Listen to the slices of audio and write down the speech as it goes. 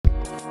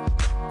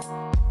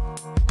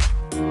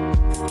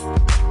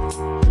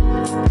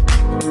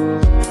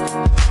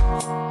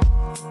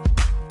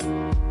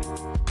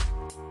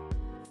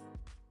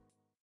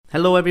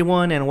Hello,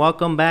 everyone, and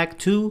welcome back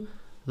to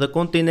the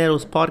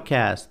Conteneros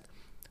podcast.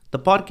 The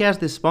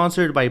podcast is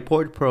sponsored by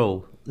Port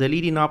Pro, the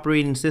leading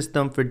operating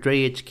system for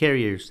drayage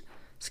carriers.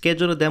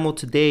 Schedule a demo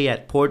today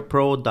at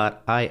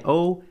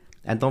portpro.io,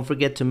 and don't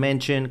forget to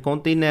mention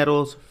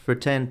Conteneros for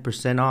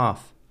 10%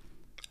 off.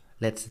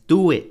 Let's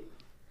do it.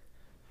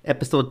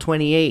 Episode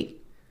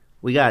 28.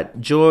 We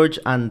got George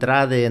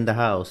Andrade in the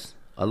house,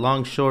 a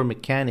longshore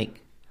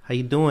mechanic. How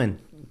you doing?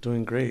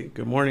 Doing great.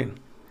 Good morning.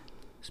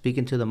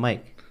 Speaking to the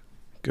mic.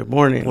 Good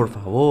morning. Por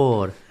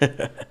favor.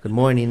 Good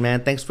morning,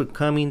 man. Thanks for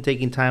coming,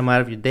 taking time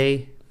out of your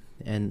day,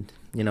 and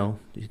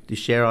to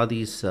share all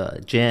these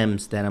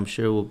gems that I'm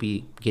sure will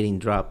be getting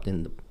dropped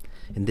in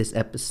this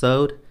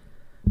episode.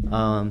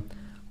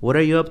 What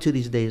are you up to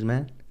these days,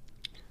 man?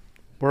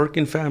 Work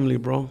and family,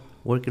 bro.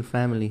 Work and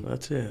family.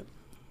 That's it.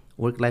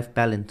 Work-life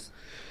balance.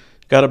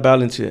 Gotta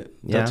balance it.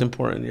 Yeah. That's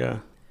important. Yeah.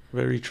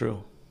 Very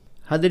true.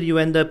 How did you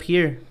end up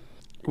here?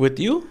 With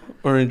you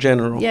or in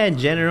general? Yeah, in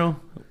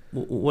general.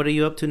 What are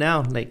you up to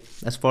now? Like,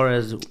 as far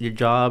as your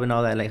job and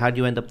all that, like, how'd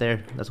you end up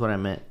there? That's what I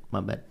meant.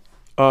 My bad.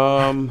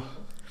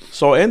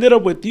 So I ended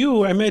up with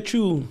you. I met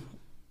you,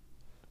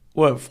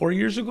 4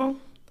 years ago?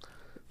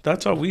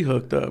 That's how we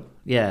hooked up.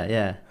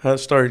 Yeah. I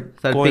started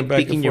going back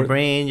picking and your forth.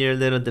 brain. You're a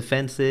little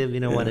defensive.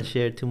 You don't want to Yeah.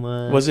 share too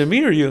much. Was it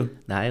me or you?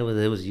 Nah, it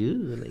was you.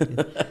 Like,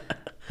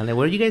 I'm like,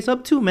 what are you guys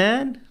up to,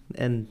 man?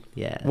 And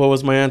yeah. What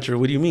was my answer?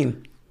 What do you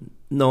mean?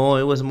 No,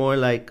 it was more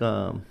like,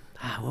 what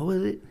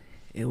was it?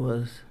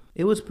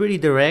 It was pretty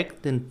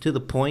direct and to the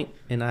point,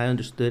 and I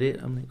understood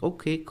it. I'm like,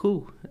 okay,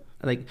 cool.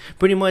 Like,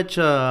 pretty much,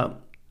 you're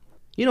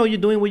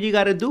doing what you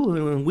gotta do,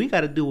 and we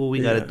gotta do what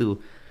we gotta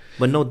do,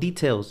 but no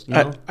details.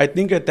 I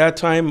think at that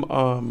time,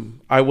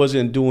 I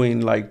wasn't doing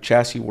like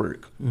chassis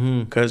work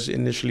because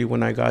initially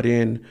when I got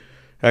in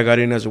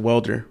as a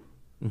welder.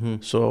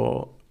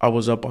 So I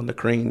was up on the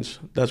cranes.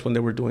 That's when they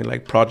were doing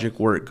like project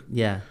work.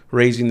 Yeah.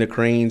 Raising the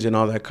cranes and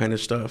all that kind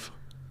of stuff.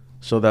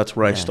 So that's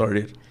where I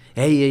started.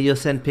 Hey, you'll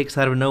send pics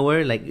out of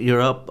nowhere, like you're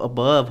up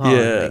above, huh?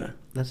 Yeah. Like,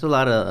 that's a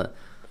lot of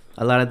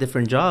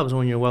different jobs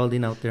when you're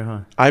welding out there,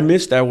 huh? I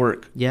miss that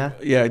work. Yeah.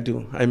 Yeah, I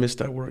do. I miss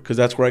that work because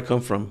that's where I come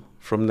from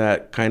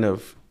that kind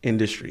of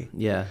industry.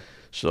 Yeah.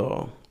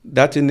 So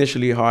that's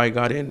initially how I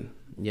got in.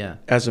 Yeah.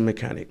 As a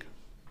mechanic.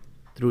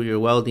 Through your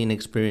welding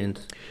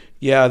experience.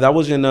 Yeah, that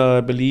was in,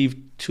 I believe,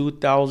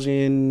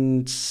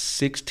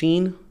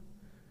 2016.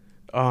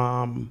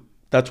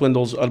 That's when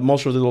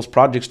most of those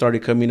projects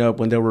started coming up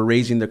when they were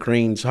raising the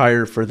cranes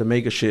higher for the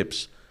mega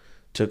ships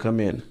to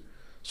come in.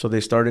 So they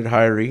started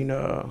hiring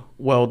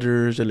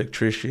welders,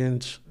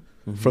 electricians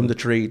from the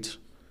trades.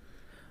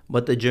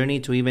 But the journey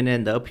to even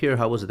end up here,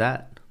 how was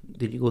that?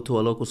 Did you go to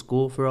a local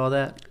school for all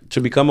that? To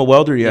become a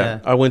welder,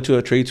 Yeah. I went to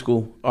a trade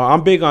school.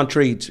 I'm big on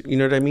trades, you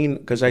know what I mean?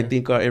 Because I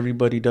think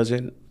everybody's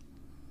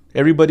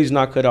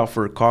not cut out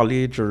for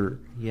college or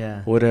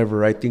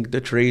whatever. I think the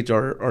trades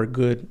are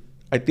good.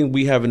 I think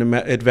we have an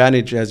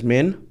advantage as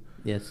men.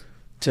 Yes.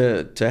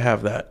 To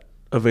have that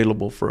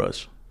available for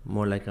us.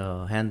 More like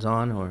a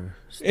hands-on or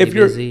If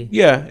you're busy?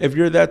 if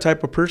you're that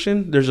type of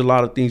person, there's a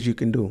lot of things you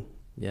can do.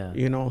 Yeah.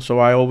 So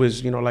I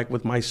always, like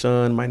with my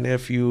son, my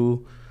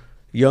nephew,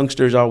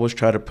 youngsters, I always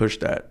try to push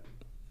that.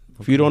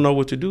 If you don't know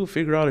what to do,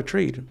 figure out a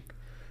trade.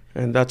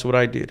 And that's what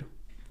I did.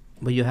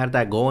 But you had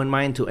that goal in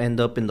mind to end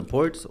up in the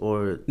ports,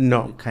 or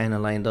No. kind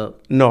of lined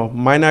up? No,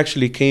 mine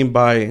actually came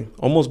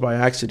almost by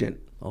accident.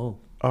 Oh.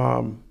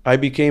 I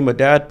became a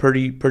dad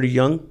pretty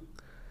young.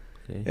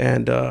 Okay.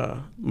 And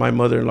my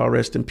mother-in-law,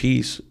 rest in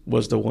peace,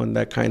 was the one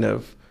that kind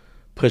of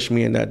pushed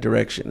me in that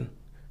direction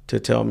to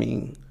tell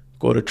me,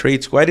 go to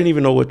trade school. I didn't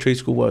even know what trade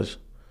school was.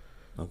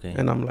 Okay.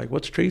 And I'm like,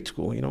 what's trade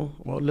school?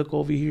 Well, look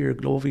over here,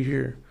 go over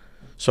here.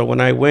 So when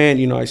I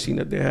went, I seen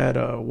that they had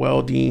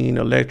welding,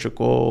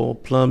 electrical,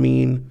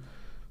 plumbing,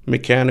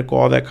 mechanical,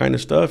 all that kind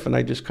of stuff. And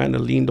I just kind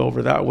of leaned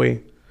over that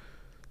way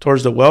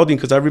towards the welding,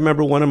 because I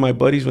remember one of my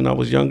buddies when I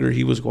was younger,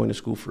 he was going to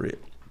school for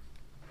it.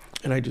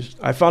 And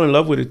I fell in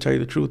love with it, to tell you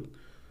the truth.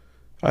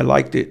 I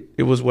liked it.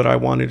 It was what I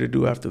wanted to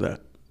do after that.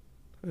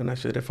 And I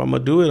said, if I'm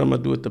going to do it, I'm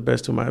going to do it the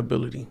best of my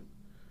ability.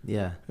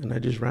 Yeah. And I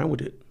just ran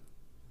with it.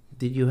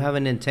 Did you have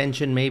an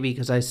intention maybe,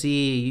 because I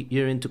see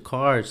you're into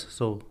cars,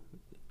 so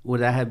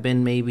would that have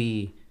been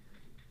maybe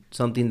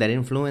something that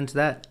influenced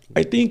that?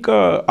 I think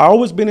I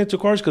always been into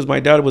cars because my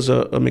dad was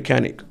a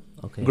mechanic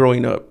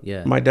growing up.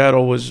 Yeah. My dad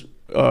always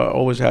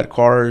had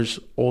cars,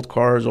 old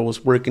cars,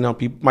 always working on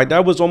people. My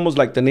dad was almost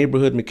like the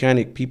neighborhood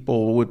mechanic.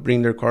 People would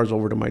bring their cars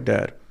over to my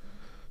dad.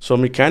 So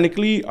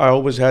mechanically, I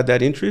always had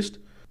that interest.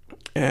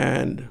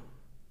 And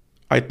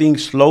I think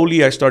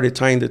slowly I started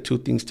tying the two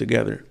things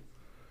together.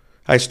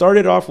 When I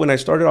started off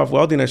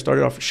welding, I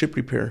started off ship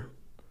repair.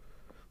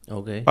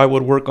 Okay. I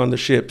would work on the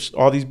ships.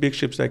 All these big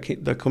ships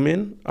that come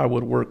in, I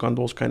would work on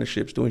those kind of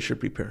ships doing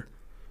ship repair.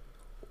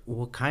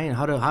 What kind?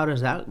 How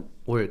does that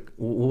work?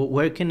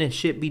 Where can a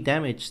ship be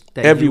damaged?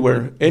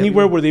 Everywhere.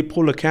 Anywhere where they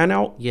pull a can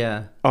out.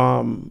 Yeah.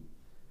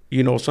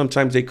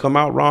 Sometimes they come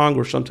out wrong,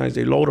 or sometimes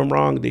they load them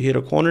wrong. They hit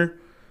a corner.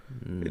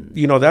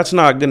 That's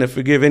not going to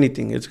forgive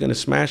anything. It's going to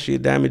smash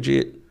it, damage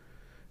it.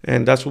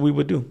 And that's what we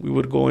would do. We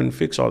would go and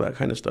fix all that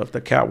kind of stuff.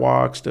 The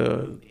catwalks,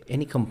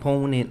 Any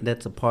component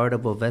that's a part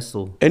of a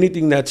vessel.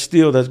 anything that's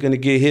steel that's going to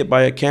get hit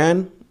by a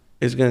can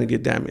is going to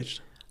get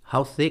damaged.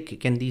 How thick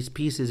can these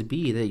pieces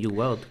be that you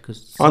weld?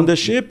 Because On the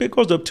ship, it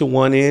goes up to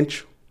 1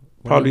 inch.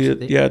 Probably, inch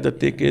thick? the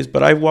thickest.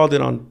 But I've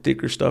welded on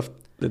thicker stuff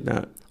than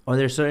that. Are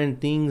there certain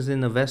things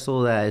in the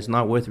vessel that is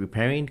not worth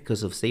repairing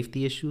because of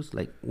safety issues?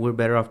 Like, we're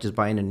better off just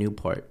buying a new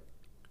part.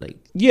 Like,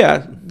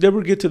 Yeah, they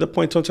would get to the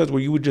point sometimes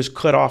where you would just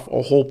cut off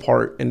a whole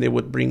part and they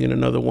would bring in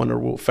another one or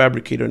we'll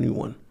fabricate a new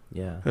one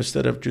yeah.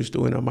 instead of just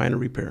doing a minor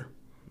repair.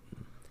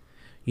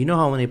 You know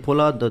how when they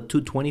pull out the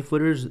two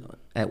 20-footers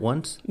at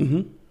once?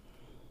 Mm-hmm.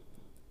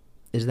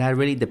 Is that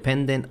really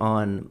dependent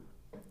on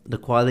the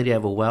quality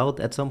of a weld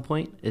at some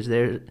point?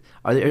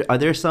 Are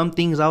there some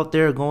things out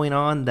there going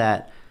on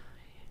that,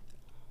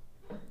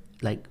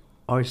 like,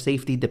 our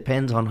safety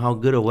depends on how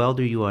good a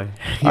welder you are?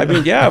 I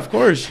mean, yeah, of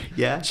course.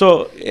 Yeah.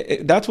 So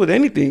that's with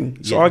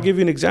anything. So Yeah. I'll give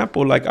you an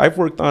example. Like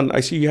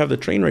I see you have the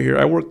train right here.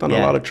 I worked on a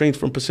Yeah. lot of trains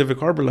from Pacific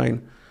Harbor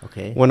Line.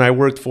 Okay. When I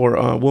worked for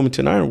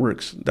Wilmington Iron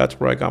Works.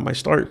 That's where I got my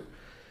start.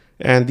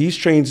 And these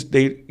trains,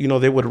 they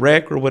would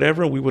wreck or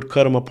whatever. We would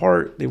cut them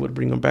apart. They would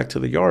bring them back to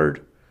the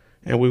yard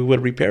and we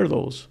would repair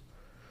those.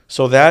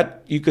 So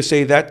that, you could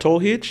say that tow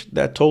hitch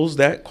that tows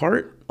that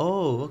cart,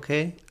 Oh,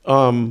 okay.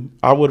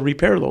 I would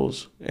repair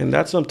those. And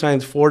that's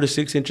sometimes 4 to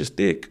 6 inches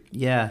thick.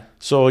 Yeah.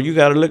 So you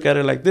got to look at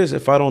it like this.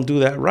 If I don't do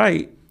that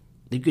right,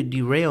 You could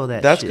derail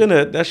that that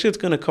shit. shit's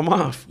gonna come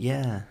off,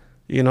 Yeah.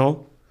 you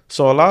know?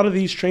 So a lot of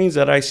these trains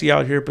that I see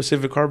out here,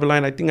 Pacific Harbor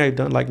Line, I think I've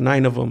done like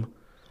 9 of them.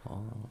 Oh.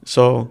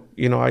 So,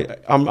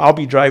 I'll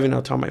be driving,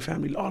 I'll tell my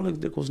family, oh,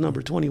 look, there goes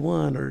number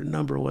 21 or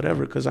number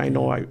whatever, because I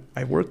know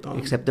I worked on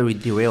them. Except the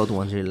derailed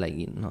ones, you're like,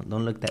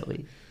 don't look that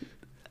way.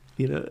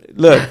 You know?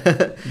 Look,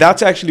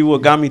 that's actually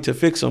what got me to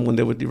fix them when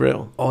they would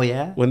derail. Oh,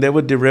 yeah? When they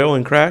would derail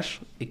and crash,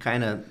 It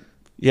kind of...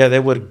 yeah, they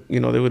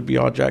would be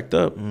all jacked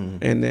up. Mm.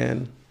 And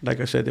then, like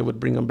I said, they would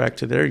bring them back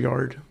to their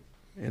yard,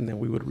 and then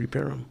we would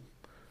repair them.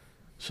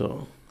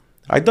 So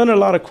I've done a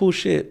lot of cool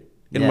shit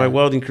in my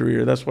welding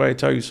career. That's why I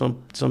tell you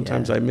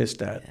sometimes I miss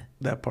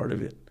that part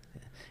of it.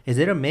 Is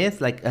it a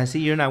myth? Like, I see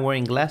you're not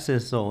wearing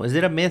glasses, so is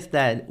it a myth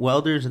that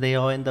welders, they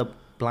all end up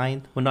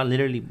blind? Well, not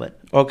literally, but...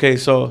 Okay,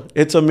 so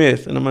it's a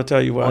myth, and I'm going to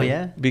tell you why. Oh,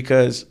 yeah?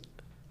 Because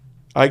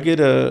I get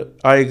a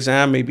eye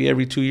exam maybe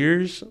every 2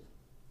 years,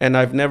 and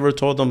I've never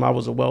told them I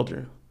was a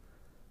welder.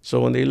 So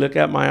when they look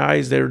at my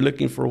eyes, they're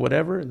looking for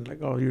whatever, and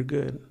like, oh, you're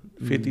good,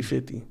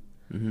 50-50.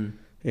 Mm-hmm.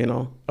 You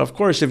know, of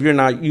course, if you're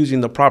not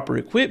using the proper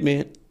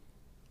equipment,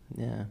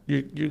 Yeah.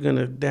 you're going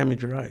to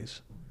damage your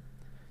eyes.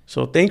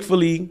 So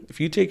thankfully, if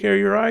you take care of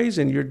your eyes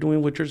and you're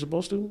doing what you're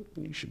supposed to,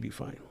 you should be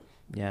fine.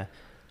 Yeah.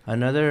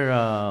 Another...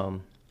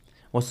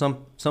 well,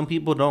 some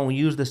people don't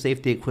use the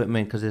safety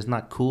equipment because it's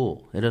not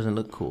cool. It doesn't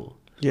look cool.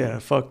 Yeah,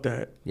 fuck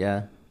that.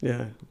 Yeah.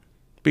 Yeah.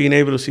 Being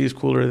able to see is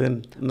cooler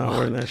than not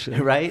wearing that shit.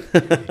 Right?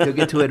 You'll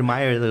get to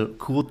admire the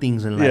cool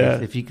things in life Yeah.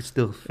 if you can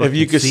still If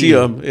you fucking could see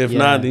them. them. If Yeah.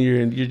 not, then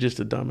you're just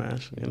a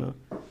dumbass, you know.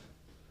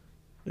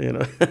 You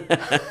know.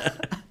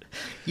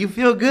 You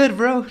feel good,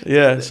 bro.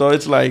 Yeah, so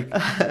it's like,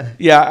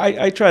 yeah,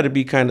 I try to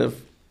be kind of,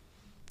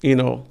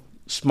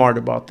 smart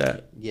about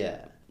that.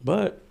 Yeah.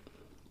 But,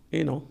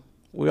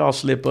 we all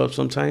slip up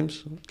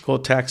sometimes. Go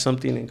attack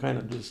something and kind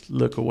of just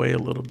look away a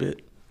little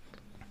bit.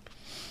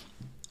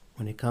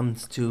 When it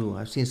comes to,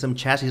 I've seen some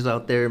chassis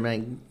out there,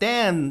 man.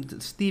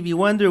 Damn, Stevie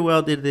Wonder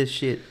welded this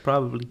shit,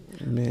 probably.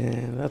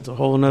 Man, that's a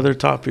whole nother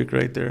topic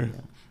right there.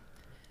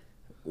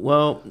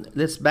 Well,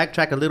 let's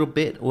backtrack a little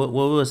bit. What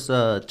was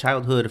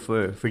childhood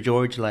for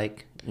George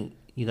like?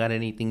 You got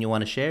anything you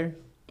want to share?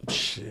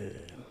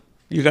 Shit.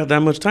 You got that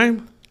much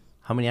time?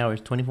 How many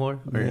hours? 24?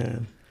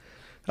 Man.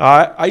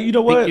 You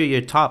know what? Pick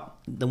your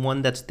top, the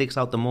one that sticks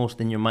out the most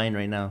in your mind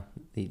right now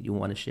that you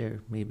want to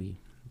share, maybe.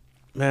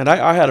 Man,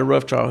 I had a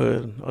rough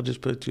childhood. I'll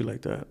just put it to you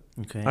like that.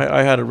 Okay.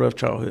 I had a rough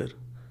childhood.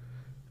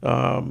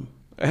 I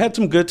had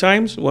some good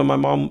times when my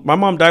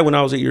mom died when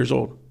I was 8 years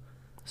old.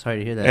 Sorry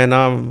to hear that. And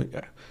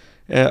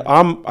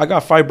I got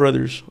 5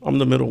 brothers. I'm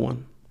the middle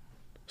one.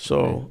 So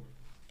Okay.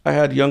 I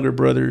had younger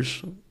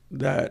brothers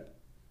that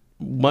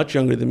much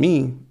younger than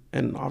me,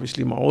 and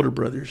obviously my older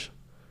brothers.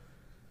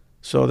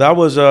 So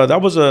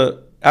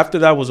after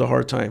that was a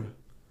hard time.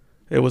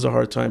 It was a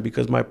hard time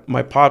because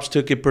my pops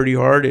took it pretty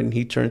hard and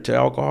he turned to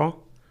alcohol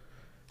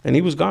and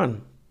he was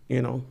gone.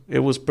 It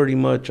was pretty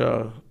much,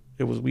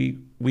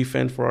 we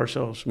fend for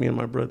ourselves, me and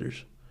my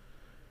brothers.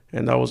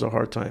 And that was a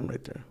hard time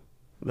right there.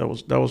 That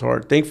was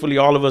hard. Thankfully,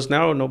 all of us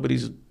now,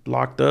 nobody's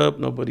locked up.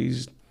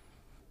 Nobody's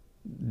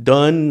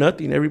done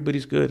nothing.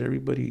 Everybody's good.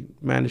 Everybody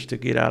managed to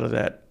get out of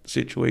that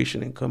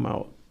situation and come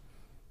out,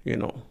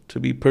 to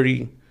be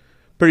pretty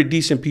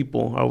decent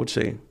people, I would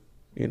say.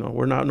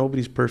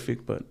 Nobody's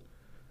perfect, but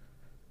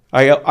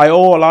I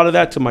owe a lot of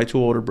that to my 2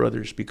 older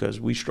brothers because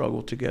we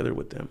struggled together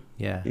with them.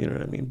 Yeah. You know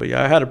what I mean? But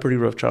yeah, I had a pretty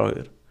rough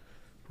childhood.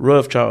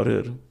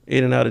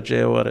 In and out of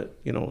jail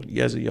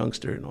as a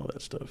youngster and all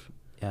that stuff.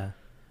 Yeah.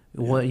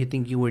 What, you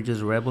think you were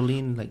just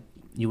rebelling? Like,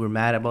 you were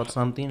mad about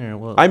something or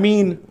what? I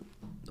mean,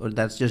 or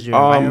that's just your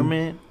Um,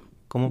 environment?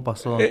 ¿Cómo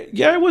pasó?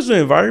 Yeah, it was the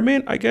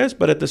environment, I guess,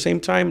 but at the same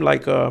time,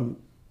 like,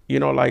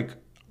 like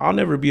I'll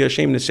never be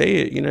ashamed to say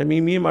it. You know what I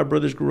mean? Me and my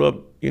brothers grew up,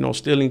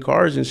 stealing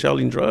cars and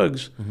selling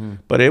drugs,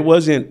 but it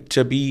wasn't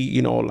to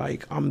be,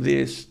 like I'm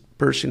this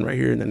person right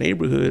here in the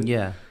neighborhood.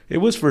 Yeah. It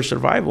was for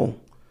survival.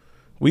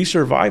 We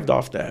survived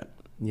off that.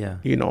 Yeah.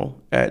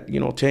 At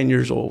 10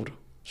 years old,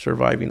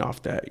 surviving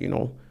off that.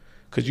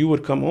 Because you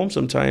would come home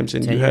sometimes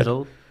and 10 you years had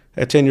old?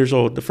 at 10 years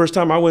old. The first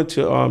time I went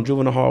to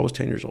juvenile hall, I was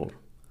 10 years old.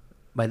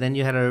 By then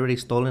you had already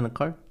stolen a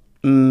car?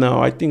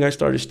 No, I think I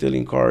started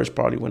stealing cars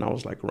probably when I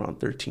was like around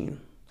 13,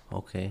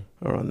 Okay.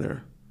 around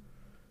there.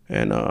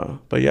 And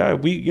but yeah,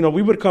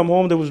 we would come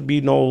home. There would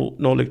be no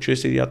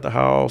electricity at the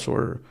house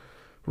or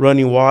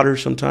running water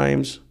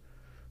sometimes,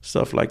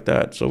 stuff like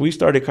that. So we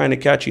started kind of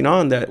catching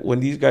on that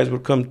when these guys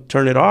would come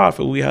turn it off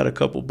and we had a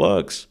couple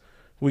bucks,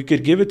 we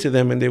could give it to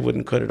them and they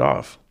wouldn't cut it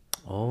off.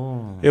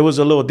 Oh. It was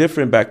a little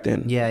different back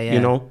then. Yeah,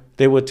 yeah.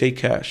 They would take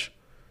cash.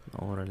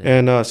 Órale.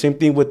 And same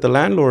thing with the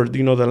landlord.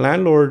 The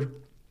landlord,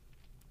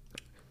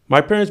 my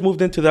parents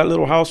moved into that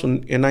little house in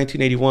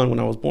 1981 when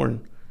I was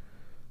born.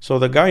 So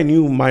the guy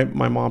knew my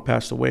mom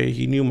passed away.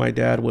 He knew my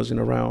dad wasn't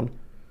around.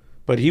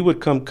 But he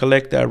would come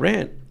collect that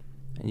rent.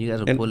 And you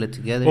guys would pull it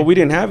together? Well, we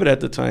didn't have it at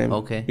the time.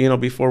 Okay.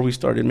 Before we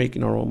started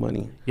making our own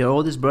money. Your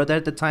oldest brother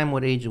at the time,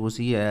 what age was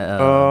he?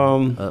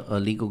 A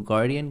legal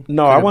guardian?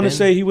 No, I want to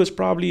say he was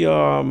probably,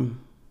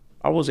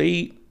 I was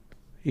 8.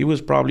 He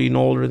was probably no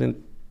older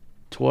than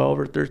 12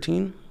 or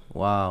 13.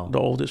 Wow. The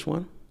oldest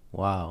one.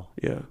 Wow.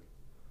 Yeah.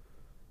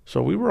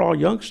 So we were all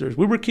youngsters.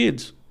 We were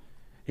kids,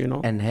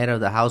 And head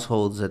of the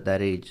households at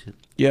that age.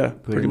 Yeah,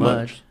 pretty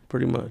much.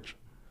 Pretty much.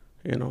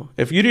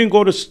 If you didn't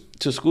go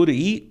to school to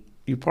eat,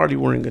 you probably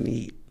weren't going to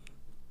eat.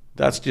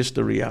 That's just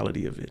the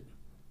reality of it.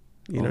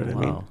 You know what I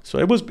mean? Wow. So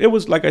it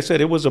was like I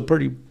said, it was a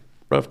pretty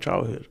rough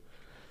childhood.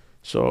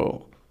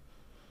 So,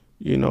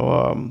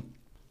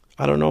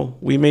 I don't know.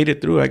 We made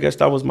it through. I guess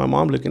that was my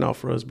mom looking out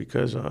for us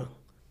because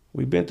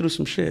we've been through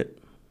some shit.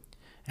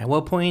 At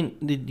what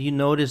point did you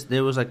notice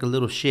there was like a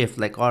little shift?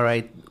 Like, all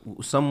right,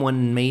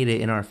 someone made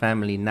it in our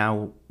family.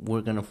 Now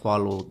we're going to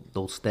follow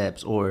those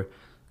steps. Or,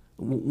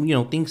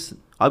 things,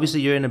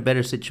 obviously you're in a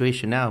better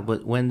situation now.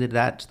 But when did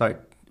that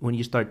start? When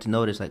you start to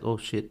notice like, oh,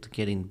 shit, it's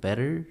getting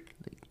better?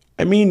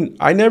 I mean,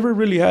 I never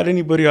really had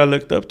anybody I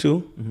looked up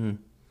to. Mm-hmm.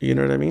 You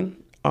know what I mean?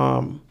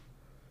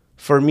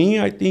 For me,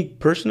 I think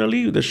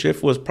personally, the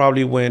shift was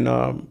probably when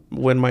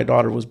my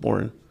daughter was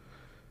born.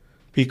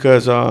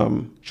 Because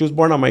she was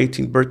born on my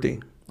 18th birthday.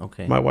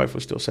 Okay. My wife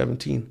was still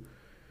 17.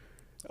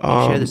 You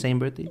share the same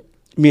birthday?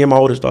 Me and my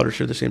oldest daughter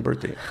share the same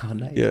birthday. Oh,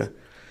 nice. Yeah.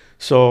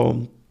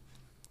 So,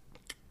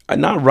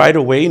 not right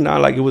away, not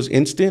like it was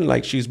instant,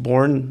 like she's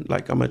born,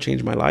 like I'm going to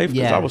change my life.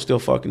 Because I was still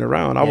fucking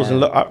around. I was in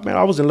love.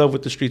 I was in love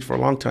with the streets for a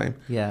long time.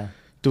 Yeah.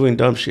 Doing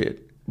dumb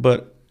shit.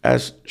 But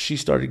as she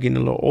started getting a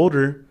little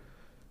older,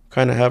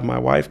 kind of have my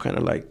wife kind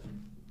of like,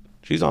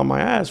 she's on my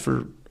ass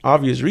for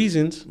obvious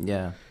reasons.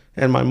 Yeah.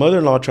 And my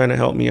mother-in-law trying to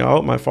help me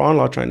out, my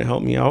father-in-law trying to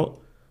help me out.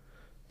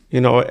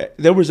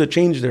 There was a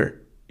change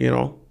there,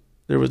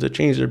 There was a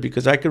change there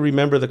because I could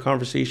remember the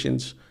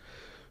conversations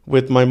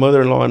with my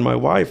mother-in-law and my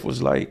wife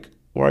was like,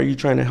 why are you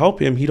trying to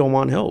help him? He don't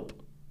want help.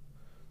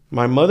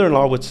 My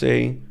mother-in-law would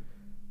say,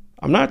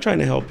 I'm not trying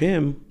to help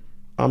him.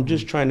 I'm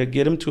just trying to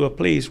get him to a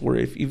place where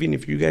even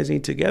if you guys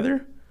ain't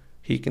together,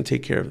 he can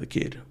take care of the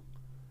kid.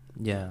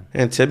 Yeah.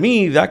 And to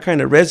me, that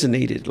kind of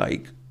resonated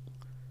like,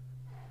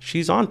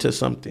 she's onto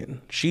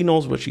something. She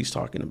knows what she's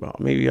talking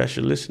about. Maybe I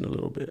should listen a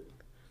little bit.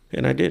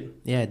 And I did.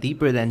 Yeah,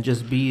 deeper than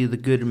just be the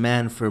good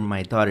man for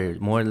my daughter.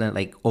 More than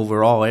like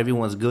overall,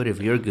 everyone's good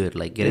if you're good.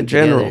 Like get it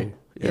together.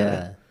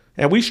 Yeah.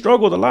 And we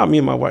struggled a lot, me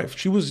and my wife.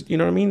 She was, you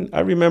know what I mean?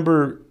 I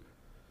remember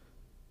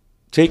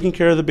taking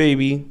care of the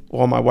baby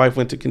while my wife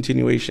went to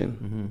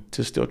continuation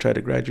to still try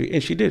to graduate.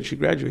 And she did. She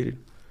graduated.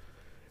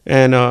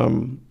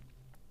 And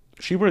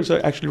she works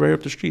actually right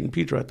up the street in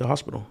Pedro at the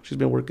hospital. She's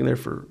been working there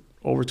for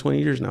over 20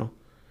 years now.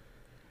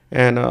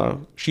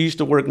 And she used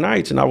to work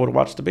nights, and I would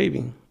watch the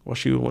baby while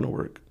she would want to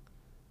work.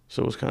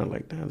 So it was kind of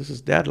like, damn, this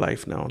is dad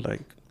life now. Like,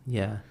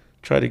 yeah,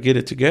 try to get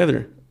it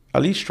together.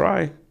 At least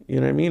try. You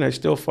know what I mean? I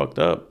still fucked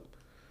up.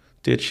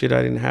 Did shit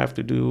I didn't have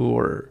to do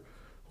or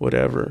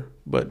whatever.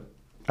 But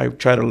I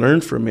try to learn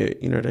from it.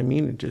 You know what I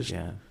mean? And just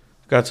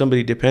got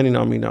somebody depending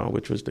on me now,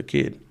 which was the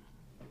kid.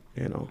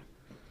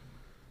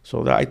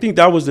 So I think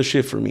that was the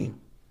shift for me.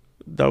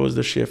 That was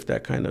the shift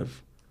that kind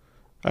of,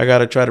 I got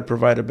to try to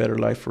provide a better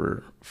life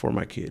for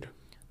my kid.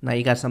 Now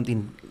you got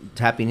something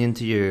tapping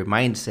into your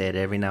mindset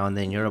every now and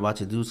then. You're about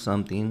to do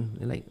something.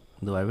 You're like,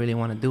 do I really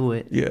want to do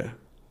it? Yeah.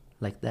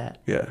 Like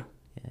that? Yeah.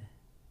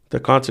 The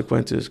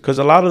consequences. Because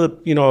a lot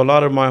of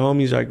my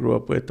homies I grew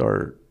up with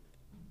are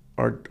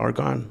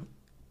gone,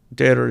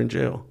 dead or in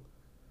jail.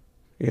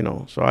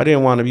 So I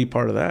didn't want to be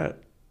part of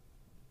that.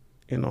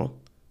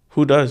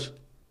 Who does?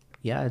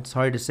 Yeah, it's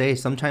hard to say.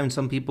 Sometimes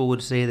some people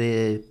would say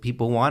that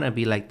people want to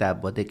be like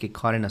that, but they get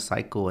caught in a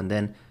cycle. And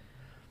then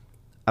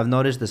I've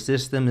noticed the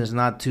system is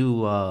not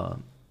too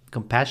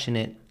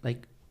compassionate.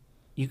 Like,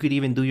 you could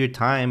even do your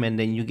time and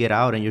then you get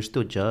out and you're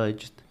still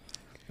judged,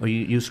 or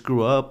you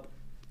screw up.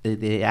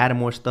 They add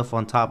more stuff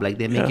on top. Like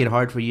they make it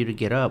hard for you to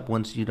get up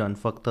once you done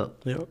fucked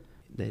up. Yeah.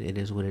 That it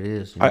is what it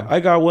is. You know? I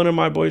got one of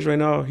my boys right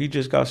now. He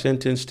just got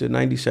sentenced to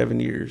 97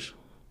 years.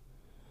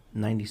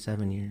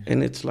 97 years.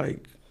 And it's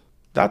like,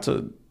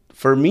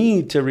 for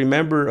me to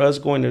remember us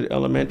going to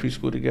elementary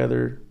school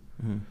together,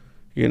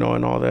 you know,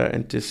 and all that,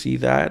 and to see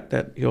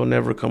that he'll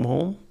never come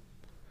home,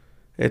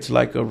 it's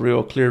like a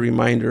real clear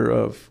reminder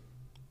of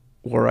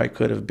where I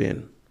could have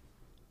been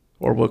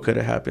or what could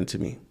have happened to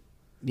me.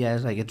 Yeah,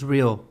 it's like it's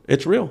real.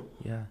 It's real.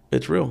 Yeah.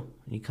 It's real.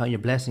 You count your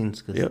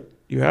blessings. Yep,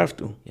 you have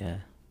to. Yeah.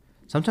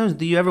 Sometimes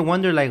do you ever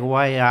wonder like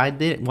why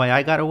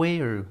I got away,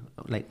 or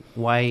like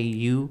why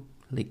you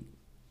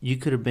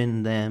could have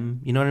been them,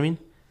 you know what I mean?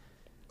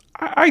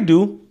 I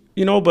do,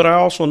 you know, but I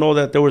also know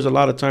that there was a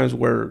lot of times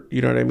where,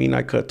 you know what I mean,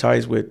 I cut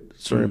ties with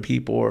certain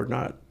people or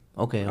not.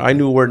 Okay. I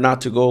knew where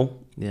not to go.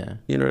 Yeah.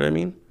 You know what I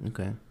mean?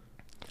 Okay.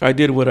 I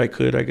did what I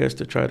could, I guess,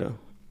 to try to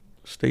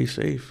stay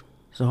safe.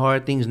 So how are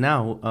things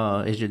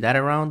now? Is your dad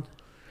around?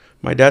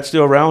 My dad's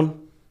still around.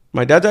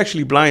 My dad's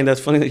actually blind.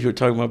 That's funny that you were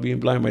talking about being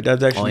blind. My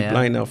dad's actually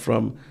blind now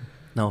from...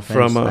 No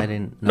offense, I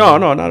didn't... No,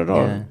 not at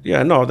all.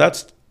 Yeah, no,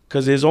 that's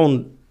because his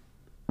own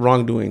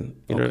wrongdoing.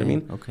 You know what I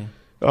mean? Okay.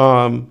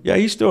 Yeah,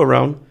 he's still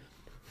around.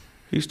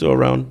 He's still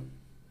around.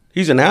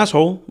 He's an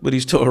asshole, but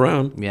he's still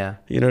around. Yeah.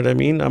 You know what I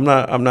mean? I'm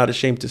not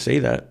ashamed to say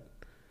that.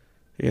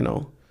 You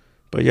know?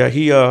 But yeah,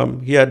 he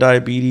had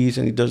diabetes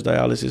and he does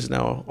dialysis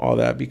now, all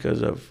that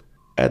because of...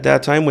 At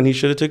that time, when he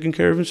should have taken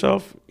care of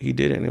himself, he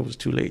didn't. It was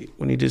too late.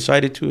 When he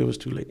decided to, it was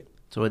too late.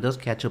 So it does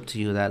catch up to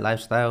you, that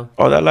lifestyle?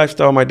 Oh, that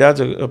lifestyle. My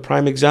dad's a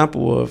prime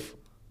example of...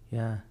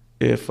 Yeah.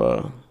 If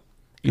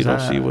you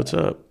don't see what's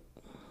up.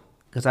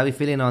 Because I be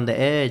feeling on the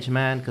edge,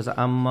 man. Because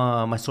I'm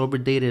my sober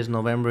date is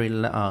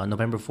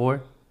November 4,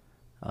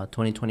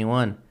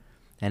 2021.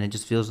 And it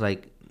just feels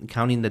like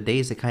counting the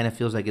days, it kind of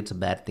feels like it's a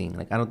bad thing.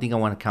 Like, I don't think I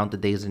want to count the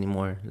days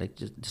anymore. Like,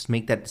 just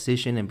make that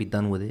decision and be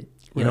done with it,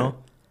 you know?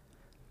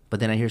 But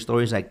then I hear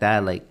stories like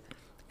that, like,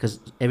 because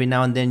every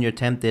now and then you're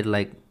tempted,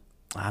 like,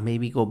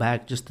 maybe go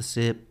back just to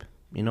sip,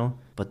 you know?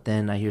 But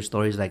then I hear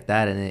stories like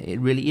that, and it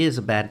really is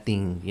a bad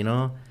thing, you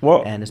know?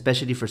 Well, and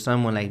especially for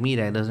someone like me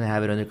that doesn't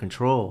have it under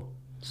control.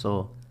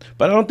 So,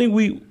 but I don't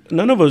think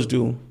none of us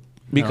do,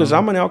 because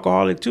I'm an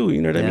alcoholic too,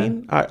 you know what I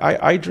mean?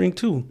 I drink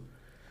too.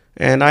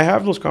 And I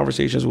have those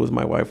conversations with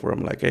my wife where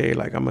I'm like, hey,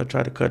 like, I'm going to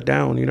try to cut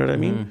down, you know what I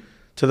mean?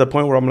 To the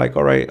point where I'm like,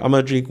 all right, I'm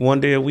going to drink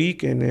one day a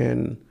week, and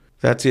then...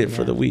 That's it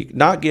for the week.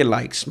 Not get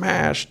like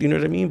smashed, you know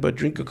what I mean? But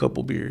drink a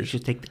couple beers.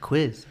 Just take the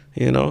quiz.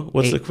 You know?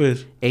 What's the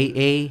quiz?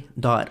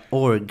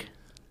 AA.org.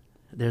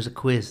 There's a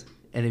quiz.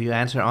 And if you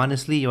answer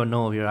honestly, you'll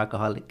know if you're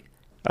alcoholic.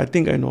 I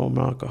think I know I'm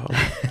alcoholic.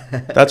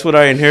 That's what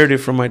I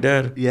inherited from my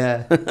dad.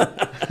 Yeah.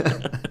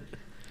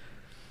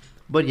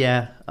 But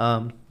yeah,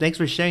 thanks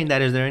for sharing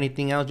that. Is there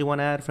anything else you want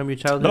to add from your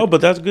childhood? No, but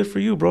that's good for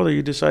you, brother.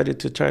 You decided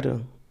to try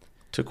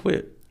to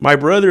quit. My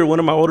brother, one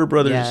of my older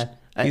brothers,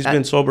 he's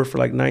been sober for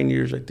like 9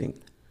 years, I think.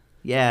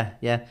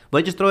 Yeah.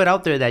 But just throw it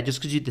out there that just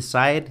because you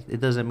decide, it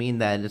doesn't mean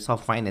that it's all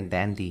fine and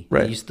dandy.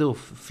 Right. You still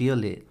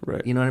feel it.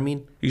 Right. You know what I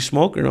mean? You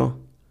smoke or no?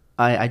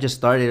 I just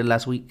started it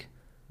last week.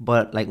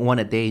 But like one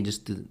a day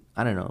just to,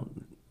 I don't know.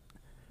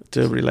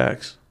 To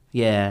relax.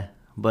 Yeah.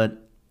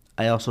 But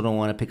I also don't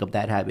want to pick up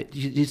that habit.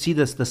 You see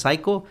the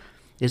cycle?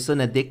 It's an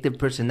addictive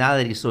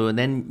personality. So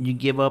then you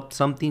give up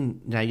something,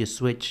 now you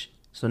switch.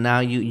 So now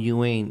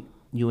you ain't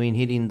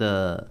hitting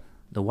the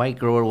white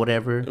girl or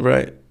whatever.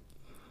 Right.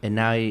 And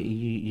now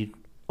you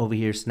over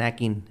here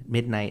snacking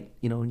midnight.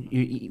 You know,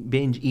 you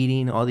binge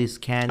eating all these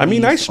candies. I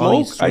mean, I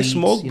smoke,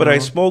 sweets, but I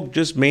smoke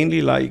just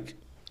mainly like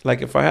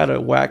if I had a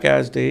whack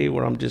ass day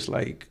where I'm just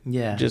like,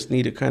 just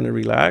need to kind of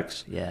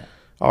relax. Yeah,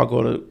 I'll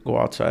go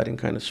outside and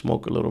kind of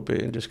smoke a little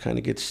bit and just kind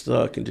of get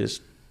stuck and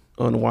just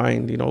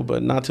unwind, you know.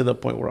 But not to the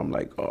point where I'm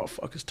like, oh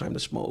fuck, it's time to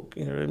smoke.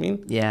 You know what I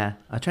mean? Yeah,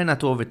 I try not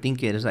to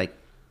overthink it. It's like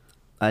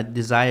I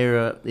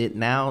desire it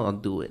now, I'll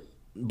do it.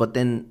 But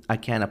then I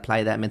can't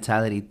apply that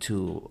mentality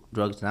to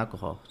drugs and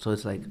alcohol. So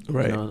it's like, you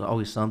know, there's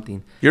always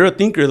something. You're a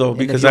thinker, though,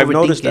 because I've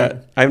noticed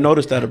that. I've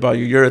noticed that about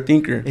you. You're a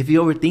thinker. If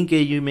you overthink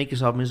it, you make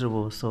yourself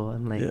miserable. So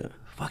I'm like,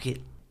 fuck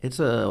it. It's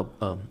a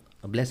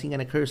blessing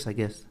and a curse, I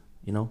guess,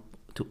 you know,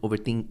 to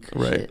overthink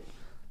shit.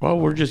 Well,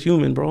 we're just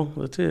human, bro.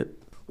 That's it.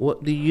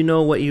 What do you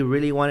know what you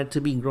really wanted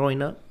to be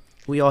growing up?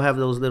 We all have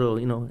those little,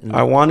 you know.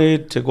 I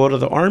wanted to go to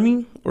the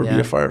army or be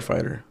a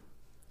firefighter.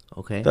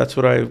 Okay. That's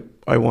what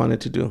I wanted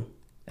to do.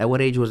 At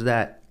what age was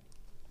that?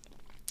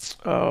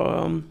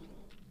 I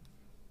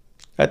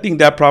think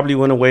that probably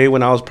went away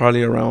when I was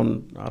probably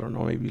around, I don't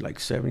know, maybe like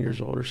 7 years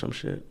old or some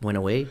shit. Went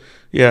away?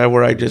 Yeah,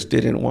 where I just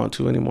didn't want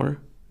to anymore.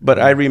 But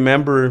I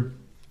remember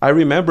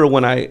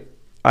when I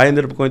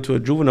ended up going to a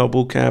juvenile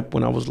boot camp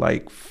when I was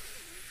like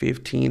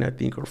 15, I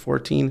think, or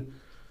 14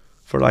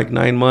 for like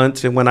 9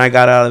 months. And when I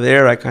got out of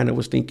there, I kind of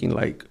was thinking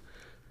like,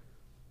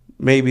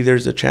 maybe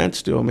there's a chance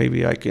still.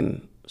 Maybe I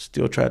can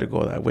still try to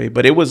go that way.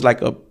 But it was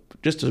like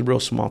just a real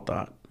small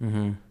thought.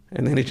 Mm-hmm.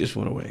 And then it just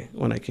went away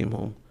when I came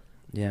home.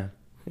 Yeah.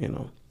 You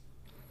know.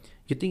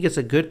 You think it's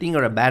a good thing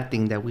or a bad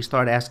thing that we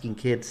start asking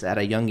kids at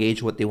a young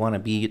age what they want to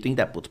be? You think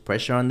that puts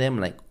pressure on them?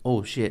 Like,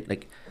 oh shit,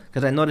 like,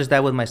 because I noticed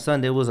that with my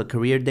son, there was a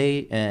career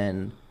day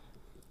and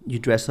you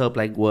dress up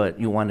like what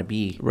you want to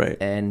be. Right.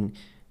 And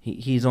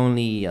he's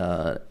only,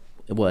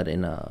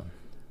 in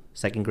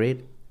second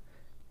grade?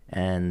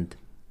 And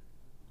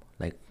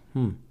like,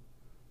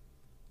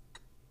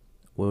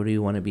 what do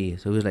you want to be?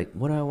 So he was like,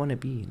 what do I want to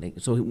be? Like,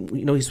 so,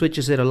 he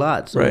switches it a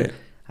lot. So Right.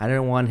 I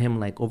didn't want him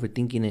like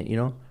overthinking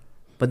it.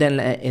 But then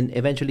and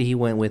eventually he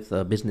went with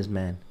a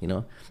businessman.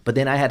 But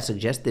then I had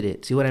suggested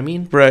it. See what I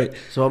mean? Right.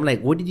 So I'm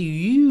like, what did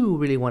you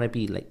really want to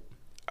be? Like,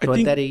 so I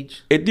think at that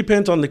age? it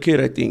depends on the kid,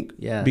 I think.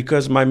 Yeah.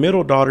 Because my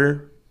middle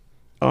daughter,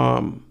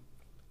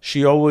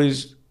 she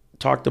always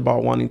talked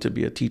about wanting to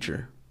be a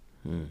teacher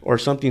or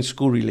something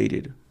school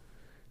related.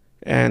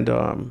 And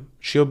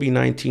she'll be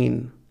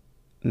 19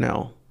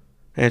 now.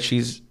 And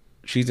she's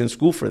in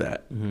school for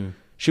that. Mm-hmm.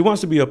 She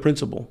wants to be a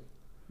principal.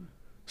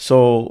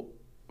 So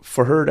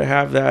for her to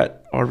have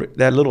that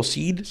little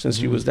seed since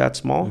she was that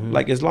small,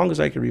 like as long as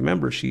I can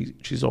remember,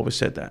 she's always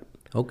said that.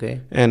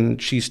 Okay.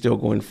 And she's still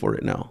going for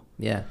it now.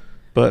 Yeah.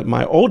 But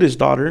my oldest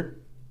daughter,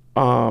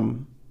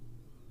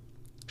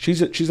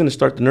 she's going to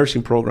start the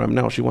nursing program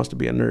now. She wants to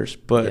be a nurse,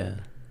 but Yeah.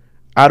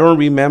 I don't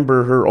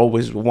remember her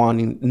always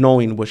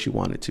knowing what she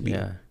wanted to be.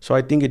 Yeah. So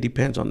I think it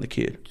depends on the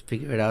kid.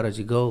 Figure it out as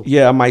you go.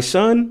 Yeah, my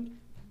son,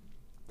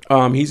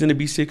 he's going to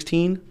be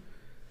 16,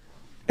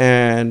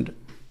 and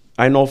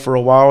I know for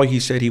a while he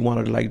said he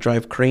wanted to like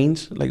drive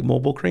cranes, like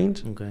mobile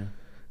cranes. Okay.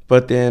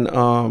 But then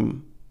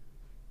I'm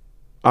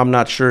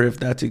not sure if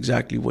that's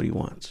exactly what he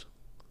wants.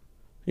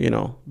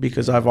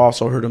 Because I've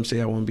also heard him say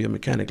I want to be a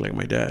mechanic like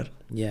my dad.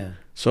 Yeah.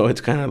 So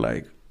it's kind of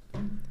like,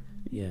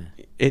 Yeah.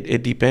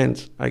 it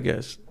depends, I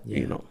guess.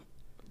 Yeah.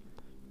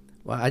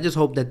 Well, I just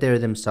hope that they're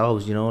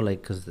themselves,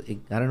 like, because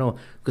I don't know,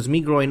 because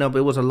me growing up,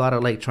 it was a lot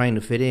of like trying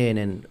to fit in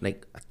and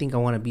like, I think I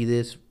want to be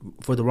this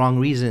for the wrong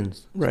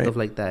reasons, Right. stuff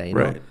like that,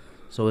 Right.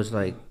 So it's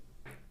like,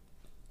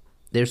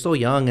 they're so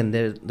young and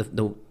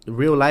the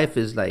real life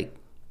is like,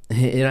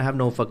 you don't have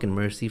no fucking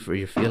mercy for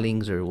your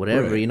feelings or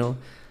whatever, Right.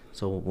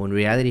 So when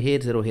reality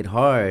hits, it'll hit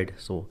hard.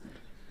 So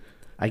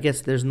I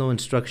guess there's no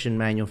instruction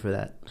manual for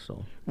that.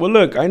 So. Well,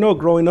 look, I know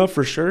growing up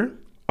for sure,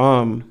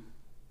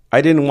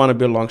 I didn't want to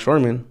be a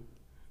longshoreman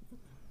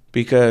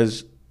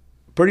because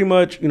pretty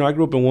much, I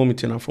grew up in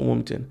Wilmington. I'm from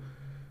Wilmington.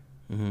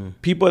 Mm-hmm.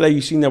 People that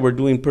you seen that were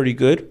doing pretty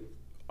good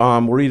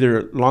were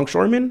either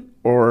longshoremen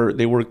or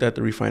they worked at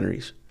the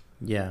refineries.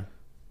 Yeah.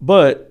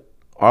 But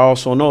I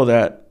also know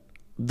that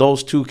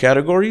those two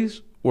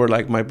categories were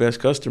like my best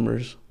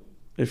customers,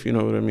 if you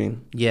know what I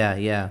mean. Yeah,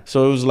 yeah.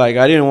 So it was like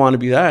I didn't want to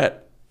be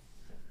that.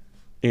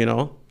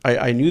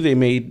 I knew they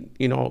made,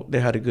 they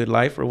had a good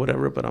life or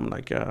whatever, but I'm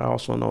like, yeah, I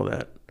also know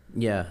that.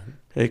 Yeah.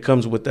 It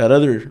comes with that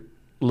other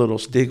little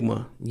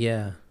stigma.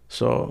 Yeah.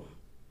 So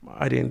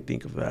I didn't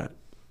think of that.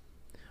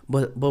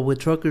 But with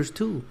truckers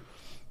too,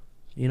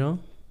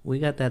 we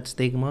got that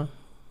stigma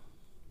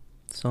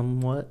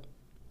somewhat,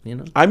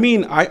 I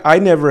mean, I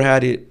never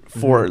had it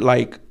for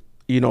like,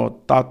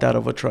 thought that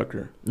of a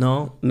trucker.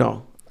 No?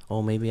 No.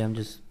 Oh, maybe I'm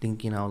just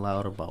thinking out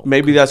loud about.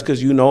 Maybe that's because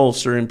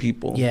certain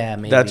people. Yeah,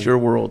 maybe. That's your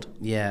world.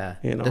 Yeah.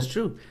 That's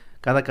true.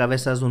 Cada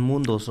cabeza es un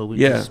mundo, so we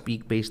just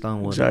speak based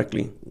on what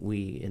exactly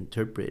we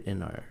interpret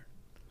in our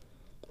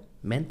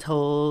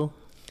mental.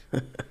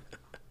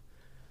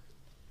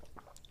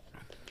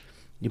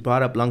 You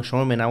brought up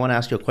longshoremen. I want to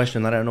ask you a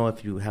question. I don't know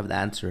if you have the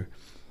answer.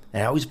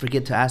 I always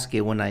forget to ask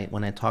it when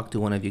I talk to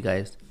one of you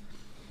guys.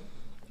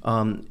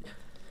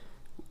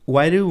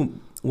 Why do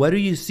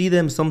you see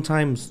them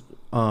sometimes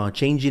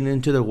changing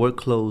into their work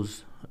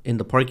clothes in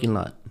the parking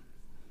lot?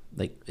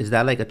 Like, is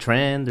that like a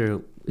trend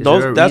or?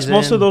 That's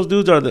most of those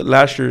dudes are the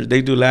lashers.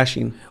 They do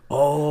lashing.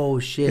 Oh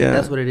shit,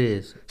 that's what it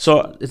is.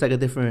 So it's like a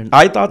different.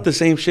 I thought the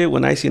same shit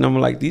when I seen them.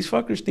 I'm like, these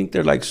fuckers think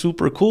they're like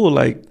super cool.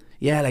 Like,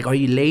 yeah, like, are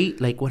you late?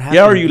 Like, what happened?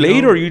 Yeah, are you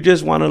late or you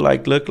just want to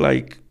like look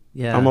like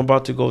I'm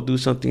about to go do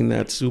something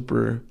that's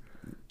super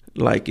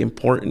like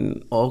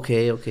important.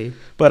 Okay.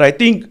 But I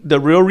think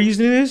the real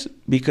reason is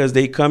because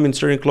they come in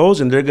certain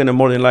clothes and they're gonna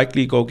more than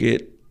likely go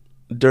get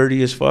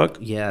dirty as fuck.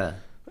 Yeah.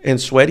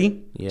 And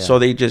sweaty. Yeah. So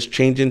they just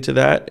change into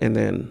that and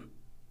then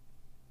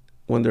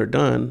when they're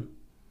done,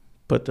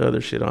 put the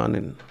other shit on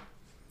and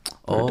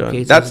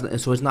okay.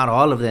 So it's not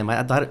all of them.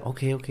 I thought,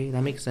 okay,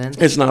 that makes sense.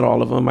 It's not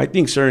all of them. I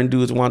think certain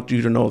dudes want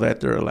you to know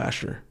that they're a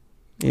lasher.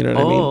 You know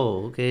what I mean?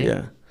 Oh, okay.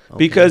 Yeah. Okay.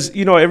 Because,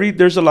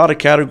 there's a lot of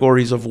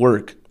categories of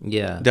work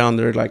down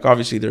there. Like,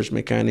 obviously, there's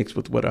mechanics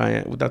with what I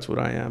am. That's what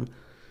I am.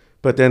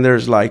 But then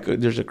there's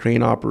a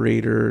crane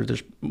operator.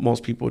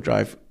 Most people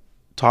drive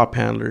top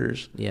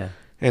handlers. Yeah.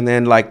 And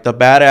then, like, the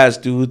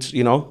badass dudes,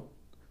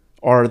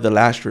 are the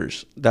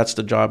lashers. That's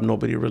the job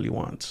nobody really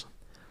wants.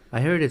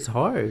 I heard it's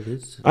hard.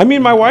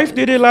 My wife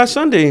did it last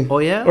Sunday. Oh,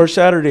 yeah? Or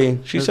Saturday.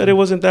 She said it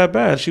wasn't that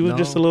bad. She was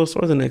just a little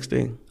sore the next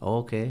day.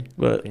 Okay.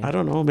 But I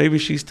don't know. Maybe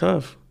she's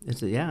tough.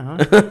 Yeah,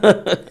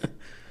 huh?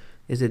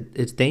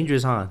 It's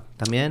dangerous, huh?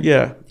 También?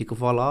 Yeah. You could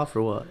fall off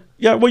or what?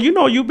 Yeah, well,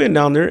 you've been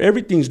down there.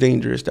 Everything's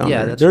dangerous down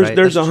there. That's There's right.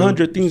 there's That's true.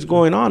 100 things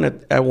going on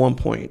at one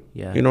point.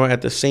 Yeah.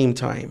 At the same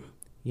time.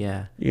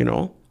 Yeah.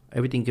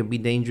 Everything can be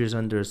dangerous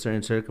under a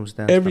certain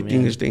circumstance.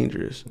 Everything is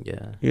dangerous.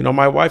 Yeah.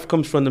 My wife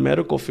comes from the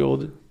medical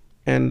field,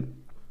 and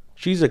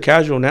she's a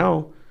casual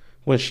now.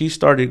 When she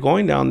started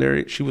going down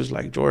there, she was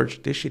like,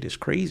 George, this shit is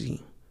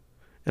crazy.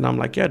 And I'm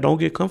like, yeah, don't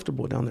get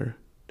comfortable down there.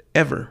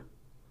 Ever.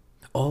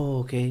 Oh,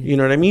 okay. You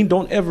know what I mean?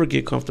 Don't ever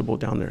get comfortable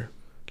down there.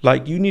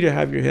 Like, you need to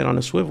have your head on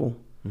a swivel.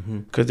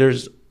 Because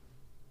there's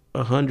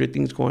 100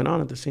 things going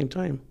on at the same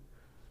time.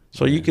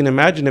 So you can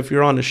imagine if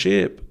you're on a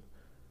ship,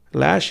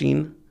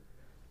 lashing,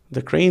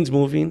 the crane's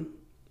moving,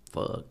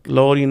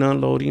 loading,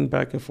 unloading,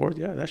 back and forth.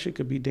 Yeah, that shit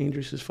could be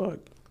dangerous as fuck.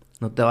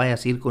 No te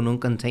vayas a ir con un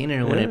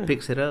container when it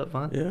picks it up,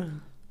 huh? Yeah.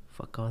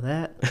 Fuck all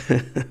that.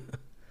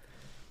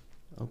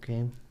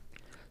 Okay.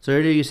 So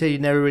earlier you said you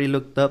never really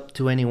looked up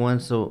to anyone.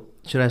 So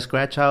should I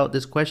scratch out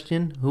this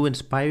question? Who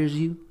inspires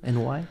you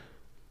and why?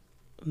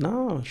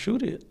 No,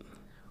 shoot it.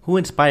 Who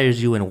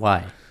inspires you and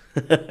why?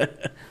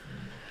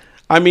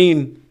 I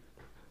mean,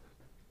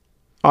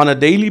 on a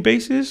daily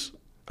basis,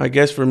 I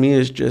guess for me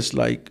it's just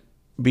like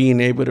being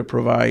able to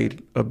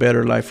provide a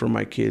better life for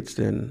my kids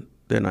than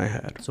I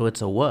had. So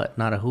it's a what,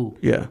 not a who.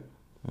 Yeah.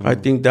 I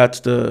think that's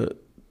the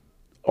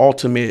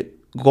ultimate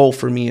goal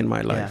for me in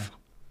my life.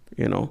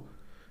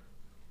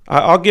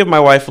 I'll give my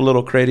wife a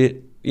little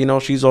credit.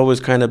 She's always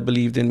kind of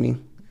believed in me.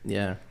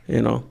 Yeah.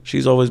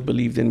 She's always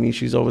believed in me.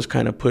 She's always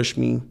kind of pushed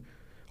me.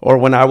 Or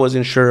when I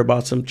wasn't sure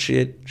about some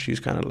shit, she's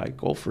kind of like,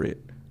 go for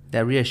it.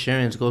 That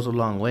reassurance goes a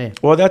long way.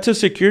 Well, that's a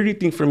security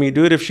thing for me,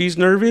 dude. If she's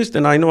nervous,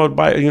 then I know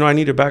I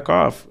need to back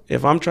off.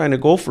 If I'm trying to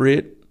go for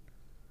it,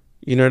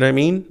 you know what I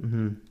mean?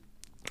 Mm-hmm.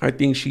 I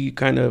think she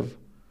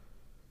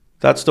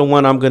that's the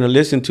one I'm going to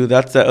listen to.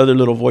 That's that other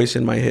little voice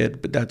in my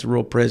head, but that's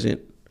real present.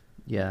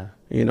 Yeah.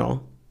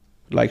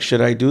 Like,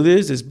 should I do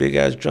this big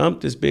ass jump,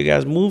 this big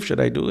ass move?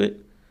 Should I do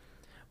it?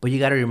 But you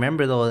got to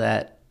remember, though,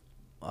 that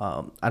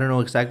I don't know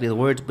exactly the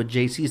words, but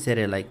JC said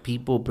it, like,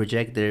 people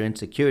project their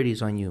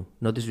insecurities on you.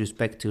 No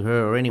disrespect to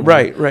her or anyone.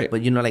 Right.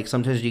 But, like,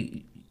 sometimes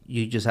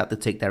you just have to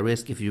take that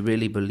risk if you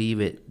really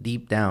believe it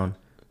deep down.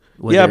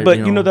 Yeah,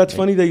 but that's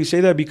funny that you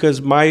say that,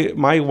 because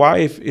my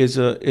wife is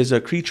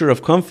a creature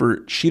of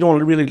comfort. She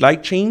don't really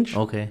like change.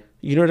 Okay.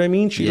 You know what I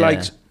mean? She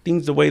likes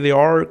things the way they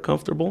are,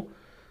 comfortable.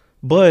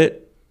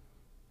 But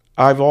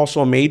I've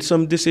also made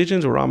some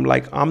decisions where I'm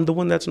like, I'm the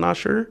one that's not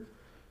sure.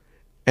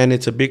 And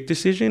it's a big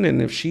decision.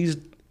 And if she's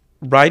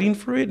writing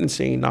for it and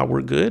saying, nah,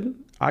 we're good,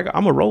 I'm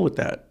going to roll with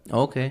that.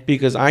 Okay.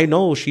 Because I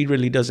know she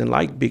really doesn't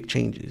like big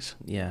changes.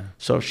 Yeah.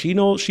 So if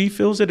she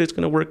feels that it's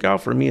going to work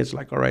out for me, it's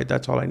like, all right,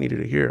 that's all I needed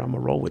to hear. I'm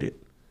going to roll with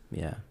it.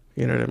 Yeah.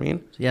 You know what I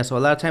mean? Yeah, so a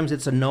lot of times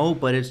it's a no,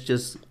 but it's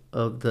just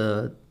of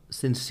the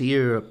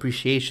sincere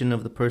appreciation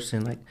of the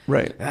person. Like,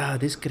 right.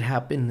 This could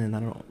happen, and I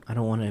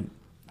don't want to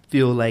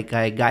feel like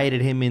I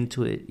guided him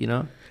into it,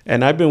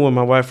 And I've been with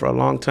my wife for a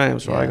long time,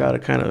 so I got to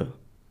kind of,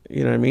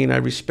 you know what I mean? I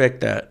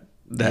respect that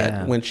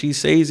when she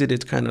says it,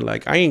 it's kind of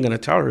like, I ain't going to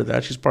tell her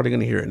that. She's probably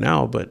going to hear it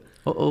now, but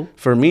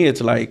for me,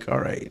 it's like,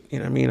 all right, you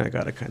know what I mean? I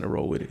got to kind of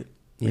roll with it,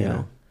 you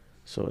know?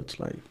 So it's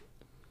like.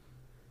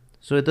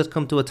 So it does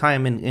come to a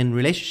time in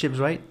relationships,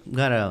 right? You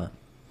got to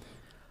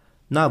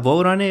not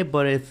vote on it,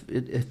 but if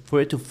for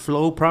it to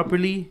flow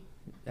properly,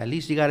 at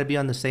least you got to be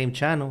on the same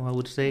channel, I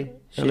would say.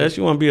 Unless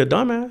you want to be a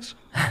dumbass.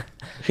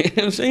 You know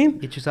what I'm saying?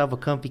 Get yourself a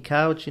comfy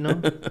couch,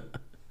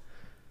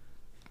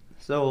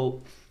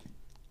 So,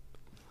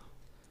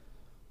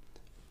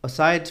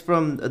 aside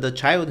from the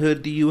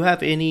childhood, do you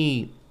have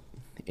any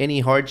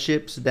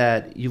hardships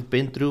that you've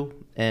been through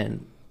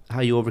and how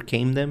you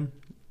overcame them?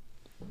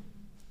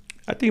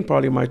 I think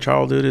probably my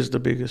childhood is the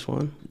biggest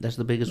one. That's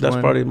the biggest one?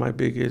 That's probably my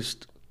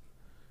biggest,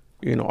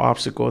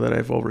 obstacle that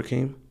I've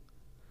overcame.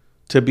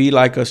 To be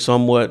like a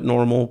somewhat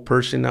normal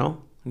person now.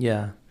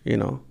 Yeah.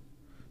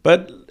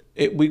 But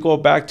we go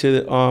back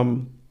to,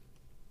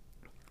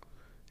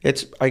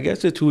 I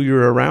guess it's who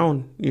you're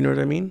around, you know what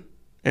I mean?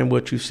 And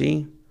what you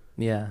see.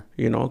 Yeah.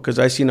 Because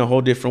I seen a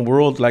whole different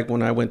world, like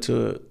when I went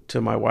to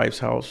my wife's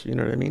house, you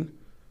know what I mean?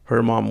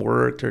 Her mom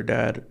worked, her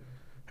dad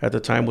at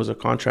the time was a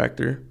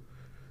contractor.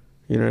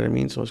 You know what I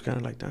mean? So it's kind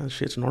of like, that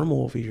shit's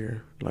normal over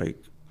here.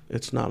 Like,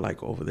 it's not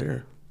like over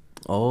there.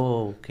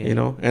 Oh, okay.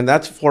 And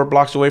that's 4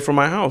 blocks away from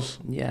my house.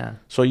 Yeah.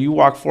 So you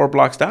walk 4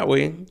 blocks that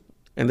way,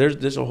 and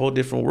there's a whole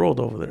different world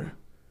over there.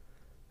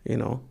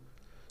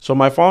 So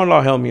my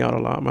father-in-law helped me out a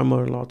lot. My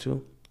mother-in-law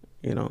too.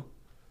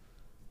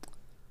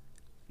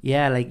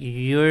 Yeah, like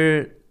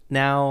your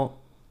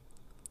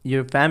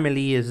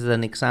family is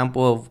an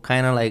example of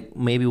kind of like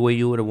maybe what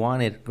you would have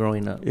wanted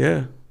growing up.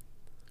 Yeah.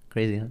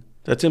 Crazy, huh?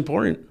 That's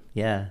important.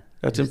 Yeah.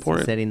 That's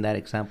important. Setting that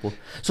example.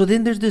 So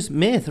then there's this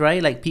myth,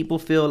 right? Like people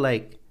feel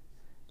like,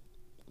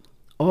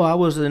 oh, I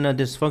was in a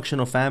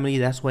dysfunctional family.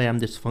 That's why I'm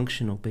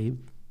dysfunctional, babe.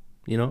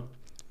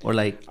 Or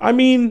like. I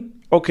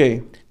mean,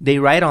 okay. They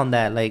write on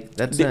that. Like,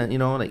 that's,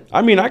 like.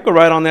 I mean, I could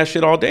write on that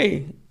shit all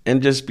day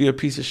and just be a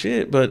piece of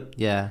shit. But,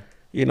 yeah.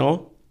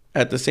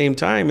 At the same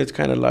time, it's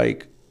kind of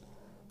like,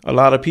 A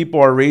lot of people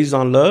are raised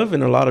on love,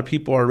 and a lot of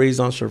people are raised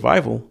on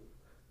survival.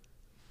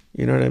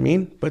 You know what I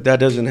mean? But that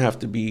doesn't have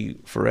to be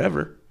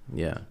forever.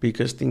 Yeah.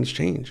 Because things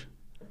change.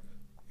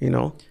 You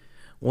know?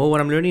 Well,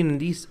 what I'm learning in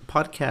these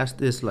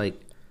podcasts is like,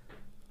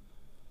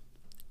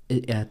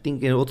 I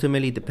think it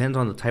ultimately depends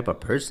on the type of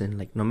person.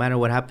 Like, no matter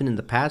what happened in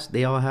the past,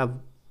 they all have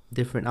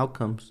different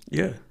outcomes.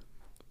 Yeah.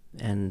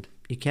 And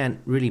you can't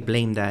really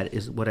blame that,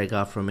 is what I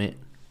got from it.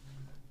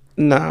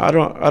 Nah,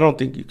 I don't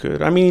think you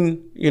could. I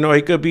mean, you know,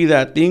 it could be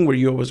that thing where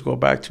you always go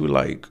back to,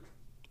 like,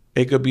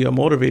 it could be a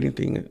motivating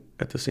thing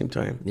at the same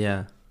time.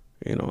 Yeah.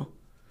 You know?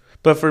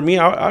 But for me,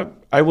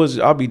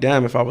 I'll be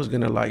damned if I was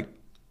gonna like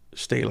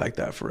stay like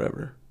that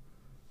forever.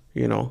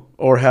 You know?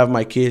 Or have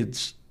my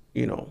kids,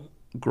 you know,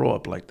 grow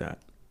up like that.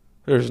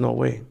 There's no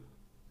way.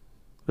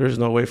 There's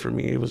no way for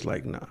me. It was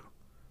like, nah.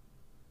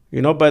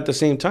 You know, but at the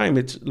same time,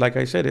 it's like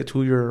I said, it's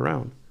who you're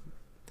around.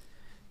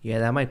 Yeah,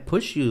 that might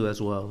push you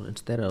as well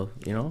instead of,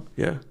 you know?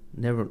 Yeah.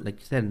 Never, like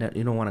you said,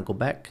 you don't want to go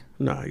back.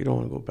 Nah, you don't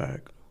want to go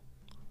back.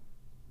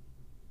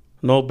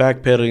 No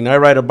backpedaling. I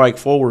ride a bike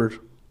forward.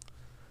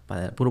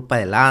 Puro pa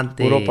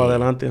adelante. Puro pa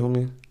adelante,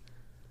 homie.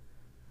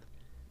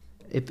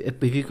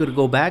 If you could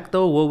go back,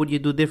 though, what would you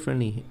do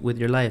differently with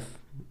your life?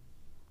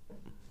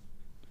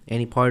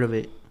 Any part of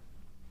it?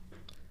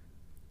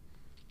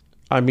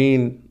 I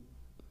mean,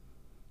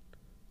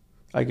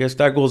 I guess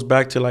that goes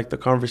back to like the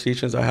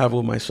conversations I have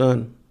with my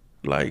son.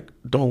 Like,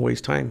 don't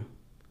waste time.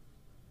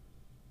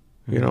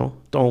 You know,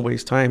 don't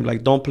waste time.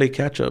 Like, don't play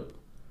catch up.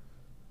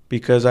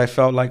 Because I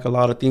felt like a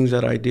lot of things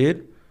that I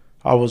did,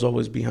 I was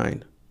always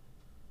behind.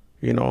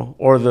 You know,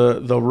 or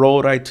the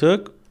road I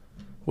took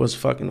was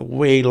fucking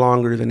way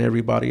longer than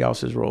everybody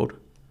else's road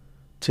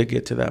to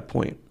get to that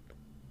point.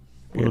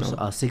 It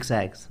was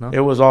zigzags, no? It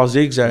was all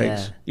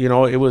zigzags. Yeah. You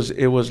know, it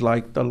was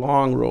like the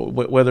long road.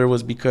 Whether it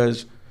was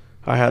because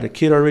I had a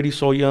kid already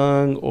so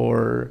young,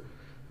 or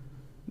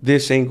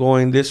this ain't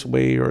going this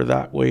way or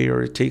that way,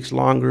 or it takes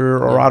longer,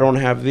 or I don't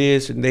have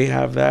this and they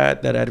have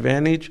that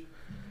advantage.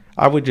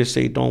 I would just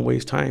say don't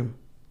waste time.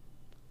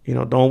 You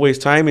know, don't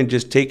waste time and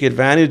just take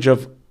advantage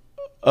of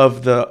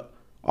the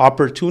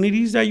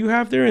opportunities that you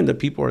have there, and the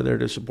people are there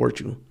to support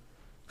you.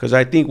 Because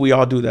I think we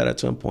all do that at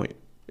some point,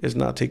 is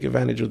not take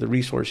advantage of the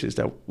resources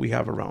that we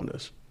have around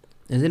us.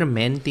 Is it a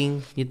men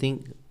thing, you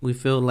think? We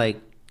feel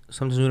like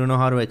sometimes we don't know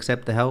how to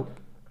accept the help?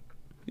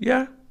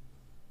 Yeah.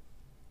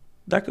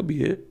 That could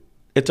be it.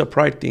 It's a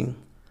pride thing.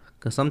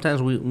 Because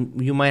sometimes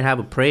you might have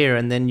a prayer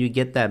and then you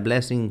get that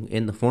blessing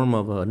in the form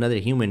of another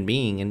human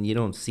being and you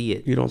don't see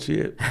it. You don't see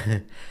it.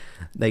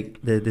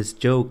 Like this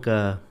joke,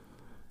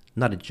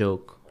 not a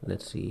joke,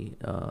 let's see,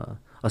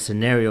 a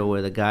scenario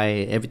where the guy,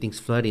 everything's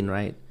flooding,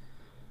 right?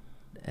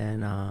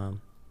 And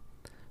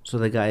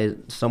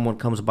so someone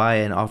comes by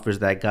and offers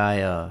that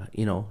guy,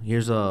 you know,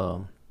 here's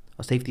a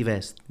safety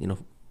vest, you know,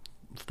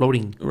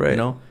 floating, right? You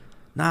know,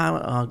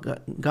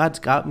 God's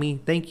got me,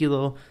 thank you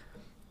though.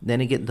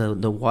 Then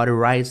the water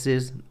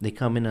rises. They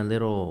come in a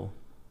little,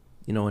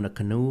 you know, in a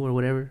canoe or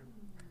whatever.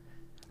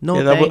 No,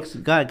 yeah, thanks.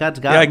 God's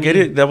got me. Yeah, I get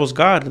it. That was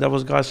God. That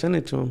was God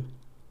sending it to him.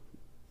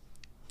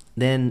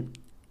 Then,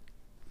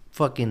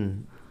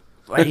 fucking,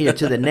 right here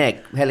to the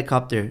neck,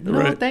 helicopter. No,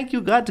 right. Thank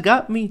you. God's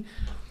got me.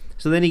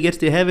 So then he gets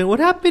to heaven.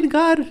 What happened,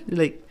 God?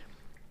 Like,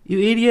 you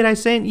idiot. I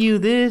sent you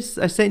this.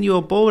 I sent you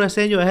a boat. I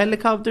sent you a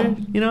helicopter,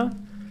 you know?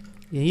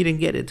 Yeah, he didn't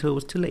get it till it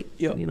was too late,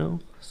 you know?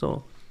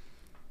 So...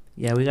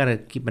 yeah, we got to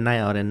keep an eye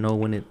out and know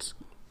when it's...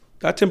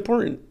 That's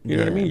important. You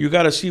know what I mean? You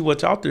got to see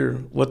what's out there,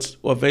 what's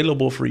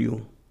available for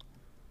you.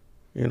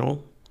 You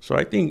know? So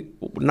I think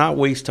not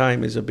waste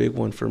time is a big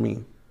one for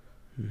me.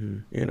 Mm-hmm.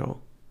 You know?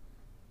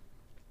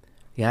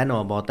 Yeah, I know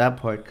about that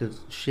part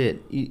because,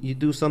 shit, you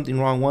do something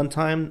wrong one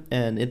time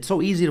and it's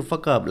so easy to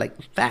fuck up.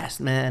 Like, fast,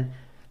 man.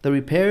 The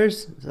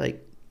repairs, it's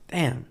like,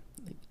 damn.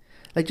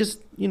 Like just,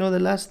 you know,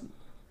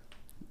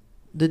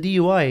 the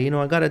DUI, you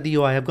know, I got a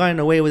DUI. I've gotten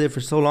away with it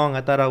for so long,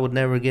 I thought I would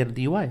never get a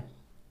DUI.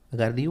 I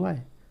got a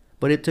DUI.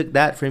 But it took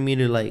that for me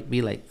to, like,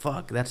 be like,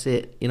 fuck, that's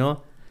it, you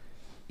know?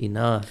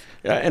 Enough.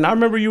 Yeah, and I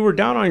remember you were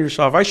down on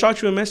yourself. I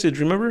shot you a message,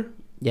 remember?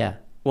 Yeah.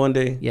 One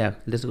day. Yeah,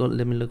 let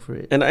me look for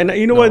it. And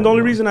you know what? The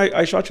only reason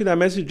I shot you that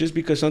message just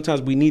because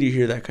sometimes we need to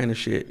hear that kind of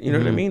shit. You know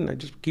what I mean? Like,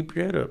 just keep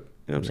your head up.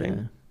 You know what I'm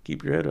saying?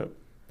 Keep your head up.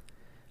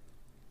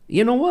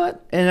 You know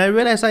what? And I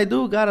realize I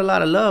do got a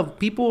lot of love.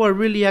 People are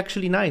really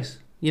actually nice,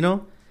 you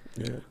know?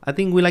 Yeah. I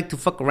think we like to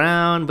fuck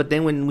around, but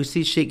then when we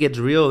see shit gets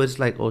real, it's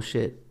like, oh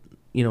shit,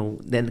 you know.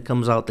 Then it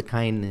comes out the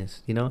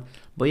kindness, you know.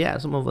 But yeah,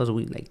 some of us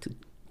we like to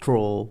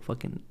troll,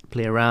 fucking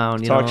play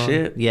around, talk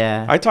shit.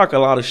 Yeah, I talk a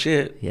lot of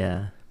shit.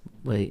 Yeah,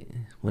 but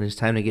when it's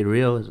time to get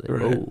real, it's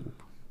like, oh,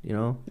 you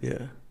know.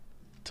 Yeah,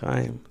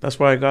 time. That's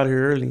why I got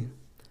here early.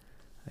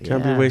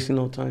 Can't be wasting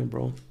no time,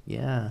 bro.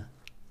 Yeah.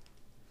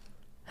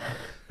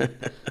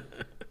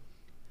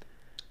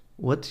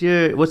 What's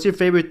your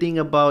favorite thing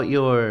about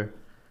your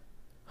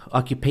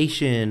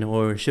occupation,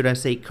 or should I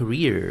say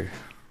career,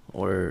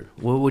 or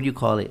what would you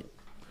call it?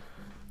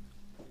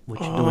 What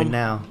you're doing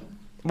now?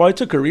 Well, it's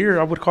a career.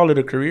 I would call it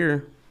a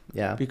career.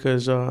 Yeah.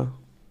 Because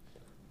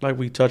like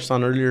we touched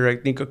on earlier, I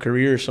think a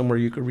career is somewhere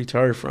you could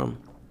retire from,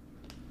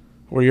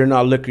 where you're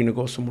not looking to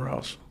go somewhere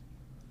else.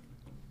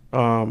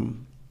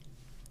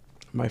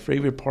 My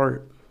favorite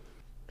part,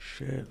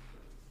 shit.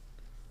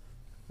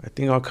 I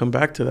think I'll come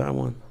back to that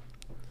one.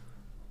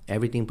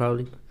 Everything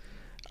probably.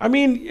 I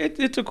mean,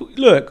 it's a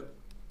look.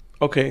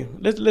 Okay,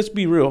 let's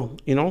be real.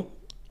 You know,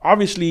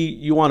 obviously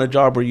you want a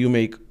job where you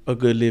make a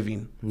good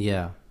living.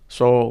 Yeah.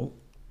 So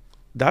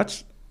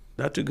that's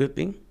a good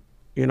thing.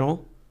 You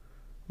know,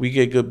 we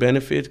get good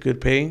benefits,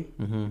 good pay.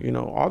 Mm-hmm. You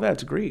know, all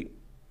that's great.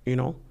 You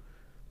know,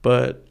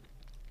 but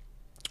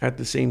at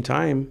the same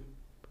time,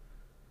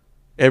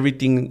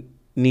 everything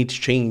needs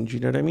change. You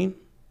know what I mean?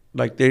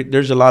 Like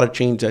there's a lot of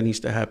change that needs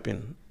to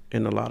happen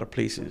in a lot of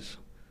places.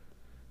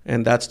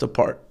 And that's the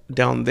part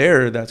down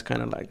there that's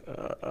kind of like,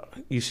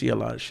 you see a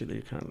lot of shit that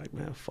you're kind of like,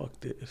 man, fuck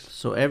this.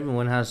 So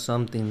everyone has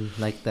something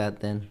like that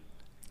then.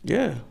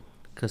 Yeah.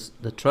 Because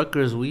the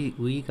truckers,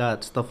 we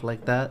got stuff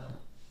like that.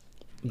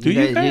 Do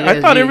you guys? I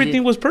thought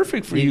everything was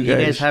perfect for you guys.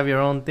 You guys have your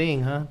own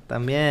thing, huh?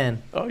 También.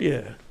 Oh,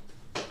 yeah.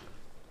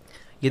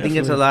 You think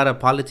it's a lot of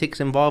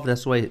politics involved?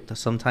 That's why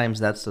sometimes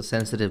that's a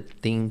sensitive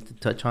thing to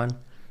touch on?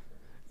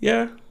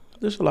 Yeah,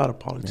 there's a lot of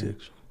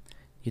politics. Yeah.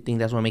 You think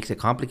that's what makes it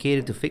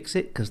complicated to fix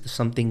it? Because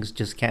some things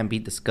just can't be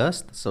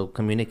discussed, so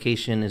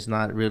communication is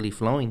not really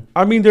flowing.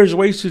 I mean, there's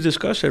ways to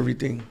discuss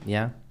everything.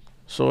 Yeah.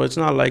 So it's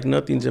not like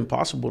nothing's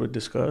impossible to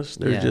discuss.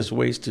 There's just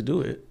ways to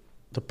do it,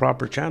 the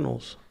proper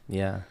channels.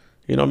 Yeah.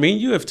 You know, I mean,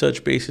 you have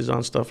touched bases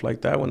on stuff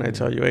like that when I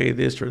tell you, hey,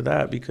 this or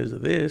that because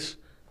of this.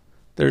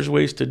 There's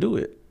ways to do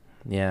it.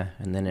 Yeah,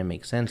 and then it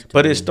makes sense.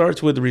 But it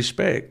starts with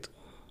respect.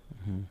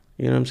 Mm-hmm.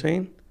 You know what I'm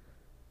saying?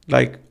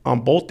 Like on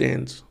both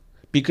ends.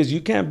 Because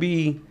you can't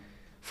be...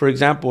 For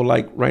example,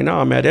 like right now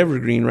I'm at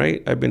Evergreen,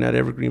 right? I've been at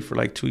Evergreen for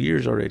like 2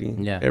 years already.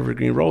 Yeah.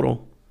 Evergreen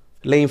Roto.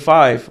 Lane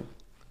 5.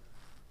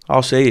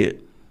 I'll say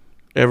it.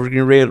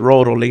 Evergreen Red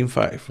Roto, Lane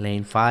 5.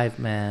 Lane 5,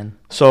 man.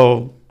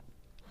 So,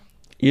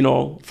 you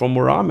know, from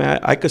where I'm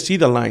at, I could see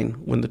the line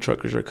when the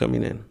truckers are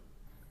coming in,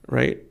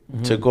 right?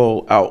 Mm-hmm. To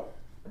go out.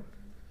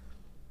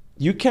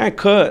 You can't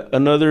cut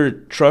another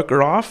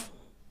trucker off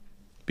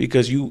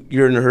because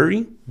you're in a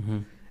hurry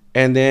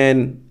and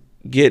then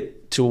get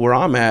to where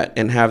I'm at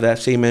and have that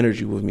same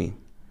energy with me.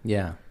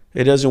 Yeah.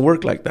 It doesn't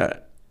work like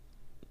that.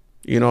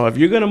 You know, if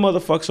you're going to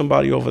motherfuck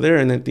somebody over there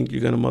and then think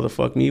you're going to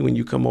motherfuck me when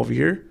you come over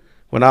here,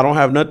 when I don't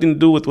have nothing to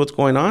do with what's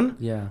going on,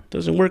 it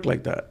doesn't work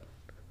like that.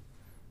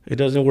 It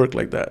doesn't work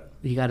like that.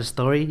 You got a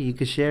story you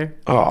could share?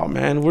 Oh,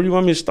 man, where do you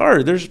want me to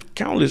start? There's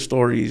countless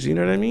stories, you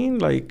know what I mean?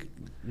 Like,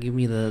 give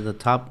me the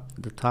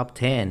top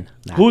 10.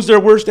 Who's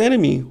their worst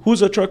enemy?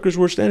 Who's a trucker's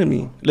worst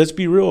enemy? Let's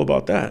be real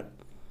about that.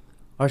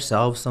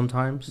 Ourselves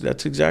sometimes.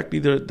 That's exactly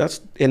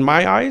that's in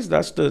my eyes,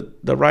 that's the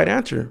right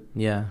answer.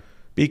 Yeah.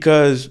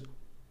 Because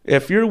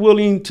if you're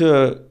willing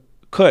to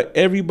cut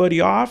everybody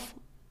off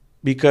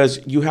because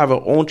you have a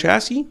own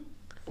chassis.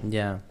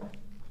 Yeah.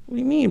 What do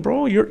you mean,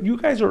 bro? You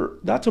guys are,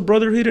 that's a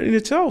brotherhood in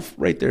itself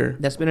right there.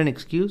 That's been an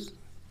excuse?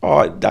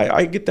 Oh,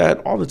 I get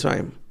that all the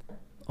time.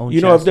 Own you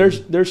know, if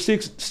there's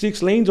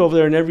six lanes over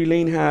there and every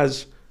lane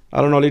has, I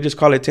don't know, they just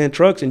call it 10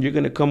 trucks, and you're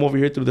going to come over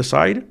here through the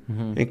side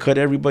and cut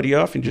everybody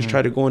off and just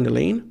try to go in the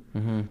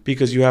lane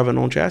because you have an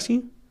own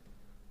chassis?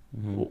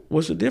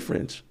 What's the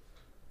difference?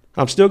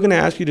 I'm still going to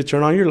ask you to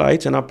turn on your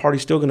lights, and I'm probably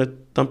still going to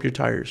thump your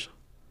tires.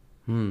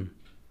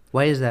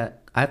 Why is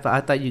that? I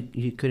thought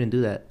you couldn't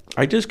do that.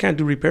 I just can't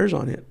do repairs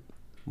on it.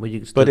 Well,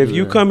 but if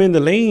you come in the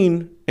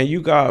lane and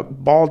you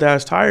got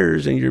bald-ass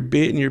tires and your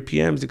bit and your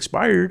PM's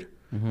expired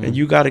and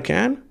you got a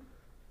can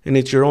and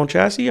it's your own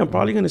chassis, I'm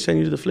probably going to send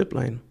you to the flip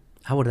line.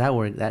 How would that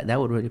work? That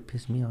would really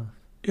piss me off.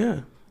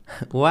 Yeah.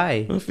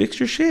 Why? Well, fix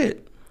your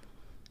shit.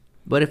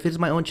 But if it's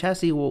my own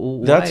chassis,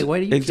 why? That's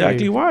why do you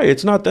exactly care? Why.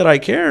 It's not that I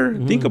care.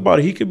 Think about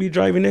it. He could be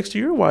driving next to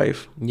your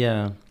wife.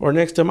 Yeah. Or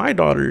next to my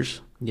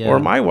daughters. Yeah. Or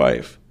my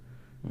wife.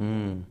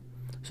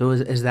 So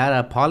is that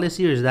a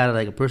policy or is that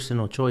like a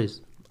personal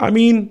choice? I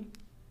mean,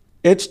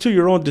 it's to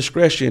your own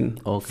discretion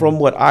from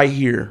what I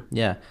hear.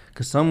 Yeah.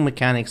 Because some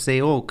mechanics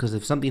say, because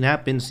if something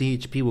happens,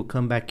 CHP will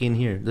come back in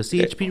here. Does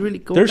CHP really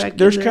go back in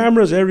There's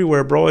cameras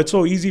everywhere, bro. It's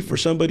so easy for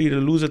somebody to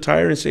lose a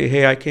tire and say,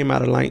 hey, I came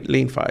out of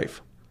lane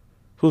 5.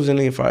 Who's in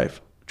lane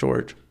 5?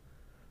 George.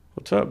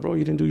 What's up, bro?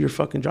 You didn't do your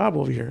fucking job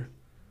over here.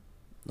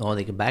 Oh,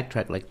 they can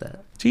backtrack like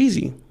that. It's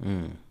easy.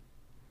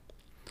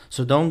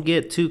 So don't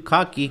get too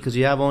cocky because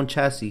you have own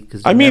chassis.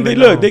 I mean,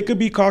 they could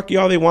be cocky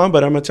all they want,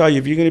 but I'm going to tell you,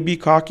 if you're going to be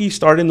cocky,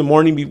 start in the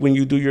morning when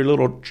you do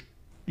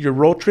your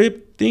road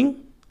trip thing.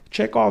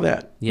 Check all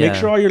that. Yeah. Make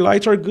sure all your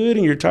lights are good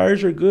and your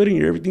tires are good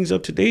and everything's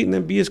up to date, and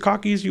then be as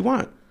cocky as you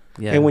want.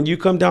 Yeah. And when you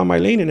come down my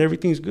lane and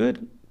everything's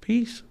good,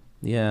 peace.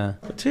 Yeah.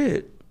 That's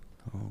it.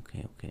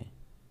 Okay.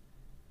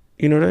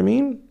 You know what I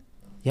mean?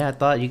 Yeah, I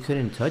thought you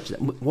couldn't touch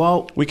that.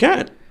 Well, we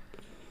can't.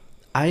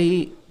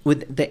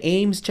 With the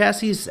Ames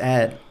chassis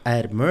at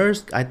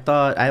Maersk,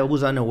 I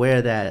was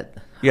unaware that.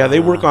 Yeah, they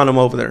work on them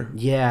over there.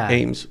 Yeah.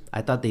 Ames.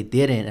 I thought they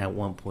didn't at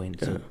one point.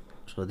 Yeah.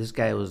 So this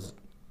guy was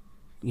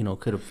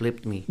could have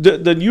flipped me.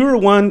 The newer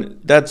one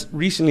that's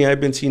recently I've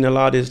been seeing a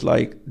lot is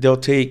like they'll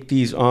take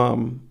these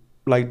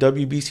like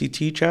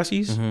WBCT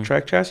chassis,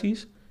 track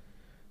chassis.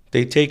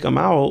 They take them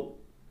out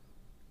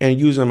and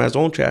use them as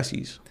own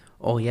chassis.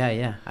 Oh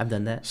yeah, I've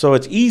done that. So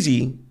it's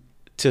easy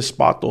to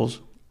spot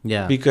those.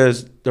 Yeah.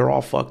 Because they're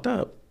all fucked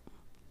up.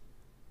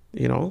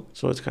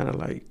 So it's kind of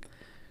like.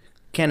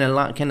 Can a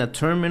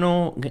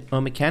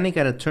mechanic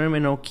at a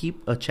terminal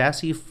keep a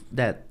chassis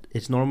that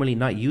is normally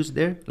not used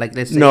there? Like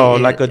let's say no,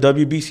 like a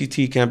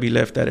WBCT can't be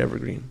left at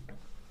Evergreen.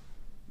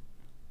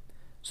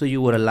 So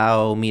you would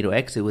allow me to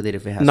exit with it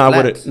if it has not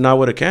flaps? Not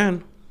with a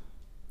can.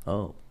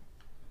 Oh,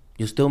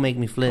 you still make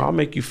me flip? I'll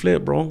make you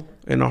flip, bro,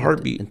 in a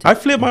heartbeat. I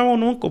flip my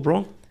own uncle,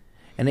 bro.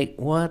 And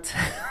what?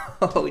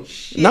 Oh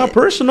shit! Not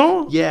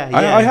personal. Yeah.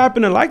 I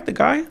happen to like the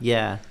guy.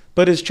 Yeah.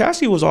 But his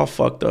chassis was all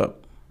fucked up.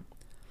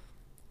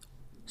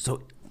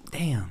 So,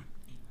 damn.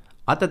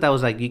 I thought that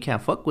was like you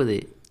can't fuck with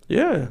it.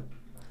 Yeah.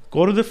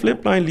 Go to the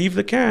flip line, leave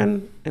the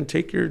can, and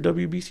take your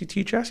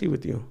WBCT chassis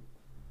with you.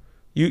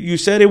 You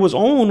said it was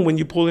owned when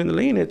you pull in the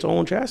lane. It's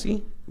own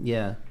chassis.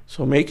 Yeah.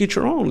 So make it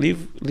your own.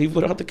 Leave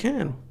without the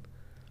can.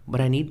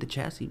 But I need the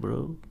chassis,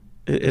 bro.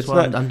 It's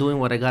not. I'm doing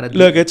what I gotta do.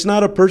 Look, it's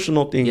not a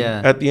personal thing.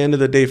 Yeah. At the end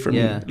of the day, for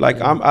me, like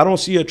yeah. I don't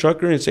see a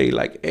trucker and say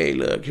like, "Hey,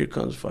 look, here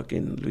comes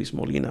fucking Luis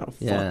Molina.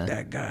 Fuck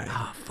that guy."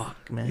 Oh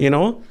fuck,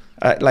 man.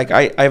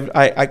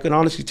 I can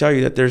honestly tell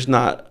you that there's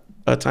not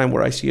a time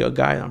where I see a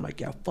guy and I'm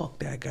like, "Yeah, fuck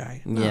that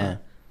guy." Nah. Yeah.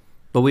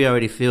 But we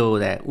already feel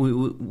that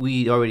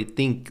we already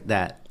think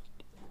that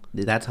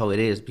that's how it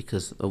is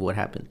because of what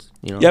happens.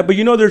 Yeah, but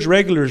there's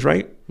regulars,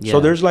 right? Yeah.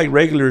 So there's like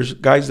regulars,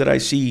 guys that I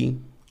see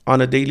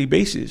on a daily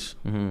basis.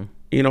 Mm-hmm.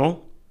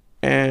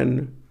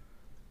 And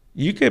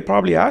you could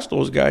probably ask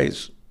those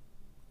guys,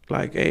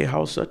 like, hey,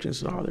 how's such and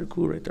such? Oh, they're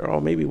cool right there. Oh,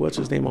 maybe what's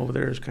his name over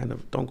there is kind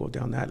of, don't go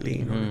down that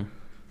lane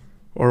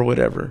or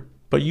whatever.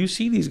 But you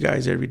see these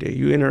guys every day.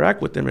 You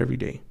interact with them every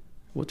day.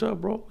 What's up,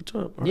 bro? What's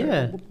up? All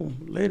yeah. Right, boom,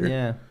 boom, later.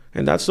 Yeah.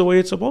 And that's the way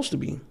it's supposed to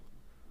be.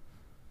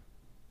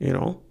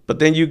 But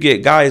then you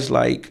get guys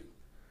like,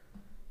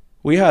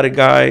 we had a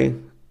guy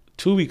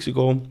 2 weeks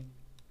ago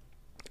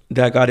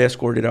that got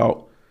escorted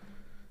out.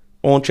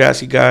 Own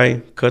chassis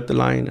guy, cut the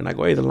line, and I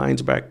go, hey, the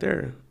line's back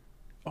there.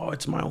 Oh,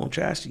 it's my own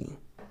chassis.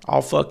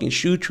 I'll fucking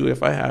shoot you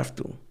if I have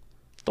to.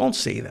 Don't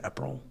say that,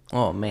 bro.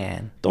 Oh,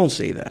 man. Don't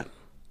say that.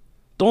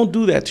 Don't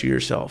do that to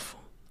yourself.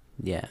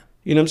 Yeah.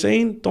 You know what I'm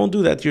saying? Don't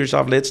do that to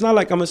yourself. It's not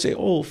like I'm going to say,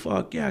 oh,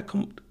 fuck, yeah,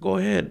 come, go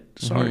ahead.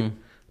 Sorry. Mm-hmm.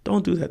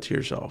 Don't do that to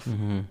yourself.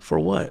 Mm-hmm. For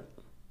what?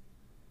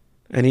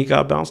 And he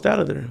got bounced out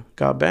of there,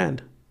 got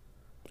banned.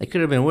 It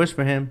could have been worse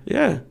for him.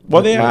 Yeah.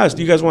 Well, they asked,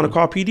 do you guys want to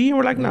call PD? And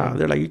we're like, nah.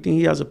 They're like, you think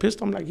he has a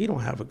pistol? I'm like, he don't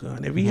have a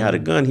gun. If he had a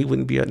gun, he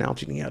wouldn't be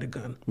announcing he had a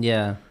gun.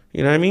 Yeah.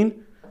 You know what I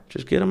mean?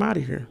 Just get him out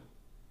of here.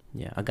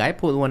 Yeah. A guy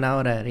pulled one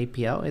out at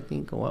APL, I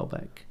think, a while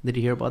back. Did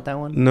you hear about that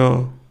one?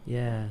 No.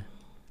 Yeah.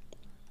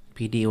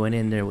 PD went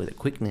in there with a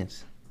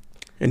quickness.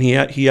 And he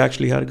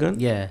actually had a gun?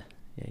 Yeah.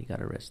 Yeah, he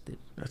got arrested.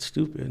 That's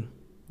stupid.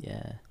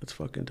 Yeah. That's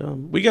fucking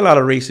dumb. We get a lot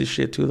of racist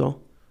shit, too,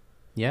 though.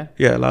 Yeah?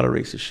 Yeah, a lot of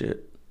racist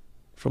shit.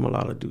 From a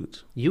lot of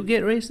dudes. You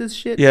get racist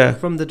shit? Yeah.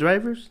 From the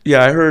drivers?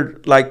 Yeah, I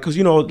heard, like, because,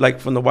 like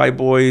from the white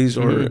boys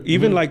or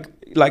even like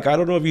I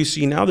don't know if you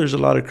see now, there's a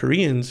lot of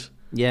Koreans.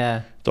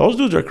 Yeah. Those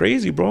dudes are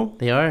crazy, bro.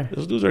 They are.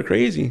 Those dudes are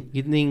crazy.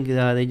 You think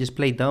they just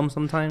play dumb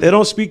sometimes? They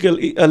don't speak a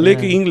lick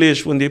of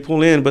English when they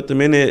pull in, but the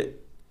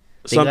minute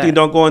something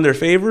don't go in their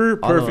favor,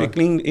 perfect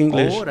clean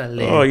English.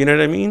 Orale. Oh, you know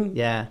what I mean?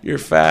 Yeah. You're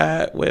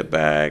fat,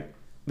 wetback,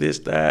 this,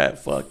 that,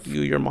 fuck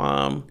you, your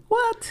mom.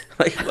 What?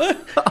 Like, what?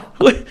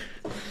 What?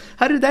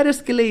 How did that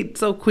escalate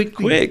so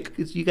quickly? Quick.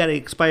 Because you got an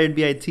expired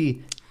BIT.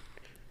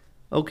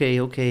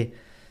 Okay.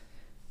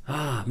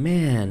 Ah,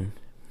 man.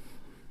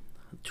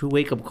 True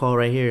wake-up call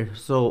right here.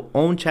 So,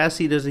 own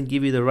chassis doesn't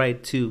give you the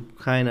right to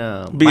kind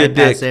of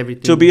bypass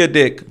everything. To be a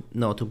dick.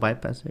 No, to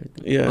bypass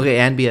everything. Yeah. Okay,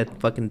 and be a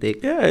fucking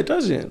dick. Yeah, it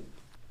doesn't.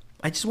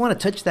 I just want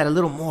to touch that a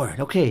little more.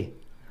 Okay.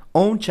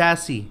 Own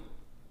chassis.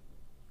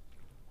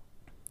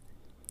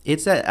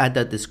 It's at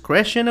the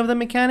discretion of the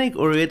mechanic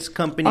or it's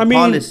company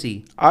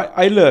policy?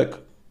 I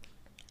look,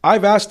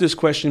 I've asked this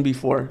question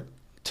before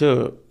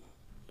to,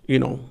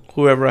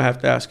 whoever I have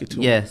to ask it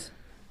to. Yes.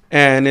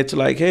 And it's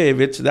like, hey, if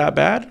it's that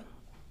bad,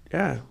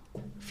 yeah,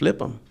 flip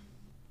them.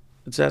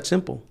 It's that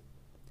simple.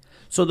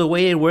 So the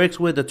way it works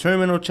with the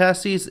terminal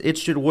chassis, it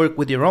should work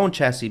with your own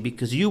chassis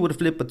because you would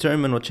flip a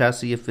terminal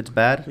chassis if it's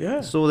bad.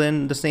 Yeah. So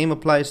then the same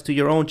applies to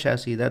your own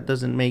chassis. That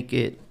doesn't make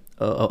it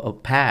a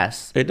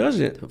pass. It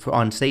doesn't.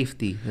 On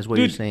safety is what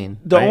Dude, you're saying.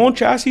 The right? own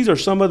chassis are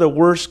some of the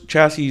worst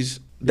chassis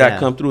that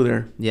come through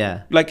there.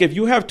 Yeah. Like if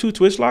you have 2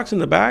 twist locks in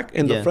the back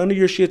and the front of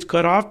your shit's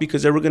cut off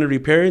because they were going to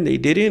repair it and they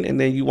didn't, and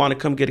then you want to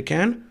come get a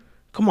can,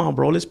 come on,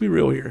 bro. Let's be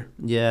real here.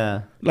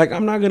 Yeah. Like,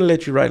 I'm not going to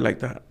let you ride like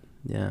that.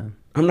 Yeah.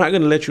 I'm not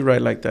going to let you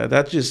ride like that.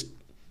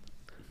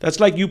 That's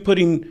like you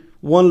putting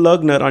one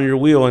lug nut on your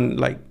wheel and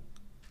like,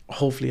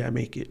 hopefully I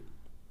make it.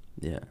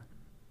 Yeah.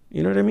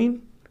 You know what I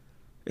mean?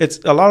 It's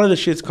a lot of the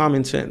shit's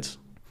common sense.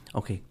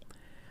 Okay.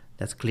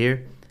 That's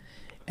clear.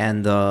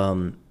 And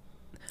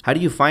How do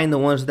you find the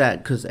ones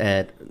that? Because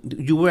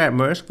you were at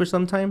Maersk for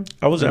some time.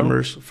 I was at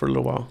Maersk for a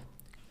little while.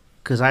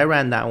 Because I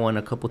ran that one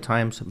a couple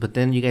times, but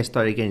then you guys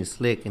started getting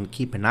slick and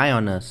keep an eye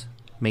on us.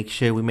 Make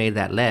sure we made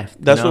that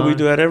left. That's what we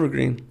do at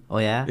Evergreen. Oh,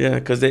 yeah? Yeah,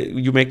 because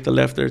you make the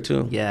left there,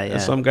 too. Yeah, yeah.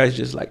 And some guys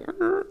just like...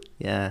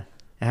 Yeah.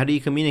 And how do you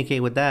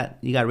communicate with that?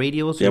 You got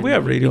radios? Yeah, we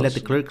have radios. You let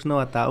the clerks know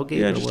at the outgate?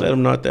 Yeah, just let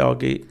them know at the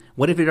outgate.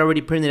 What if you're already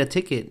printed a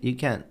ticket? You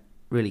can't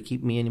really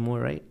keep me anymore,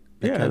 right?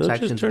 The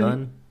transaction's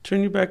done.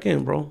 Turn you back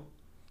in, bro.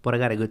 But I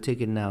got a good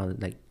ticket now.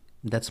 Like,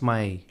 that's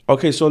my...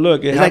 Okay, so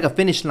look... It's like a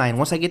finish line.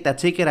 Once I get that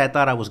ticket, I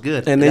thought I was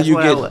good. And then that's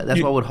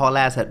why I would haul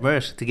ass at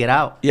Maersk to get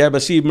out. Yeah,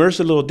 but see,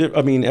 Maersk a little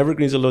different. I mean,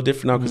 Evergreen's a little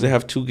different now because they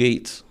have 2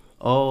 gates.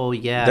 Oh,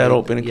 yeah. That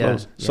open and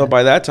close. Yeah. So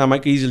by that time, I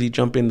could easily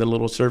jump in the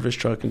little service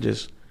truck and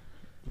just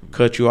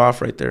cut you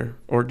off right there.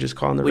 Or just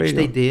call on the radio. Which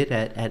they did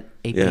at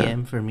 8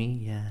 p.m. for me,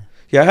 yeah.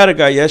 Yeah, I had a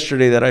guy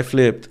yesterday that I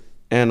flipped.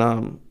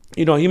 And,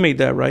 he made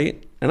that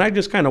right. And I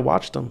just kind of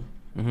watched him.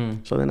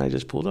 Mm-hmm. So then I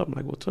just pulled up. I'm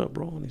like, what's up,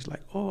 bro? And he's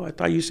like, oh, I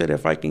thought you said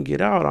if I can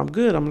get out, I'm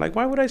good. I'm like,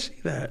 why would I say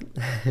that?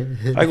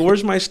 Like,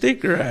 where's my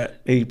sticker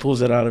at? And he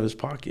pulls it out of his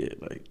pocket.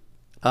 Like,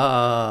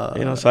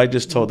 so I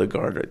just told the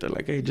guard right there,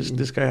 like, hey,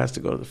 this guy has to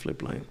go to the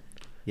flip line.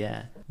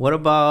 Yeah. What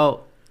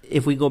about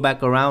if we go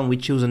back around, we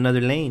choose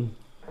another lane?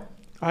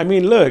 I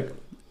mean, look.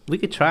 We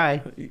could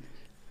try,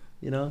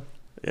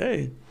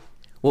 Hey.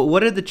 Well,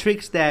 what are the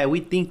tricks that we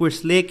think we're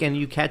slick and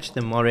you catch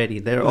them already?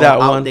 They're all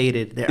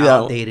outdated. They're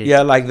outdated.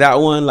 Yeah, like that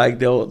one, like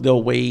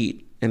they'll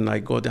wait and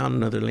like go down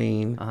another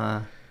lane. Uh-huh.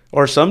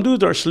 Or some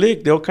dudes are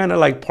slick. They'll kind of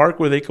like park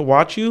where they can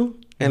watch you.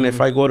 And if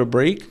I go to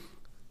break,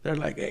 they're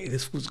like, hey,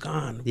 this fool's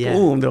gone. Yeah,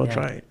 boom, they'll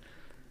try it.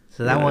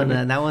 So that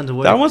one's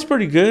worth. That one's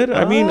pretty good.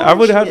 I mean, I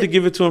would have to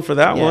give it to him for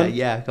that one.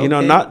 Yeah, okay.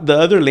 Not the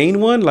other lane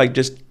one, like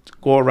just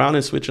go around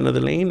and switch another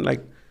lane.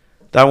 Like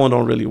that one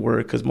don't really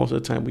work because most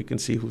of the time we can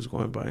see who's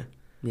going by.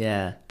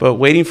 Yeah. But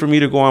waiting for me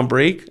to go on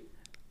break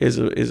is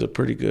a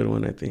pretty good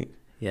one, I think.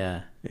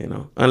 Yeah.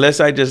 Unless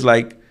I just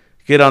like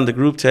get on the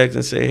group text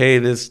and say, hey,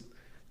 this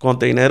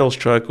Containeros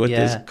truck with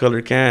this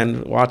color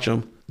can, watch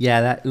them.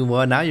 Yeah.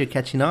 Now you're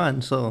catching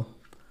on, so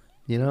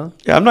Yeah,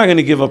 I'm not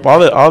gonna give up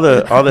all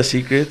the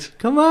secrets.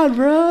 Come on,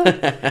 bro.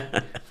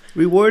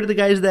 Reward the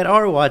guys that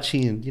are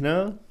watching.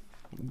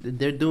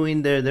 They're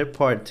doing their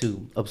part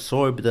to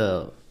absorb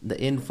the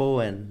info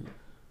and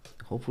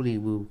hopefully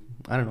we'll,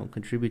 I don't know,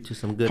 contribute to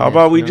some good. How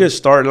about we just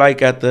start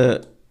like at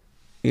the,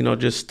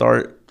 just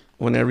start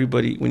when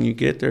you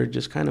get there,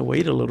 just kind of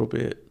wait a little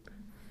bit.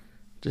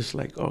 Just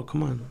like, oh,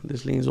 come on,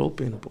 this lane's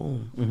open,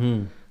 boom.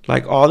 Mm-hmm.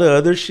 Like all the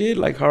other shit,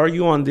 like how are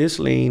you on this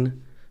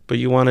lane, but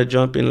you want to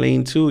jump in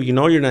lane 2?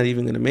 You're not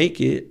even going to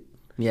make it.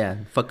 Yeah,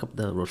 fuck up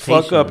the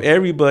rotation. Fuck up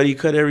everybody,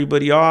 cut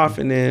everybody off,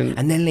 and then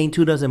lane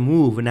 2 doesn't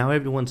move, and now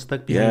everyone's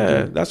stuck behind you.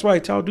 Yeah, that's why I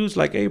tell dudes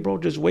like, hey, bro,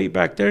 just wait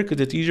back there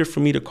because it's easier for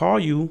me to call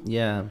you.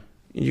 Yeah.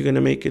 And you're going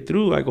to make it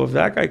through. I go, if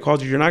that guy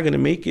calls you, you're not going to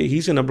make it.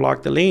 He's going to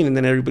block the lane, and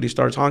then everybody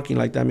starts honking.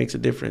 Like, that makes a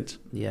difference.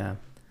 Yeah.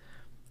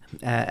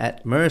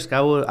 At Maersk,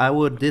 I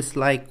would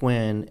dislike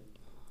when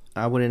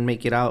I wouldn't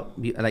make it out.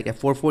 Like, at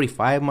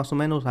 4:45, más o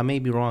menos. I may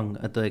be wrong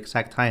at the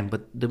exact time,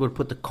 but they would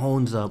put the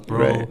cones up,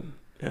 bro. Right.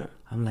 Yeah.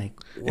 I'm like,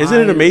 why? Isn't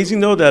it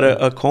amazing, though, that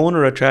a cone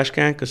or a trash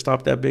can could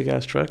stop that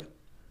big-ass truck?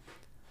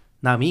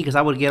 Not me, because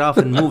I would get off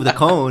and move the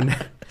cone.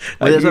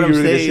 That's what I'm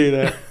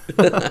saying.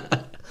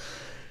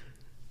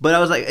 But I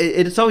was like,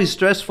 it's always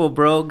stressful,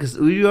 bro, because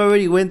we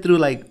already went through,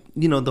 like,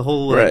 the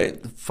whole,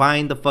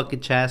 find the fucking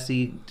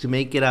chassis to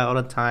make it out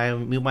on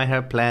time. We might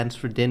have plans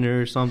for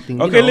dinner or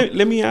something. Okay,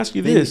 let me ask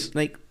you this.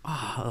 Like,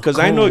 because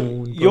I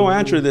know you'll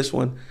answer this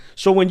one.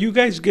 So when you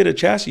guys get a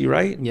chassis,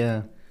 right?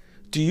 Yeah.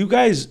 Do you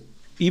guys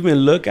even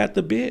look at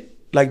the bit?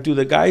 Like, do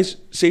the guys,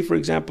 say, for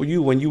example,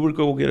 when you would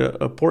go get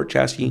a port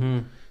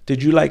chassis,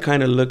 did you, like,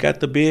 kind of look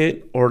at the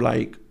bit or,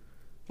 like,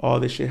 oh,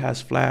 this shit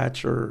has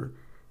flats or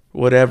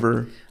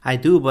whatever? I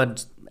do,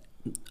 but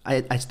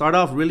I start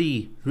off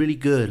really, really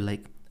good.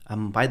 Like,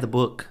 I'm by the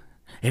book,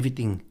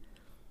 everything,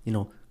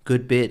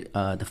 good bit.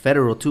 The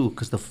Federal, too,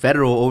 because the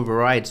Federal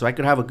overrides. So I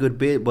could have a good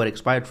bit, but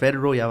expired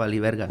Federal, ya vali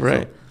verga.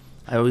 Right. So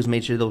I always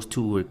made sure those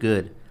two were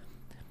good.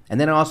 And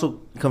then I also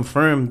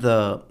confirmed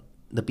the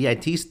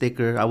BIT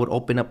sticker. I would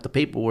open up the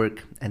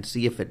paperwork and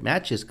see if it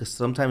matches, because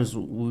sometimes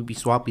we'd be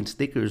swapping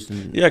stickers.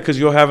 Yeah, because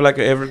you'll have like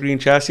an Evergreen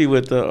chassis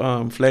with the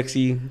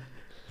Flexi.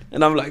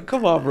 And I'm like,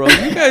 come on, bro.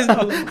 You guys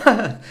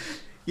know.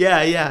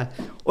 Yeah.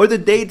 Or the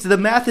dates, the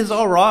math is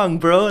all wrong,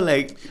 bro.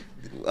 Like,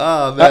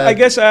 oh, man. I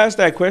guess I asked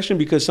that question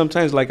because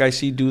sometimes, like, I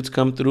see dudes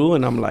come through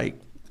and I'm like,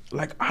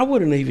 I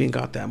wouldn't even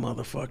got that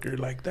motherfucker.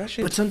 Like, that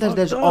shit. But sometimes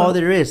that's all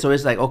there is. So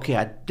it's like, okay,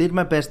 I did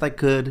my best I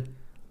could.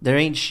 There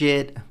ain't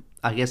shit.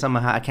 I guess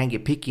I can't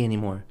get picky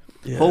anymore.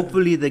 Yeah.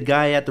 Hopefully the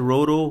guy at the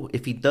roto,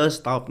 if he does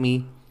stop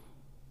me,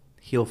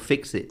 he'll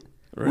fix it.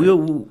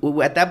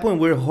 Right. At that point,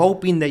 we're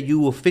hoping that you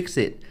will fix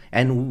it.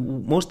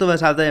 And most of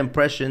us have the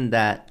impression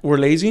that we're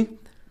lazy,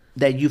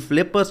 that you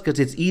flip us because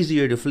it's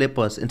easier to flip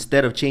us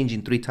instead of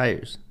changing 3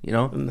 tires,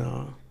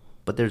 No.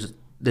 But there's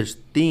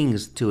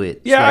things to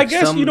it. Yeah, like I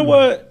guess, you know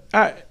what?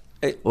 I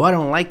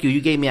don't like you.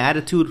 You gave me an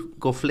attitude.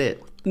 Go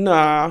flip.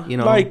 Nah, You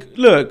know? like,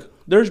 look,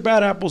 there's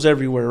bad apples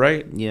everywhere,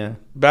 right? Yeah.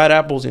 Bad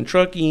apples in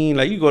trucking.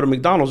 Like, you go to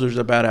McDonald's, there's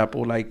a bad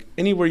apple. Like,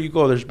 anywhere you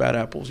go, there's bad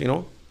apples, you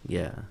know?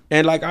 Yeah.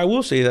 And, like, I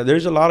will say that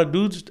there's a lot of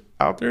dudes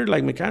out there,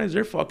 like mechanics,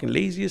 they're fucking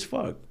lazy as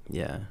fuck.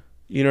 Yeah.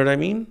 You know what I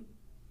mean?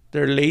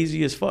 They're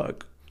lazy as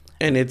fuck.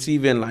 And it's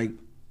even, like,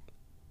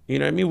 you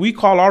know what I mean? We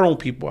call our own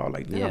people out,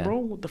 like, yeah, bro,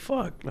 what the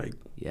fuck? Like,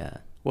 yeah.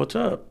 What's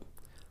up?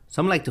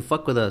 Some like to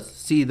fuck with us.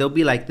 See, they'll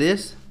be like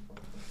this.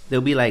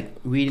 They'll be like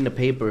reading the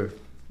paper,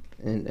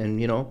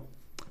 and you know,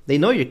 they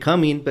know you're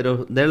coming,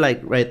 but they're like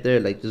right there,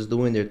 like just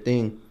doing their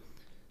thing.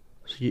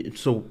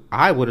 So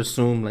I would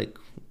assume like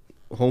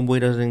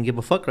homeboy doesn't give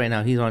a fuck right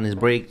now. He's on his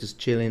break, just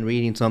chilling,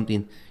 reading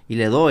something. Y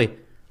le doy.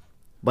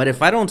 But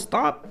if I don't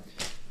stop,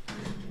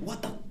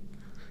 what the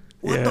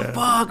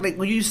fuck? Like,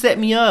 will you set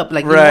me up?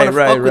 Like, you want to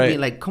fuck with me?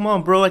 Like, come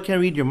on, bro, I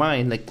can't read your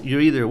mind. Like,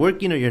 you're either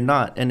working or you're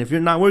not. And if you're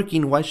not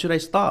working, why should I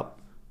stop?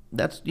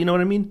 That's, you know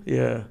what I mean?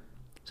 Yeah.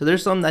 So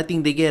there's some, I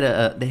think they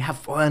get they have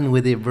fun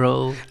with it,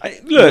 bro.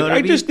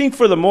 I just think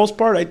for the most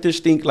part, I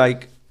just think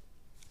like,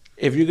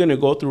 if you're going to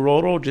go through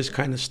roto, just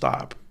kind of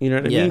stop. You know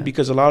what I mean?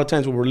 Because a lot of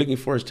times what we're looking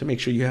for is to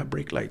make sure you have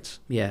brake lights.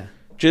 Yeah.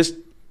 Just,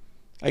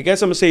 I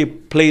guess I'm going to say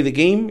play the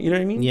game. You know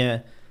what I mean?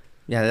 Yeah.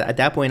 Yeah, at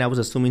that point, I was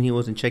assuming he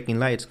wasn't checking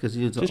lights because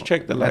he was just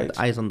check the lights.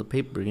 The eyes on the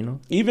paper, you know.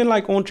 Even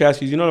like on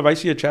chassis, you know, if I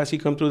see a chassis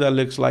come through that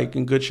looks like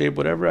in good shape,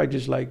 whatever, I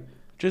just like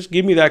just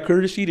give me that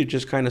courtesy to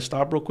just kind of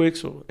stop real quick,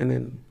 so and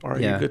then all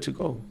right, you're good to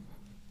go.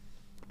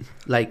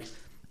 Like,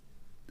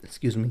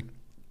 excuse me.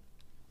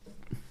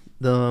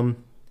 The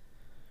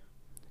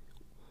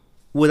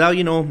without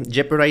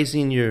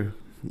jeopardizing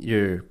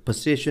your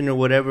position or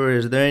whatever,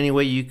 is there any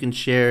way you can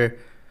share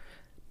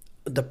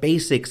the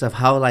basics of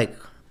how like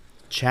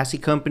chassis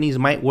companies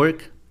might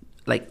work?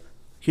 Like,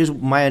 here's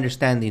my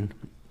understanding.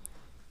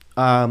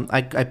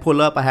 I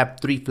pull up, I have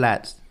 3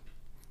 flats.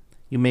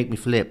 You make me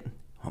flip.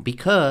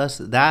 Because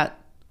that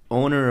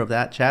owner of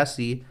that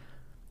chassis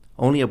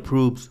only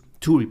approves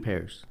 2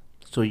 repairs.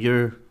 So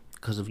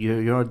because of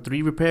your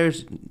 3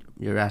 repairs,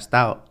 you're asked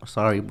out.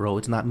 Sorry, bro,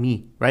 it's not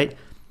me, right?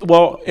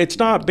 Well, it's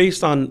not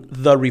based on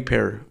the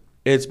repair.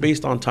 It's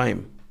based on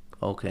time.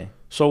 Okay.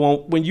 So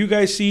when you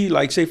guys see,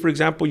 like, say, for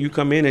example, you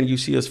come in and you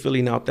see us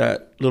filling out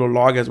that little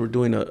log as we're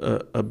doing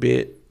a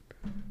bit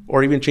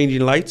or even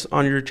changing lights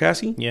on your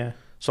chassis. Yeah.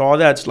 So all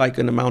that's like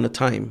an amount of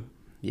time.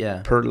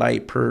 Yeah. Per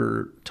light,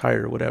 per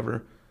tire,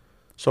 whatever.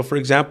 So, for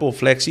example,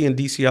 Flexi and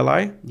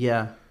DCLI.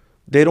 Yeah.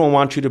 They don't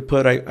want you to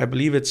put, I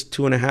believe it's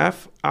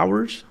 2.5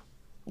 hours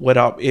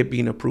without it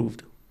being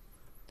approved.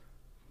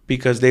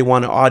 Because they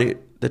want to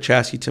audit the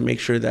chassis to make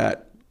sure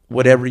that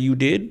whatever you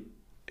did,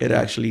 it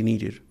actually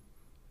needed.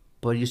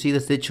 But you see the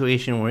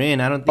situation we're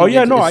in. I don't think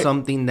it's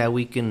something that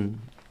we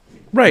can...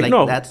 Right, like,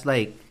 no. That's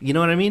like, you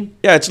know what I mean?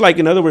 Yeah, it's like,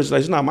 in other words,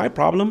 it's not my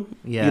problem.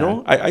 Yeah. You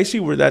know, I see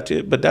where that's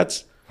it. But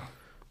that's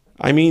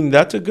a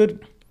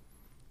good...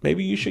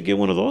 Maybe you should get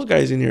one of those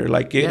guys in here.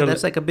 Like,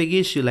 that's like a big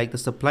issue. Like, the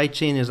supply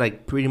chain is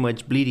like pretty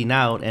much bleeding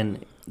out,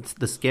 and it's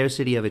the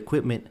scarcity of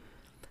equipment.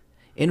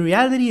 In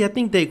reality, I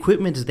think the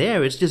equipment's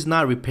there. It's just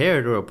not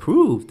repaired or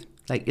approved.